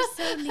 That would be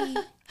so neat.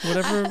 We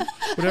Whatever,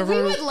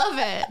 would love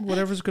it.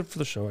 whatever's good for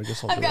the show. I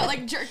guess I'll I've do got it.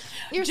 like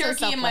You're so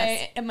jerky in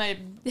my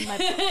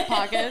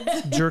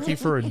pockets. Jerky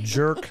for a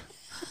jerk.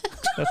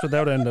 That's what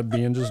that would end up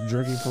being, just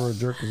jerky for a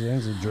jerk. Because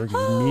Hank's a jerk. He's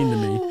mean to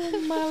me.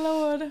 Oh my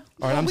lord. All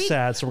right, I'm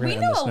sad, so we're We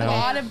gonna end know this a now.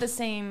 lot of the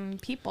same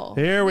people.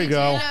 Here we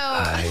go.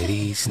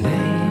 Heidi's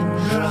name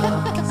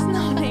drop. It's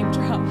not name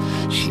drop.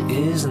 She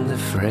isn't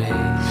afraid.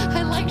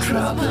 I like this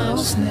Drop one.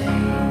 those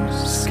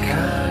names,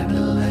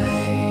 kinda lame.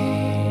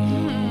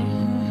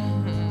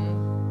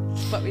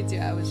 But we do.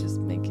 I was just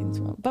making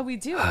fun. But we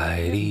do.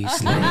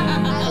 Heidi's name.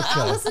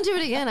 I'll listen to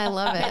it again. I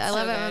love it. I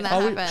love it when that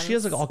Oh, happens. she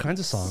has like all kinds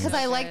of songs. because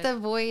I like the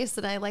voice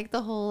and I like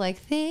the whole like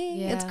thing.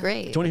 Yeah. It's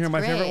great. Do you wanna hear It's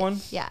my favorite great. one?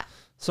 Yeah.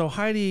 So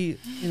Heidi,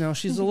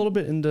 she's a little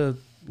bit into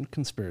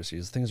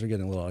conspiracies. Things are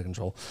getting a little out of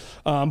control.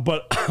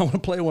 But I want to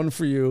play one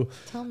for you.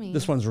 Tell me.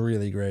 This one's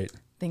really great.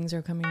 Things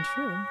are coming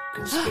true.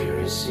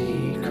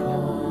 Conspiracy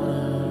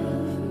Corner.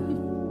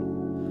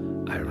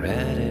 I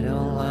read it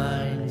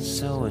online,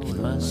 so it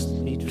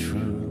must be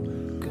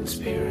true.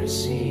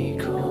 Conspiracy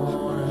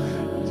Corner.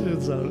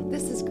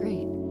 This is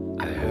great.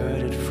 I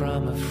heard it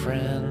from a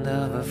friend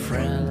of a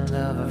friend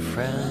of a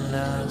friend.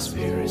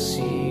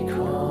 Conspiracy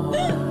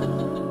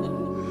Corner.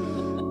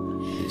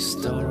 This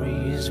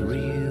story is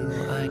real.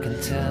 I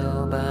can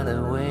tell by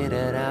the way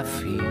that I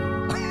feel.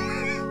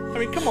 I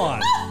mean, come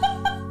on.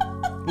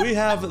 We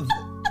have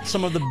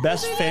some of the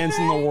best fans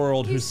in the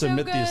world who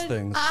submit these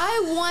things.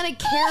 I want to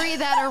carry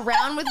that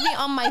around with me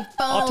on my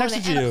I'll phone text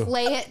it to and you.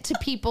 play it to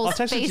people's I'll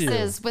text it to you.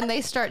 faces when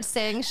they start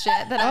saying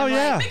shit that Oh, I'm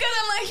yeah. like, Because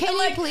I'm like, Can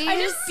you I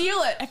please? just feel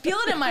it. I feel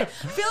it in my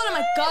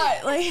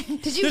gut. Like,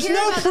 did you There's hear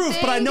no about proof, the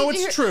but I thing? know Did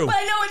you it's hear- true. but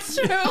I know it's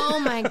true. Oh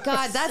my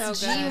god, that's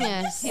So good.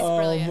 genius.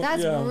 Brilliant.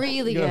 That's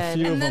really You got a good.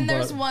 few of And then them,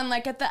 there's but- one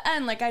like at the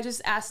end, like I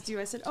just asked you.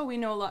 I said, "Oh, we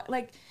know a lot."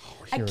 Like,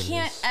 I here it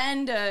can't is.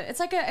 end. It's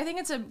like I think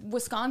it's a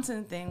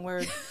Wisconsin thing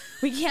where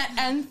we can't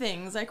end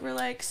things. Like we're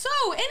like, so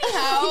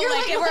anyhow, You're like,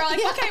 like, and we're like,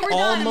 yeah. okay, we're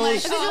done. I'm like,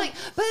 Almost- And then you're like,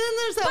 but then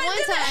there's that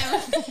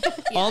one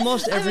time.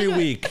 Almost every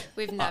week,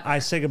 We've never. I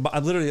say goodbye. I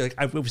literally,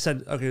 we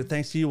said, okay,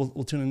 thanks to you.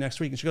 We'll tune in next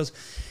week. And she goes,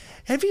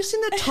 have you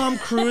seen that Tom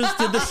Cruise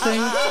did this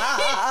thing?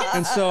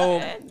 And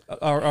so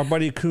our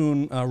buddy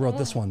Kuhn wrote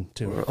this one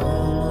too.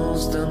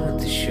 Almost done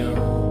with the show,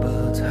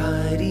 but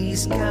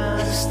Heidi's got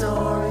a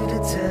story to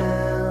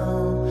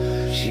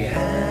tell. She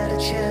had a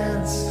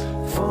chance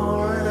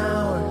for an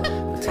hour,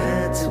 but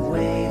had to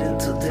wait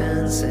until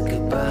Dan said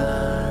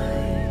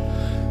goodbye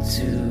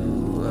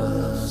to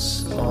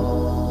us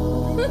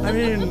all. I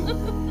mean,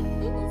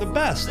 The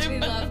best. We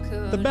love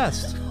Coon. The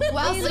best.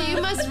 Well, so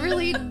you must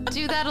really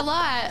do that a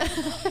lot.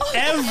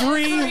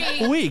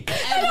 Every week.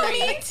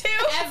 Me too.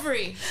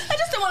 Every. I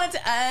just don't want it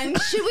to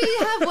end. Should we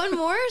have one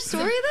more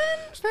story then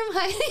from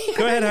Heidi?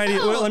 Go ahead, Heidi.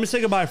 No. Well, let me say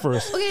goodbye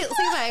first. Okay, let's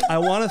say goodbye. I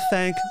want to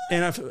thank,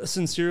 and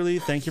sincerely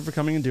thank you for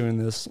coming and doing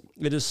this.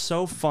 It is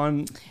so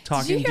fun Did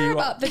talking you to hear you.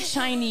 about the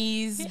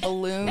Chinese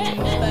balloon?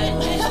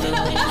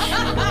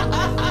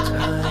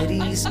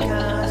 Heidi's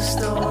got a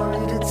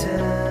story to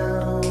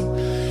tell.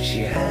 She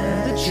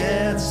had a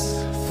chance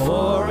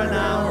for an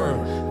hour,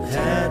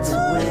 had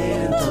to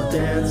wait until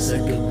Dan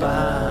said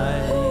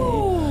goodbye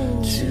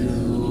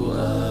to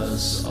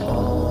us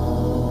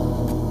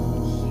all.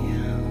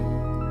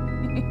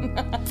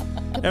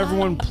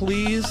 Everyone,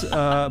 please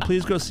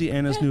go see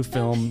Anna's new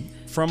film,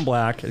 From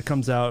Black. It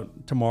comes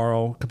out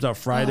tomorrow. Comes out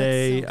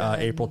Friday,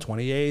 April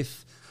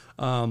 28th.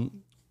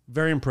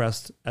 Very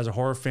impressed. As a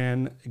horror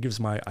fan, I give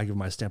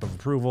my stamp of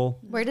approval.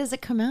 Where does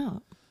it come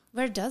out?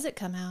 Where does it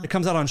come out? It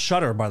comes out on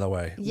Shudder, by the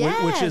way,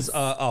 which is Yes.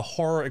 a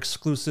horror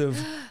exclusive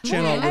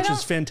channel, which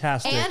is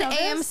fantastic. And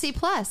AMC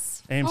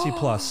Plus. AMC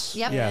Plus.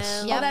 Yep.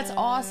 Yes. Yep. Oh, that's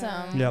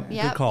awesome. Yep.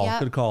 Yep, Good call. yep.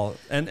 Good call.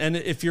 And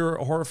if you're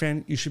a horror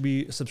fan, you should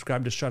be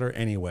subscribed to Shudder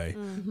anyway.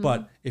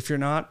 But if you're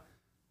not,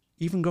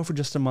 even go for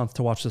just a month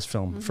to watch this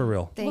film for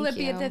real. Thank Will it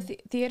be you. at the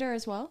theater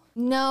as well?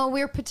 No,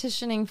 we're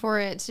petitioning for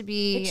it to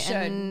be, It should.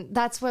 and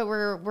that's what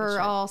we're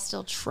all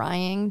still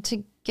trying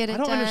to get it I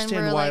don't done.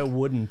 understand We're why like, it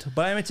wouldn't,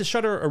 but I mean, it's a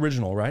Shudder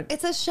original, right?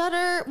 it's a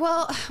Shudder.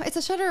 Well, it's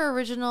a Shudder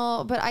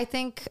original, but I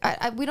think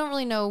we don't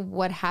really know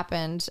what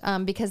happened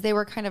because they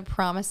were kind of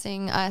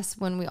promising us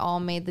when we all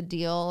made the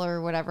deal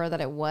or whatever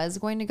that it was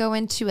going to go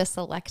into a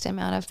select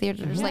amount of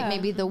theaters, like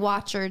maybe The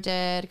Watcher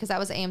did, because that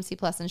was AMC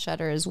Plus and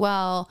Shudder as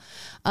well.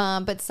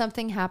 But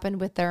something happened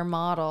with their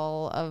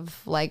model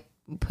of like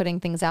putting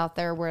things out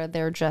there where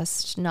they're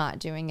just not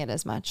doing it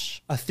as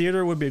much. A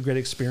theater would be a great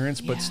experience,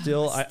 but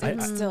still,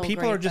 still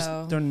people great, are just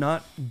though. they're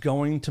not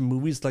going to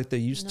movies like they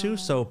used to.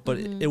 So, but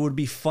it would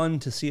be fun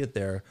to see it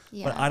there. But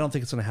Yeah. I don't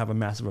think it's going to have a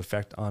massive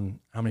effect on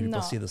how many people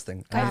No. see this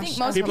thing. I think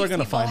most people are going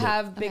to find it.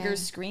 have bigger Okay.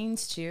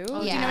 screens too. Do you know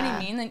what yeah.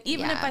 I mean? And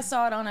even if Yeah. I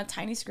saw it on a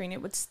tiny screen,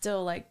 it would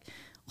still like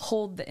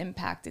hold the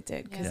impact it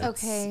did. Because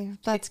Okay,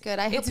 that's good.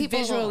 I hope it's people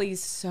visually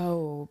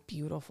so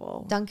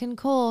beautiful. Duncan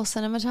Cole,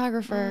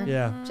 cinematographer.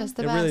 Yeah, Just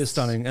the it best. really is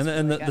stunning,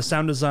 and the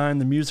sound design,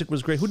 the music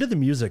was great. Who did the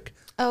music?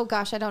 Oh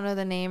gosh, I don't know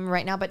the name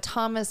right now, but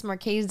Thomas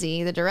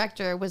Marchese, the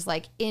director, was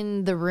like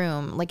in the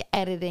room, like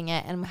editing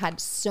it, and had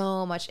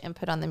so much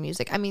input on the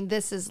music. I mean,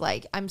 this is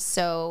like, I'm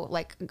so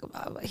like,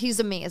 he's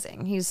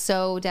amazing. He's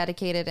so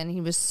dedicated, and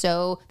he was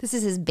so. This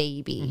is his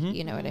baby.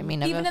 You know what I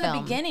mean? Of Even a in the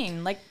film.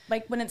 beginning, like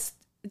when it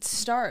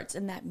starts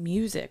and that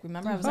music.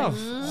 Remember, I was like, of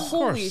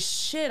 "Holy course.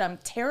 shit, I'm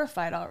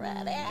terrified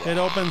already." It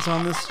opens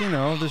on this,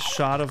 this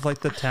shot of like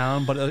the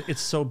town, but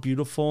it's so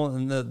beautiful,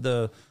 and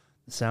the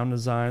sound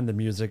design, the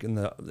music, and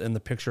the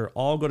picture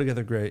all go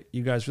together great.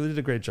 You guys really did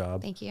a great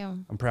job. Thank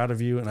you. I'm proud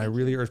of you, and I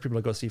really urge people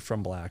to go see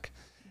From Black.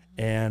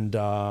 And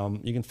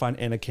you can find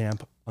Anna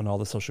Camp on all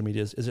the social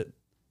medias. Is it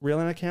Real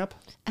Anna Camp?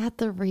 At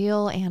the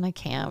real Anna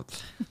Camp.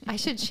 I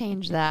should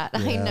change that.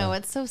 I Yeah. know,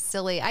 it's so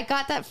silly. I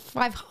got that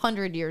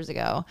 500 years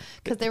ago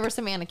because there were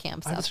some Anna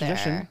Camps I have a out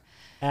suggestion. there.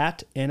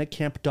 At Anna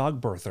Camp Dog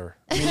Birther.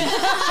 I mean,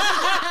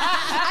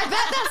 I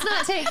bet that's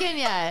not taken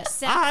yet.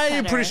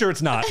 I'm pretty sure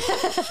it's not.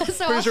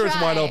 So Pretty sure it's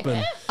wide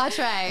open. I'll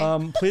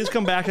try. Please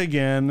come back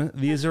again.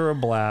 These are a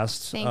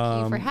blast. Thank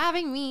you for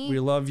having me. We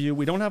love you.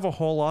 We don't have a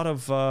whole lot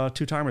of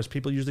two-timers.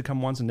 People usually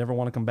come once and never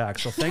want to come back.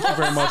 So thank you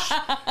very much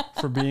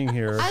for being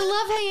here. I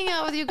love hanging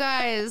out with you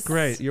guys.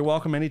 Great. You're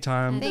welcome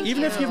anytime. Thank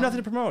Even if you have you. nothing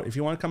to promote. If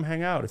you want to come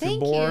hang out. If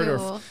Thank you're bored or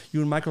you. if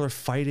you and Michael are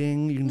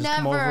fighting, you can just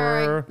come Never,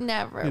 over.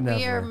 never. You We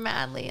are never.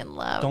 madly in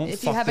love. Don't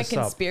If you fuck have a this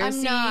up.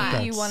 conspiracy I'm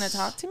not. you want to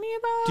talk to me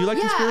about, Do you like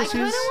Yeah, I conspiracies?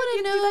 kind of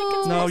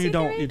want to know. No, you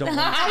don't. You don't.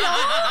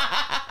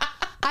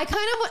 I kind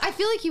of. I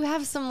feel like you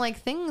have some like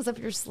things up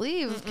your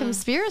sleeve,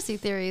 conspiracy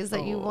theories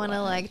that you want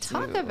to like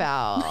talk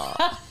about.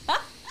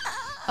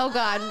 Oh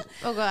God.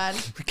 Oh God.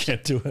 We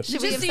can't do it.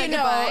 Should we just have so you said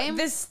goodbye?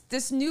 know,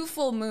 this new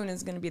full moon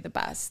is going to be the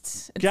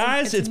best.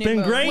 Guys, a it's new been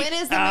moon. great. When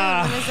is the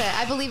moon? When is it?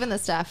 I believe in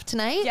this stuff.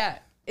 Tonight? Yeah,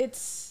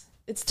 it's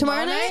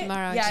Tomorrow night?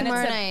 Tomorrow. Yeah,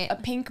 Tomorrow and night. it's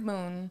a pink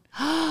moon.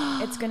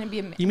 It's going to be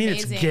amazing. You mean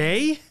it's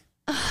gay?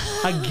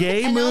 A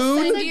gay And I'll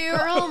moon? send you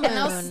Girl and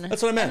I'll- moon.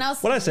 That's what I meant. and I'll-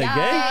 What did I say? yeah.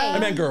 Gay? I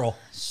meant girl.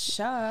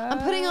 Shut I'm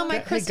putting on my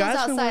Hey, crystals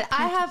guys can wear outside.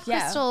 I have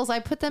Yeah. crystals. I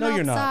put them No,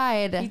 you're not.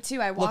 outside. Me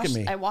too. I Look at washed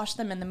me. I washed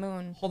them in the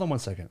moon. Hold on one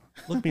second.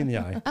 Look me in the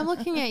eye. I'm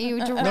looking at you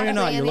directly No, you're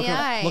not. in You're the looking.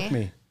 eye. Look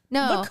me.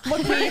 No.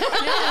 Look me.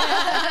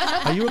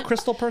 Are you a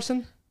crystal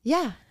person?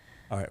 Yeah.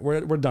 All right,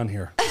 we're done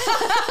here.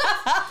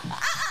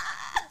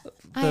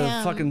 I The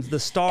am. fucking the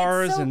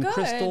stars It's so and good.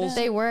 crystals.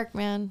 They work,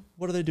 man.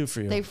 What do they do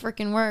for you? They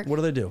freaking work. What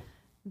do they do?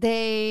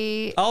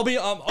 They. I'll be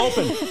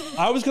open.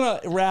 I was gonna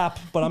rap,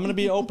 but I'm gonna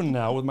be open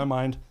now with my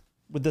mind.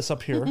 With this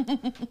up here,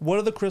 what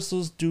do the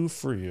crystals do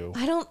for you?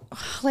 I don't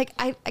like.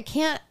 I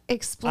can't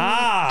explain.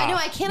 Ah. I know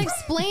I can't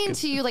explain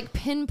to you like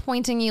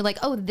pinpointing you like,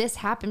 oh, this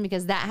happened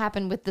because that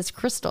happened with this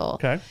crystal.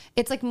 Okay.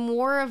 It's like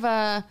more of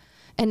a.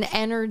 an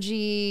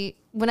energy.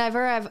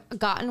 Whenever I've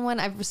gotten one,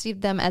 I've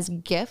received them as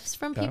gifts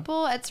from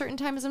people at certain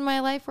times in my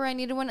life where I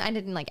needed one. I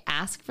didn't like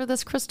ask for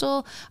this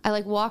crystal. I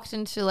like walked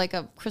into like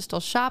a crystal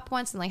shop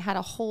once and like had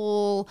a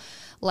whole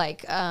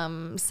like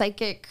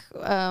psychic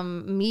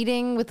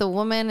meeting with a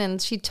woman,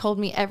 and she told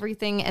me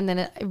everything, and then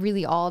it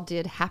really all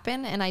did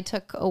happen. And I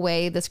took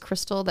away this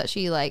crystal that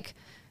she like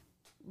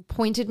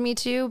pointed me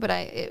to, but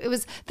it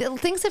was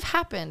things have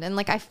happened, and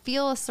like I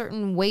feel a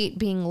certain weight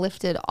being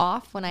lifted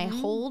off when I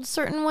hold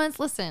certain ones.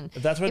 Listen,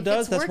 if that's what it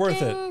does, that's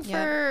worth it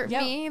for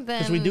me.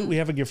 Then because we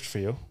have a gift for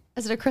you.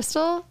 Is it a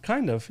crystal?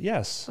 Kind of,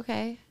 yes.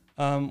 Okay.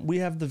 We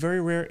have the very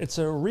rare. It's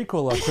a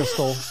Ricola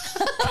crystal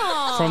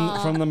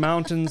from the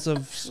mountains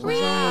of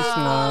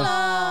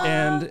Ricola.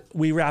 And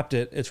we wrapped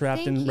it. It's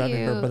wrapped in wrapping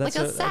paper, but that's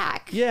like a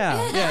sack.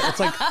 Yeah. It's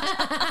like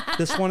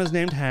this one is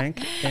named Hank,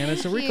 and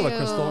it's a Ricola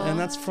crystal, and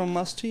that's from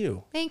us to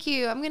you. Thank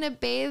you. I'm gonna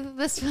bathe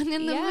this one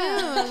in the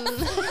moon.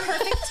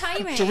 Perfect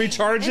timing. To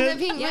recharge In it.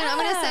 the pink moon. I'm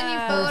gonna send you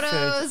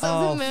photos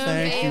of the moon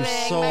thank bathing. you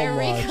so my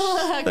much.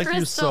 Ricola Thank crystal.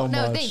 you so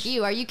No, much. thank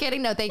you. Are you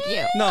kidding? No, thank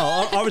you.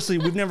 No, obviously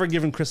we've never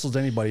given crystals to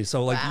anybody,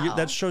 so like Wow.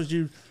 that shows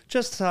you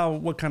just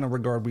what kind of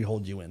regard we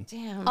hold you in.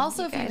 Damn.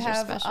 Also, if you guys are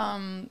have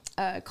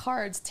special.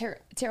 cards,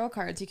 tarot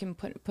cards, you can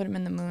put them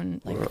in the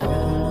moon. Like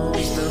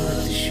Almost done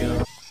with the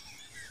show.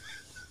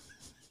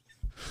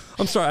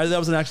 I'm sorry, that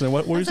was an accident.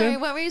 What were you Sorry,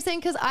 saying? what were you saying?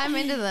 Because I'm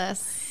into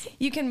this.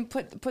 you can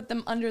put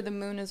them under the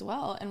moon as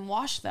well and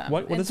wash them.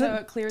 What and is so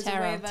it? it clears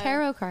Tarot. away the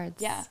Tarot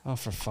cards. Yeah, Oh,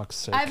 for fuck's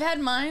sake! I've had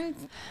mine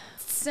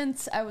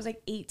since I was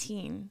like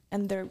 18,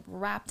 and they're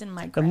wrapped in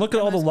my. And look at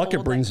all the grandmother's luck it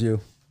old, brings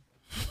you.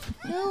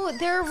 No,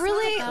 they're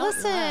really.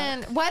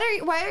 Listen,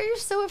 why are you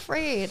so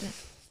afraid?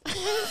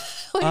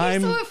 What are you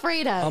so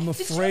afraid of? I'm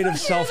afraid of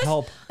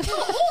self-help.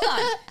 Hold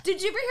on.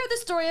 Did you ever hear the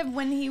story of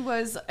when he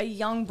was a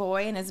young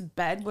boy and his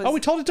bed was Oh, we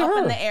told it to up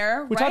her in the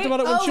air? We right? talked about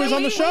it when she was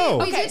on the show.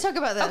 We did talk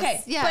about this.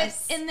 Okay,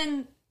 Yes. but and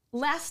then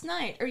last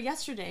night or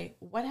yesterday,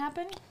 what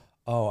happened?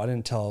 Oh, I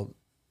didn't tell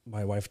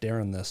my wife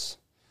Darren this.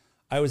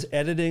 I was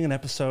editing an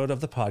episode of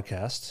the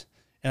podcast,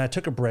 and I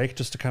took a break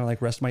just to kind of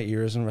like rest my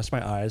ears and rest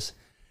my eyes,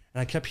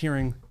 and I kept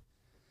hearing.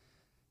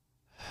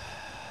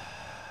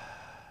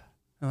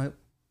 I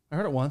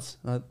heard it once.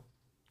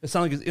 It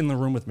sounded like it's in the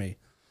room with me.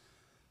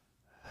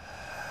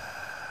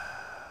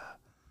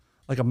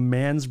 Like a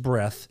man's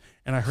breath,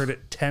 and I heard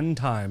it 10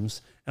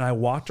 times, and I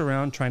walked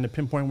around trying to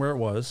pinpoint where it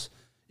was.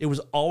 It was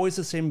always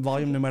the same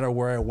volume no matter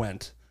where I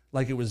went,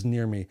 like it was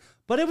near me.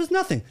 But it was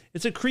nothing.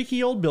 It's a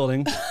creaky old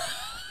building.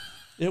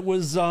 It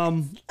was, It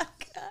was.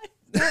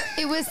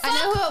 I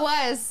know who it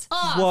was.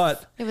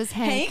 what? It was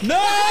Hank. No!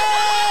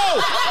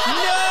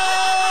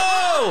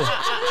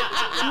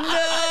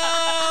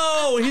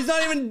 No! He's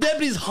not even dead,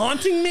 but he's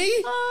haunting me?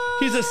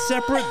 He's a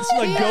separate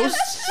like ghost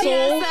He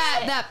soul?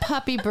 has that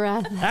puppy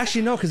breath.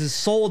 Actually, no, because his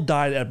soul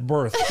died at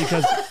birth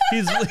because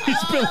he's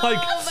been like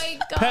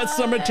Pet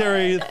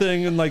Cemetery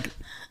thing, and like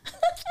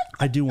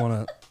I do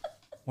want to.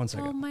 One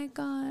second. Oh my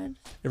god.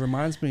 It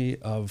reminds me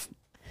of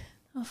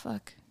Oh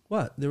fuck.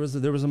 what? There was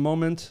a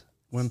moment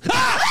when.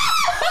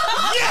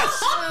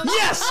 Yes!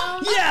 Yes!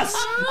 Yes!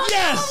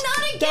 Yes!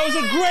 That was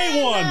a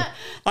great one.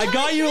 I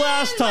got you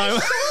last time.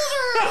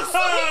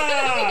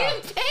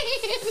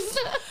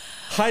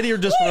 Heidi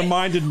just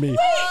reminded me. You need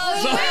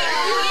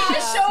to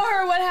show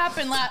her what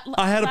happened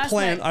I had a last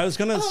plan. night. I was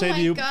gonna Oh say my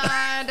to you,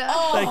 God.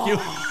 thank you.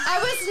 I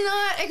was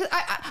not.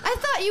 I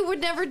thought you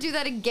would never do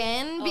that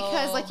again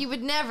because, like, you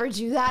would never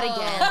do that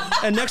again.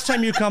 And next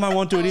time you come, I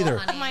won't do it either.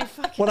 My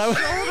fucking What I-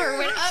 shoulder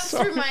went up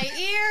through my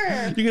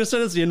ear. You're gonna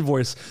send us the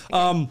invoice.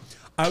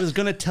 I was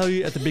gonna tell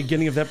you at the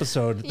beginning of the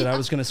episode that I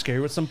was gonna scare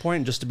you at some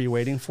point, just to be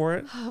waiting for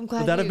it. I'm glad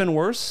Would that have you- been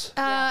worse?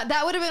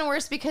 That would have been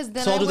worse because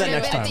then So I'll I do would that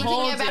have next been time.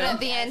 thinking about it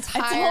the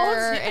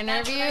entire you.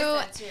 interview,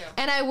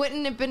 and I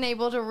wouldn't have been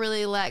able to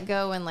really let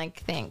go and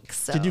like think.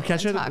 So Did you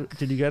catch it? and talk.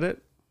 Did you get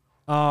it?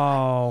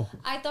 Oh,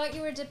 I thought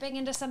you were dipping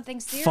into something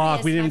serious.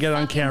 fuck! We didn't I get it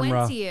on fucking went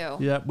camera. to you.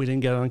 Yep, we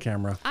didn't get it on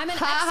camera. I'm an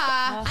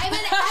Ha expert. I'm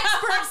an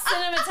expert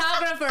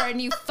cinematographer,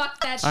 and you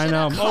fucked that shit I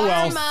know. up. Oh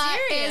well. Karma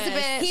is a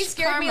bitch. He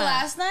scared me Karma.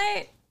 last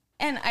night,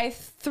 and I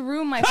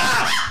threw my.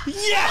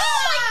 Yes!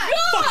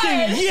 Oh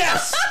Fucking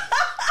yes!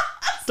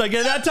 Did I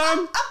get it that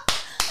time?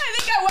 I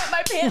think I wet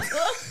my pants.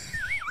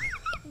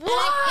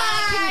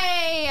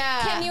 Why?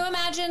 Can you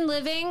imagine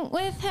living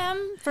with him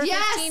for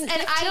Yes, 15, and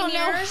I don't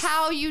know years?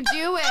 how you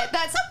do it.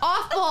 That's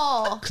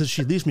awful. Because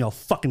she leaves me, I'll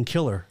fucking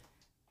kill her.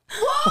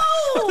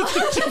 Whoa!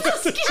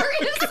 That's the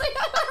scariest thing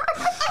I've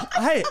ever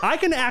heard. Hey, I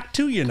can act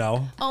too, you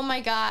know. Oh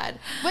my God.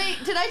 Wait,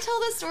 did I tell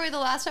this story the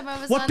last time I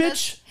was What on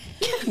bitch?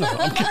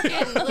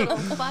 Fucking little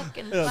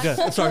fucking. Okay,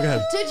 sorry, go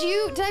ahead.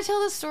 Did I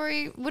tell this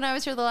story when I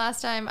was here the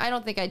last time? I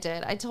don't think I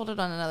did. I told it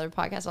on another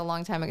podcast a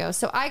long time ago.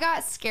 So I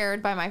got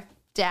scared by my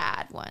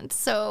dad once.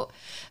 So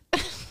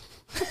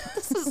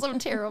this is some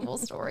terrible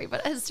story,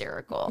 but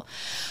hysterical.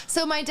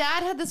 So my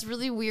dad had this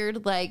really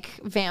weird like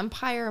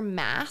vampire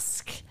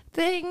mask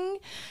thing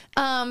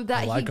that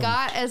like he 'em.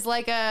 got as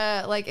like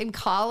in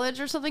college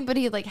or something, but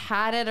he like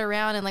had it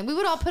around, and like we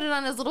would all put it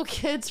on as little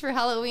kids for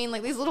Halloween,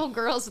 like these little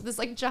girls with this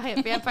like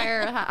giant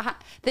vampire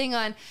thing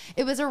on.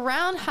 It was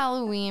around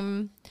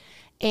Halloween.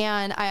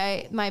 And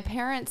my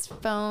parents'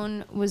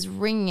 phone was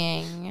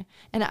ringing,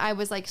 and I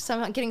was like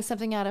somehow getting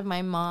something out of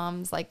my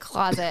mom's like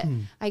closet.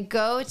 I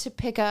go to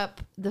pick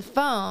up the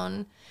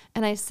phone,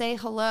 and I say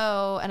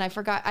hello, and I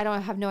forgot.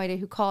 I have no idea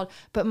who called,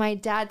 but my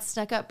dad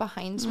snuck up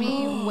behind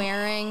me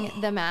wearing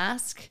the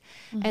mask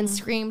and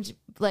screamed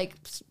like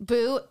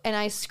 "boo!" And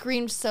I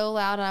screamed so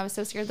loud, and I was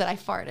so scared that I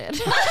farted.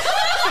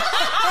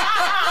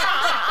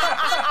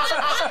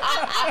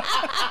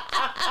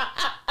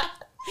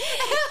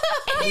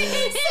 And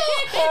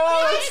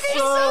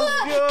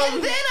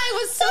then I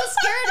was so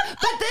scared,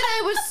 but then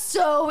I was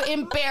so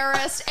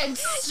embarrassed and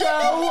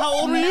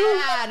so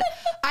mad.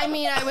 I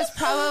mean, I was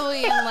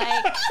probably in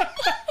like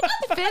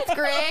 5th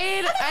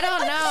grade. I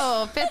don't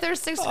know, 5th or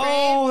 6th grade.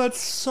 Oh, that's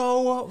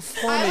so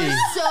funny. I was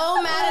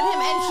so mad at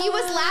him, and he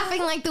was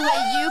laughing like the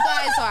way you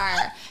guys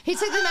are. He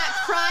took the mat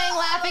crying,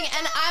 laughing,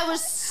 and I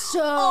was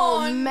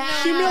so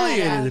mad.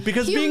 Humiliated,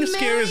 because being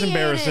scared is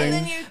embarrassing.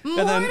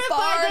 Mortified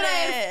that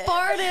I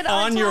farted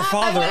on your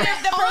top of father. it.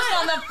 The person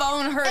on the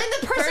phone hurt. And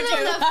the person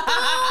on the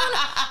phone,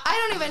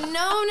 I don't even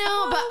know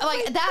now, but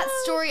like that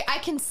story, I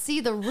can see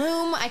the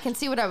room, I can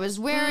see what I was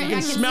wearing, You can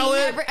I can smell see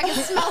it. I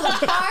can smell the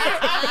fart.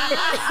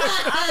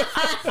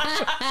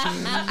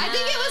 I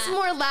think it was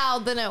more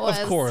loud than it was.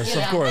 Of course, you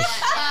of know. course.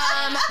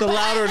 The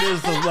louder it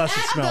is, the less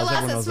it smells. The less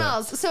Everyone it knows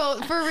that. smells. So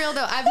for real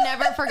though, I've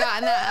never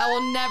forgotten that. I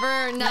will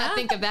never not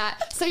think of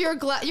that. So you're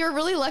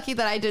really lucky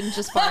that I didn't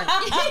just fart.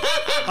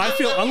 I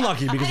feel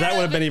unlucky because that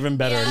would have been even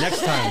better.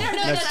 Next time.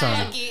 Next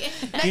time.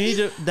 That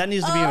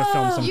needs to be in a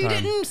film sometime. You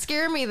didn't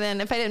scare me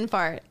then if I didn't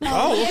fart.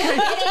 Oh, okay.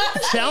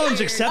 Challenge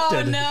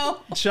accepted. Oh, no.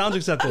 Challenge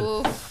accepted.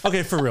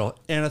 Okay, for real.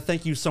 Anna,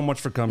 thank you so much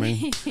for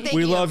coming.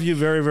 We you. love you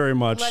very, very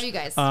much. Love you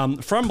guys.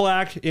 From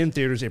Black in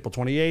theaters April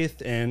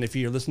 28th. And if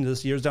you're listening to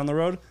this years down the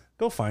road,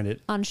 go find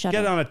it. On Shudder.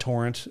 Get it on a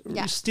torrent.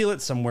 Yeah. Steal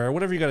it somewhere.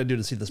 Whatever you got to do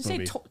to see this Say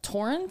movie.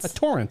 torrents? A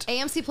torrent.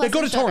 AMC Plus Yeah, go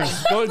to and Shudder.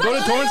 Torrance. Go to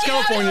Torrance,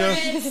 California.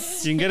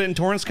 You can get it in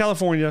Torrance,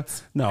 California.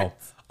 No.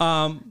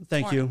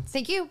 Thank you.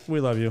 Thank you. We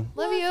love you.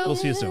 Love you. We'll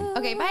see you soon.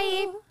 Okay,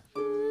 bye.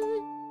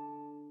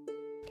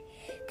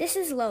 This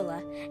is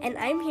Lola, and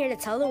I'm here to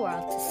tell the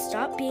world to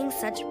stop being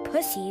such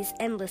pussies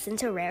and listen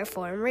to Rare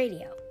Form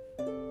Radio.